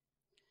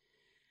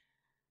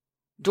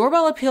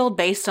 Doorbal appealed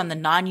based on the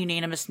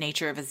non-unanimous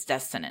nature of his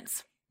death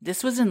sentence.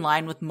 This was in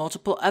line with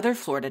multiple other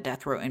Florida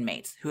death row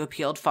inmates who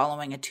appealed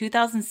following a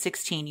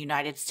 2016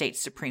 United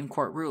States Supreme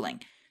Court ruling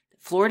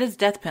that Florida's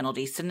death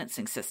penalty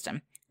sentencing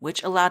system,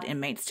 which allowed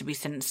inmates to be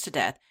sentenced to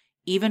death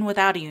even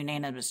without a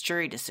unanimous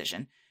jury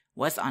decision,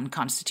 was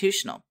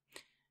unconstitutional.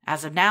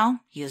 As of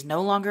now, he is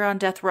no longer on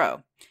death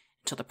row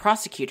until the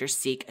prosecutors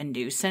seek a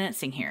new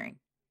sentencing hearing.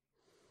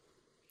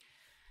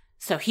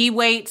 So he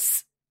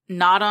waits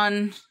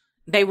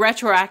they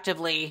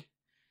retroactively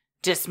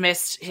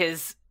dismissed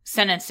his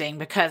sentencing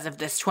because of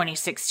this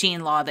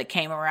 2016 law that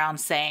came around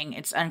saying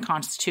it's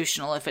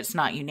unconstitutional if it's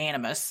not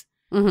unanimous.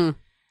 Mm-hmm.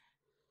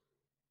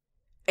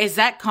 Is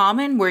that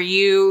common where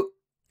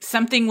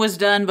something was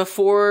done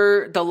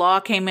before the law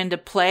came into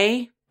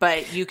play,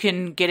 but you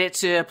can get it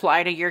to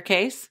apply to your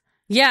case?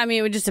 Yeah,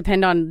 it would just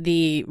depend on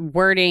the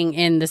wording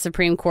in the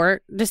Supreme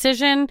Court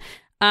decision.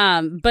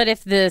 But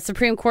if the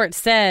Supreme Court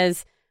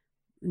says,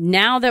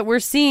 now that we're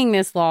seeing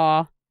this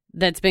law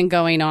that's been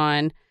going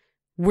on,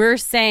 we're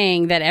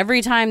saying that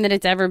every time that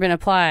it's ever been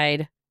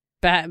applied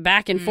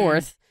back and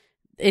forth,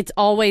 it's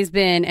always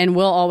been and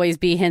will always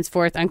be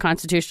henceforth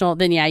unconstitutional,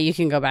 then yeah, you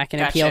can go back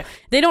and appeal.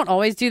 They don't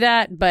always do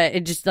that, but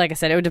it just, like I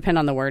said, it would depend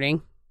on the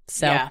wording.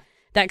 So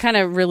that kind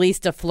of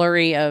released a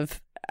flurry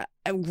of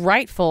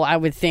rightful, I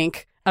would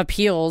think,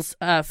 appeals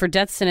for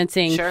death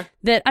sentencing. Sure.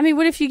 That,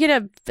 what if you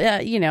get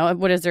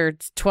what is there,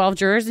 12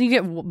 jurors, and you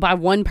get by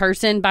one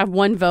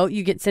vote,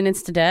 you get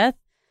sentenced to death?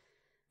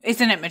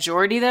 Isn't it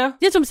majority, though?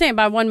 That's what I'm saying,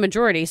 by one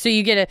majority. So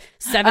you get a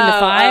 7 to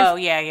 5. Oh,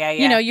 yeah.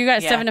 You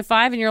got 7 to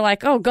 5, and you're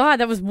like, oh,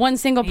 God, that was one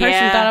single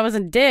person thought I was a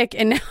dick,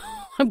 and now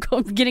I'm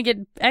going to get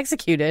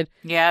executed.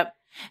 Yep.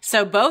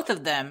 So both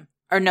of them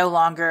are no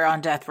longer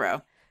on death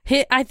row.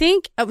 I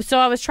think, so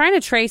I was trying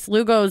to trace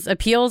Lugo's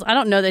appeals. I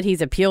don't know that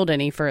he's appealed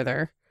any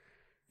further.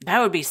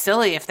 That would be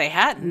silly if they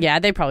hadn't. Yeah,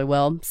 they probably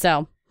will.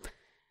 So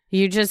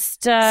you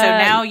just... so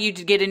now you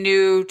get a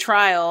new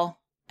trial...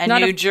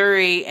 new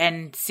jury,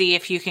 and see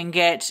if you can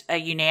get a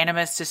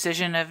unanimous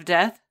decision of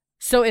death?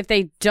 So if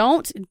they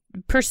don't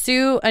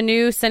pursue a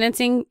new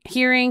sentencing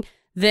hearing,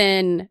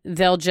 then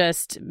they'll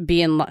just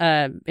be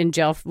in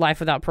jail life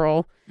without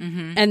parole.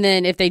 Mm-hmm. And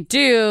then if they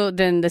do,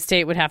 then the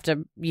state would have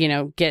to,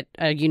 get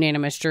a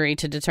unanimous jury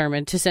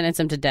to sentence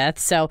them to death.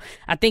 So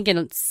I think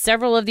in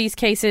several of these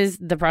cases,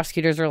 the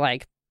prosecutors are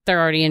like, they're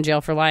already in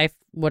jail for life.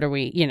 What are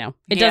we,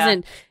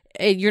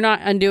 you're not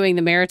undoing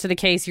the merits of the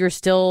case. You're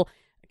still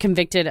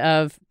convicted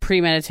of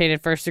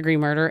premeditated first-degree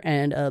murder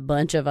and a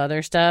bunch of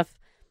other stuff.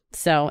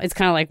 So it's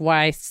kind of like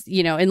why,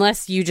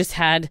 unless you just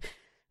had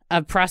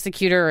a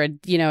prosecutor or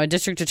a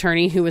district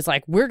attorney who was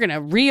like, we're going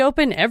to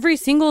reopen every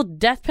single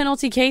death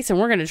penalty case and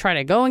we're going to try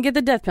to go and get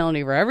the death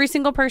penalty for every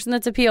single person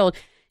that's appealed.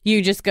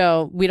 You just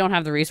go, we don't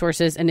have the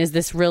resources. And is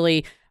this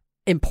really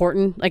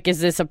important? Like,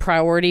 is this a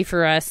priority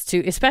for us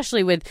to,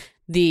 especially with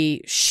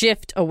the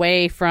shift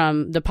away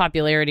from the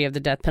popularity of the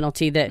death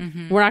penalty, that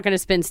we're not going to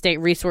spend state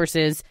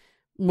resources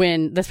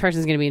when this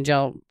person's going to be in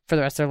jail for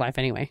the rest of their life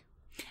anyway.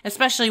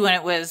 Especially when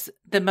it was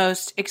the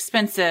most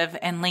expensive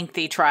and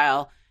lengthy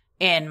trial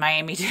in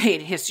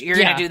Miami-Dade history. You're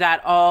going to do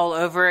that all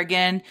over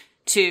again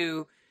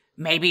to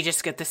maybe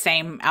just get the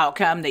same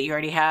outcome that you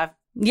already have.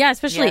 Yeah,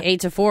 especially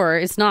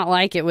 8-4. It's not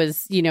like it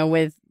was,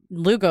 with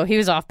Lugo, he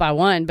was off by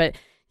 1, but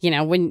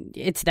when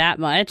it's that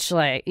much,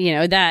 like,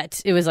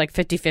 that it was like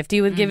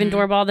 50-50 with giving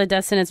Doorball the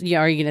death sentence. Are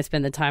you going to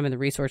spend the time and the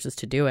resources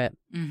to do it?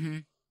 Mm-hmm.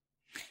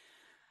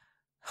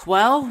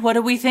 Well, what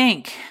do we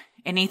think?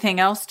 Anything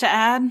else to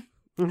add?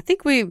 I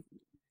think we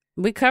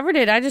covered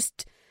it.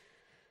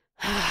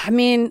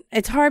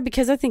 It's hard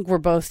because I think we're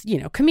both,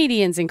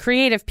 comedians and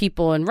creative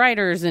people and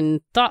writers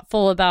and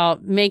thoughtful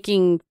about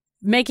making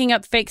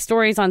up fake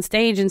stories on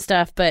stage and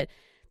stuff. But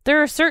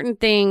there are certain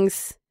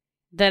things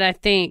that I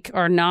think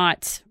are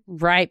not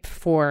ripe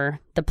for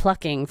the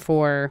plucking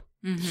for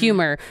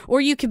humor.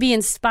 Or you could be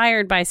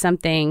inspired by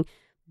something,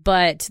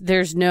 but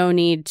there's no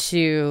need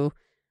to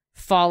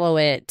follow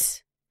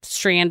it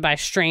strand by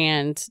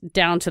strand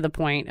down to the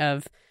point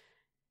of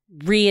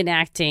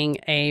reenacting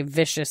a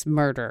vicious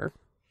murder.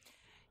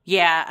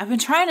 Yeah, I've been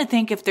trying to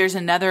think if there's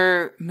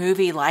another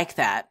movie like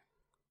that.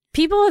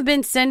 People have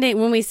been sending,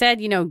 when we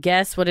said,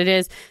 guess what it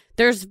is,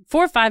 there's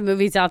 4 or 5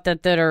 movies out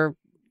that are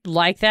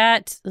like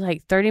that,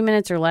 like 30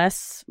 minutes or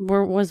less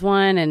was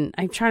one, and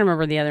I'm trying to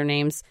remember the other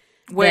names.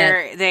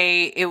 Where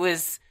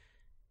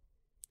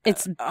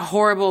it's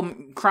horrible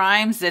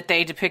crimes that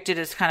they depicted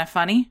as kind of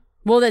funny.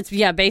 Well, that's,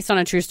 based on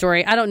a true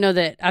story. I don't know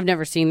that, I've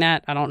never seen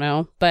that, I don't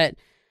know, but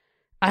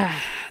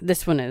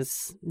this one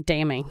is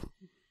damning.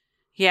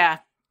 Yeah.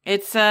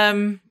 It's,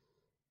 like,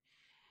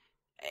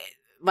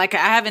 I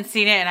haven't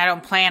seen it and I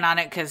don't plan on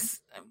it because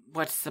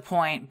what's the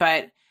point?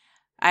 But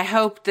I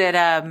hope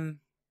that,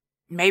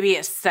 maybe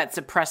it sets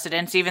a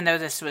precedence, even though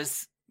this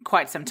was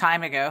quite some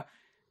time ago,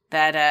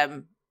 that,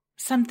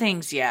 some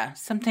things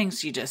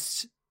you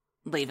just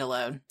leave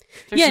alone.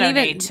 There's no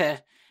need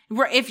to,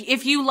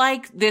 if you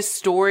like this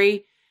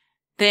story,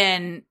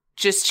 then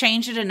just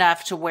change it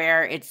enough to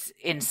where it's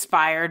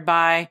inspired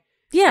by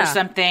or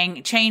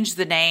something, change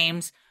the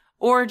names.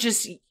 Or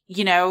just,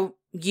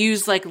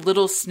 use like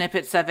little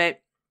snippets of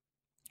it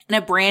in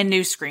a brand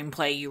new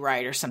screenplay you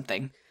write or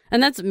something.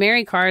 And that's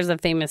Mary Karr is a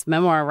famous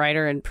memoir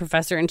writer and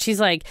professor. And she's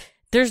like,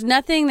 there's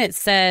nothing that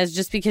says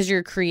just because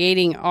you're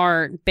creating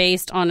art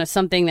based on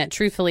something that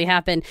truthfully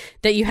happened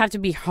that you have to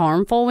be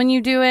harmful when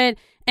you do it.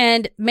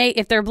 And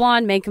if they're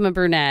blonde, make them a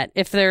brunette.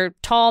 If they're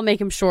tall, make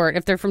them short.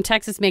 If they're from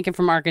Texas, make them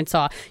from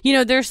Arkansas.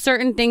 There's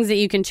certain things that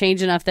you can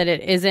change enough that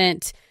it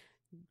isn't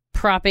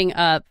propping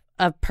up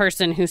a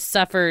person who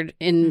suffered,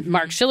 in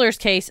Mark Schiller's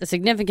case, a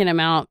significant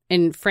amount,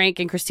 in Frank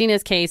and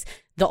Christina's case,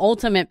 the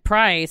ultimate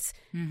price,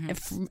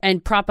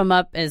 and prop them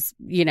up as,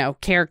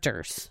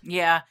 characters.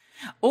 Yeah.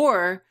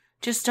 Or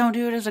just don't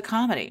do it as a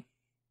comedy.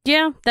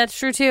 Yeah, that's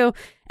true too.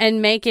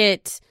 And make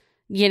it,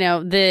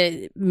 what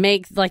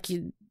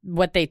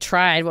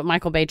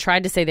Michael Bay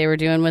tried to say they were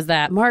doing was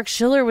that Mark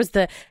Schiller was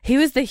the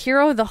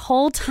hero the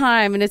whole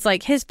time. And it's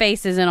like his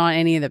face isn't on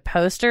any of the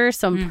posters,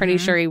 so I'm pretty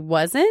sure he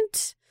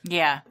wasn't.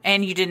 Yeah,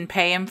 and you didn't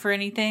pay him for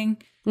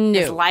anything? No.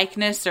 His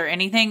likeness or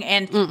anything?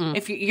 And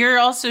if you're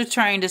also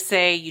trying to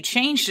say you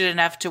changed it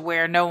enough to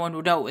where no one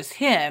would know it was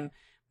him,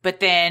 but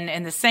then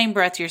in the same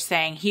breath you're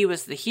saying he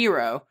was the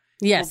hero.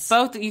 Yes.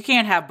 Well, you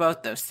can't have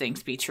both those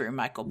things be true,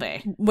 Michael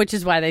Bay. Which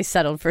is why they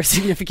settled for a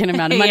significant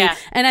amount of money. Yeah.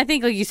 And I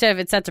think, like you said,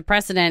 if it sets a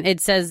precedent, it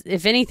says,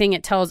 if anything,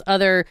 it tells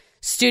other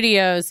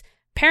studios,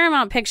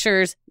 Paramount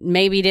Pictures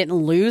maybe didn't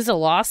lose a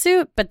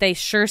lawsuit, but they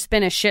sure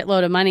spent a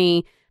shitload of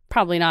money.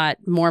 Probably not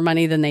more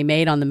money than they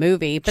made on the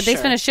movie, but they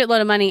spent a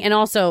shitload of money and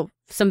also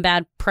some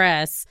bad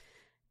press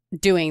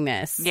doing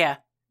this. Yeah.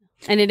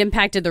 And it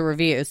impacted the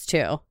reviews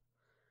too.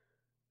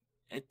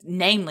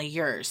 Namely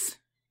yours.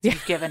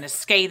 You've given a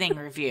scathing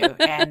review,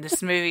 and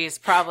this movie is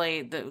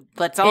probably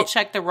let's all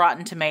check the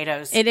Rotten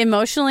Tomatoes. It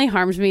emotionally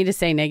harms me to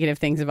say negative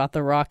things about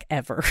The Rock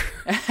ever.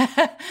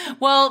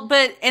 Well,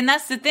 and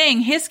that's the thing.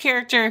 His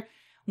character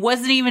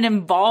wasn't even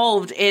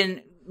involved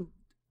in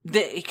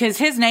because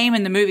his name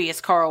in the movie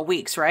is Carl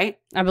Weeks, right?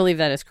 I believe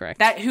that is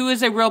correct. Who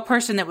is a real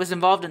person that was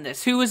involved in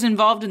this? Who was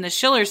involved in the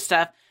Schiller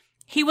stuff?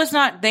 he was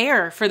not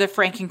there for the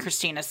Frank and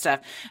Christina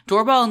stuff.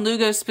 Doorbell and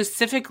Lugo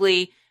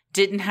specifically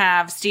didn't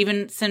have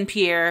Stephen St.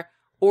 Pierre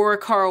or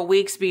Carl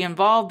Weeks be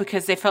involved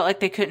because they felt like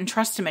they couldn't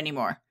trust him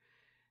anymore.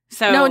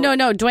 So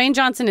No. Dwayne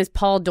Johnson is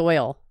Paul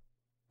Doyle.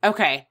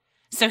 Okay.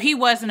 So he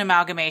was an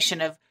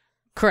amalgamation of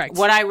Correct.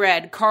 what I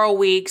read, Carl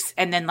Weeks,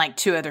 and then like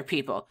 2 other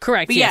people.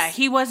 Correct. But yes. yeah,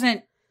 he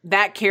wasn't,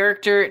 that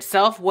character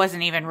itself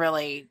wasn't even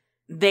really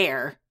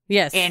there.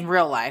 Yes. In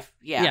real life.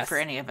 Yeah, Yes. for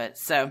any of it.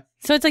 So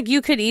it's like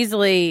you could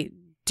easily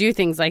do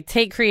things like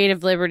take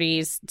creative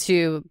liberties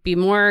to be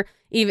more,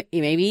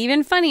 maybe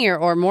even funnier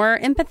or more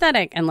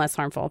empathetic and less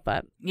harmful.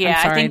 But yeah,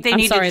 I'm sorry. I think they I'm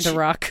needed sorry, to The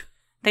Rock.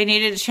 They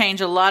needed to change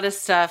a lot of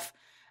stuff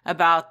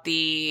about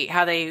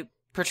how they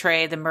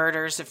portray the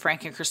murders of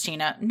Frank and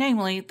Christina,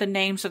 namely the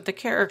names of the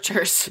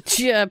characters.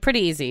 Yeah,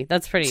 pretty easy.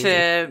 That's pretty easy.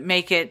 To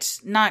make it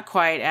not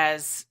quite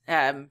as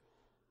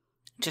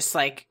just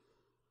like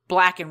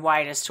black and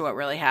white as to what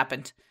really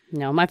happened.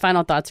 No, my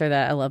final thoughts are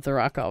that I love The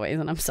Rock always,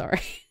 and I'm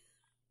sorry.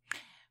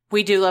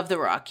 We do love The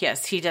Rock.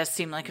 Yes, he does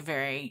seem like a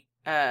very,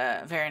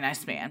 very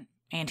nice man,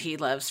 and he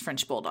loves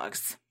French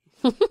bulldogs.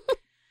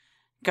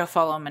 Go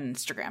follow him on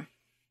Instagram.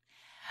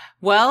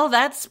 Well,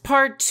 that's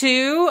part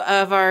 2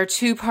 of our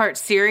 2-part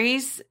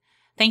series.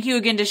 Thank you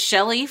again to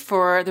Shelley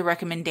for the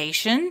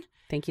recommendation.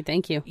 Thank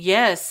you.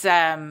 Yes,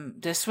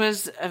 this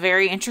was a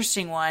very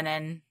interesting one,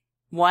 and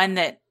one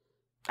that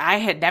I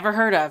had never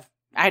heard of.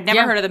 I had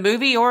never heard of the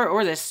movie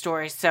or this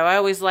story, so I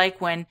always like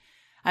when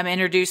I'm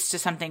introduced to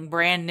something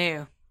brand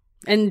new.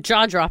 And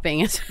jaw-dropping.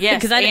 Yes,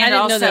 because I didn't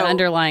know that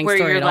underlying where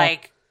story you're at all.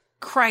 like,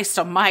 Christ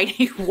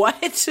almighty,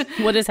 what?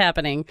 What is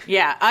happening?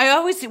 Yeah, I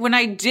always, when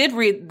I did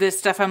read this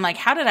stuff, I'm like,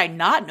 how did I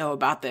not know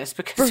about this?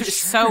 Because it's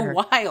so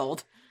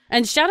wild.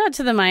 And shout out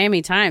to the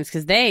Miami Times,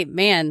 because they,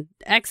 man,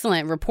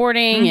 excellent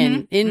reporting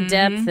and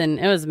in-depth, and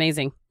it was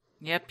amazing.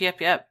 Yep.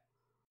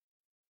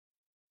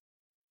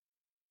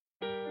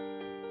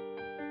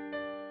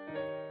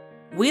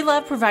 We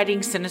love providing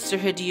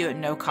Sinisterhood to you at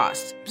no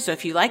cost, so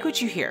if you like what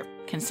you hear,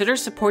 consider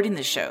supporting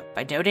the show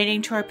by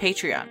donating to our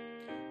Patreon.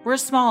 We're a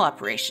small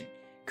operation,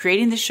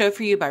 creating the show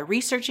for you by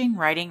researching,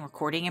 writing,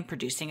 recording, and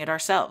producing it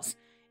ourselves.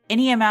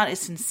 Any amount is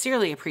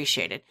sincerely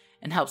appreciated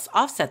and helps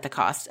offset the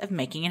cost of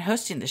making and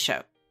hosting the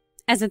show.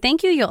 As a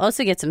thank you, you'll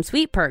also get some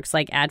sweet perks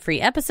like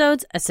ad-free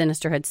episodes, a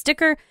Sinisterhood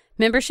sticker,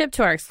 membership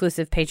to our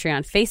exclusive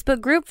Patreon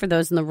Facebook group for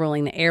those in the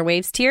Ruling the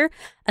Airwaves tier,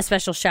 a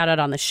special shout-out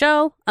on the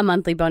show, a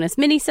monthly bonus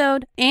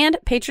mini-sode, and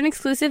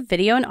patron-exclusive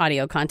video and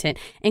audio content,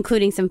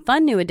 including some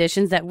fun new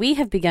additions that we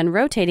have begun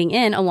rotating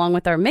in along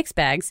with our mix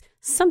bags,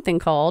 something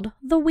called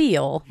The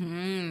Wheel.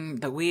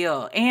 The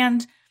Wheel.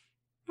 And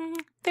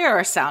there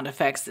are sound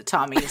effects that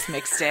Tommy has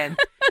mixed in.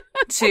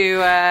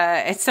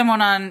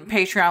 Someone on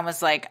Patreon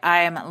was like,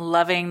 I am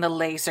loving the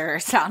laser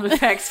sound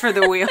effects for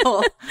The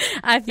Wheel.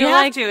 I feel you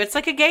like have to. It's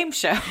like a game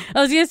show.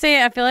 I was going to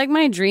say, I feel like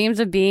my dreams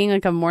of being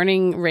like a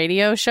morning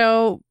radio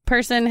show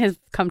person has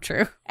come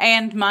true.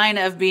 And mine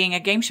of being a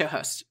game show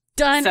host.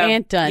 Done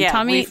and done. Yeah,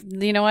 Tommy,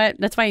 you know what?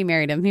 That's why you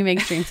married him. He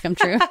makes dreams come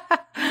true.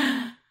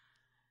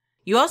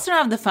 You also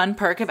have the fun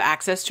perk of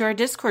access to our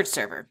Discord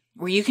server,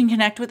 where you can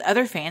connect with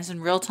other fans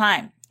in real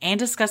time and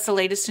discuss the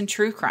latest in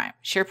true crime,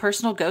 share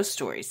personal ghost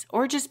stories,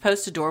 or just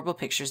post adorable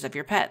pictures of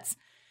your pets.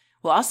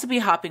 We'll also be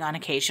hopping on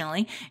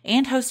occasionally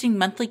and hosting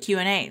monthly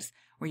Q&As,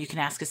 where you can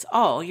ask us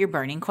all your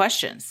burning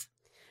questions.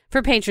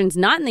 For patrons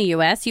not in the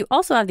U.S., you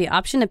also have the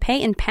option to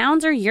pay in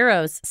pounds or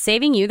euros,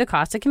 saving you the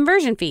cost of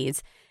conversion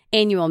fees.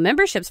 Annual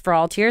memberships for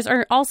all tiers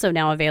are also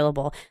now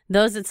available.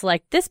 Those that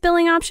select this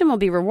billing option will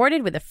be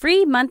rewarded with a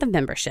free month of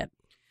membership.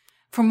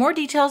 For more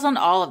details on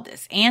all of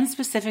this and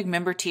specific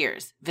member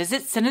tiers,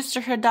 visit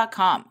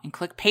Sinisterhood.com and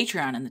click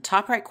Patreon in the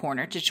top right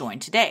corner to join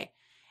today.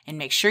 And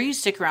make sure you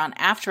stick around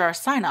after our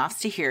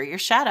sign-offs to hear your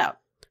shout-out.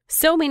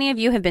 So many of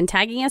you have been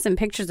tagging us in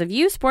pictures of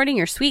you sporting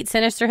your sweet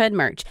Sinisterhood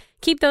merch.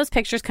 Keep those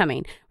pictures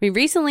coming. We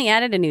recently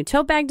added a new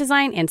tote bag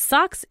design and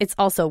socks. It's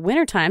also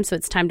wintertime, so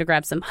it's time to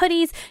grab some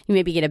hoodies. You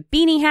maybe get a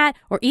beanie hat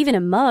or even a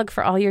mug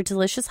for all your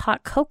delicious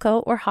hot cocoa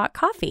or hot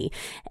coffee.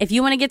 If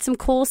you want to get some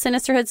cool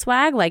Sinisterhood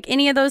swag like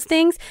any of those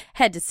things,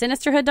 head to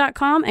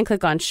Sinisterhood.com and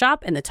click on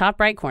Shop in the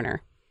top right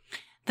corner.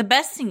 The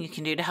best thing you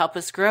can do to help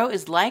us grow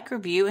is like,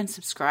 review, and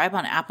subscribe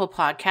on Apple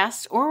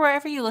Podcasts or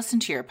wherever you listen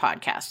to your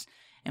podcasts.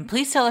 And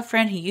please tell a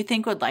friend who you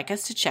think would like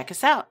us to check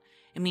us out.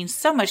 It means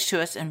so much to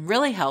us and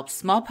really helps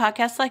small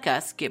podcasts like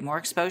us get more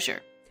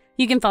exposure.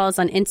 You can follow us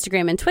on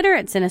Instagram and Twitter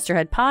at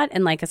SinisterhoodPod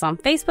and like us on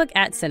Facebook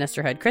at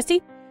Sinisterhood.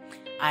 Christy?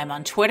 I'm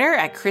on Twitter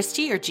at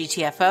Christy or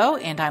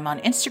GTFO, and I'm on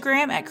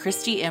Instagram at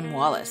Christy M.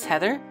 Wallace.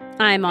 Heather?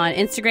 I'm on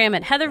Instagram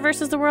at Heather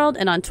vs. the World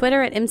and on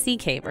Twitter at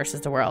MCK vs.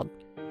 the World.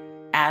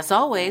 As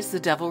always, the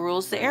devil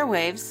rules the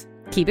airwaves.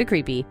 Keep it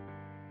creepy.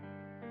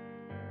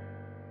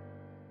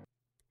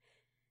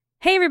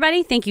 Hey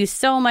everybody, thank you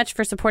so much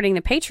for supporting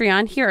the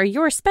Patreon. Here are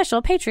your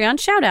special Patreon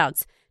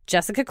shoutouts.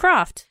 Jessica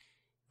Croft,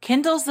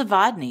 Kendall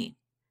Zavodny,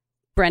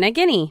 Brenna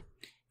Guinea,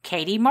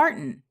 Katie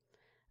Martin,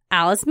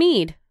 Alice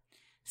Mead,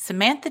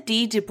 Samantha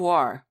D.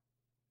 Dubois,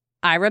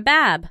 Ira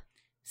Babb,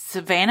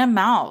 Savannah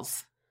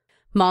Miles,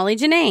 Molly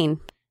Janane,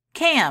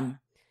 Cam,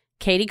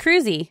 Katie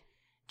Cruzy,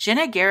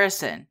 Jenna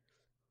Garrison,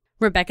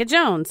 Rebecca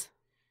Jones,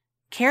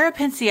 Cara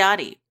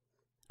Pinciotti,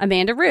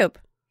 Amanda Roop,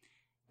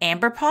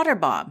 Amber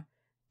Potterbaum,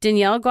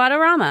 Danielle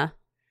Guadarrama,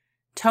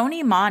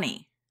 Tony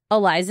Monty,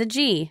 Eliza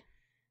G.,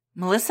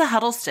 Melissa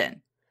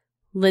Huddleston,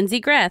 Lindsay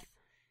Greth,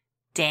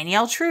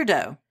 Danielle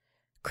Trudeau,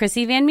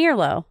 Chrissy Van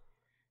Mierlo.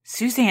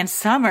 Suzanne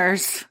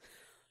Summers.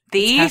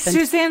 The happened.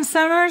 Suzanne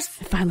Summers?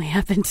 It finally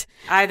happened.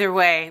 Either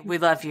way, we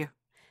love you.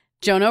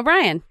 Joan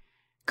O'Brien,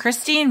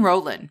 Christine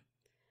Rowland,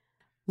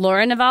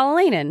 Laura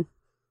Navalalainen,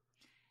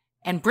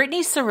 and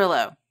Brittany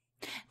Cirillo.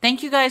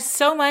 Thank you guys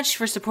so much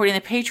for supporting the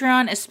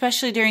Patreon,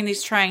 especially during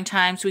these trying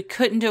times. We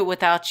couldn't do it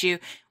without you.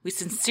 We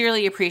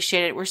sincerely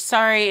appreciate it. We're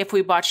sorry if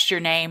we botched your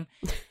name.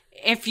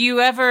 If you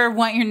ever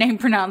want your name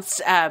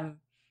pronounced a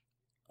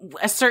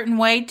certain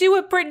way, do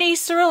what Brittany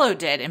Cirillo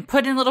did and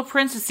put in little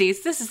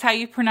parentheses. This is how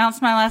you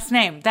pronounce my last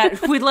name.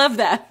 That we love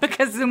that,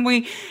 because then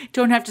we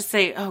don't have to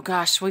say, oh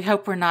gosh, we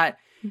hope we're not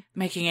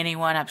making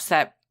anyone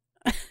upset.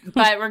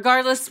 But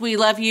regardless, we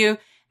love you.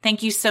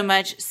 Thank you so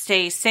much.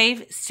 Stay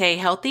safe, stay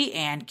healthy,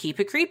 and keep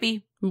it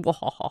creepy.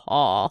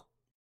 Wah.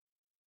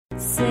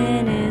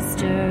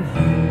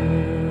 Sinister.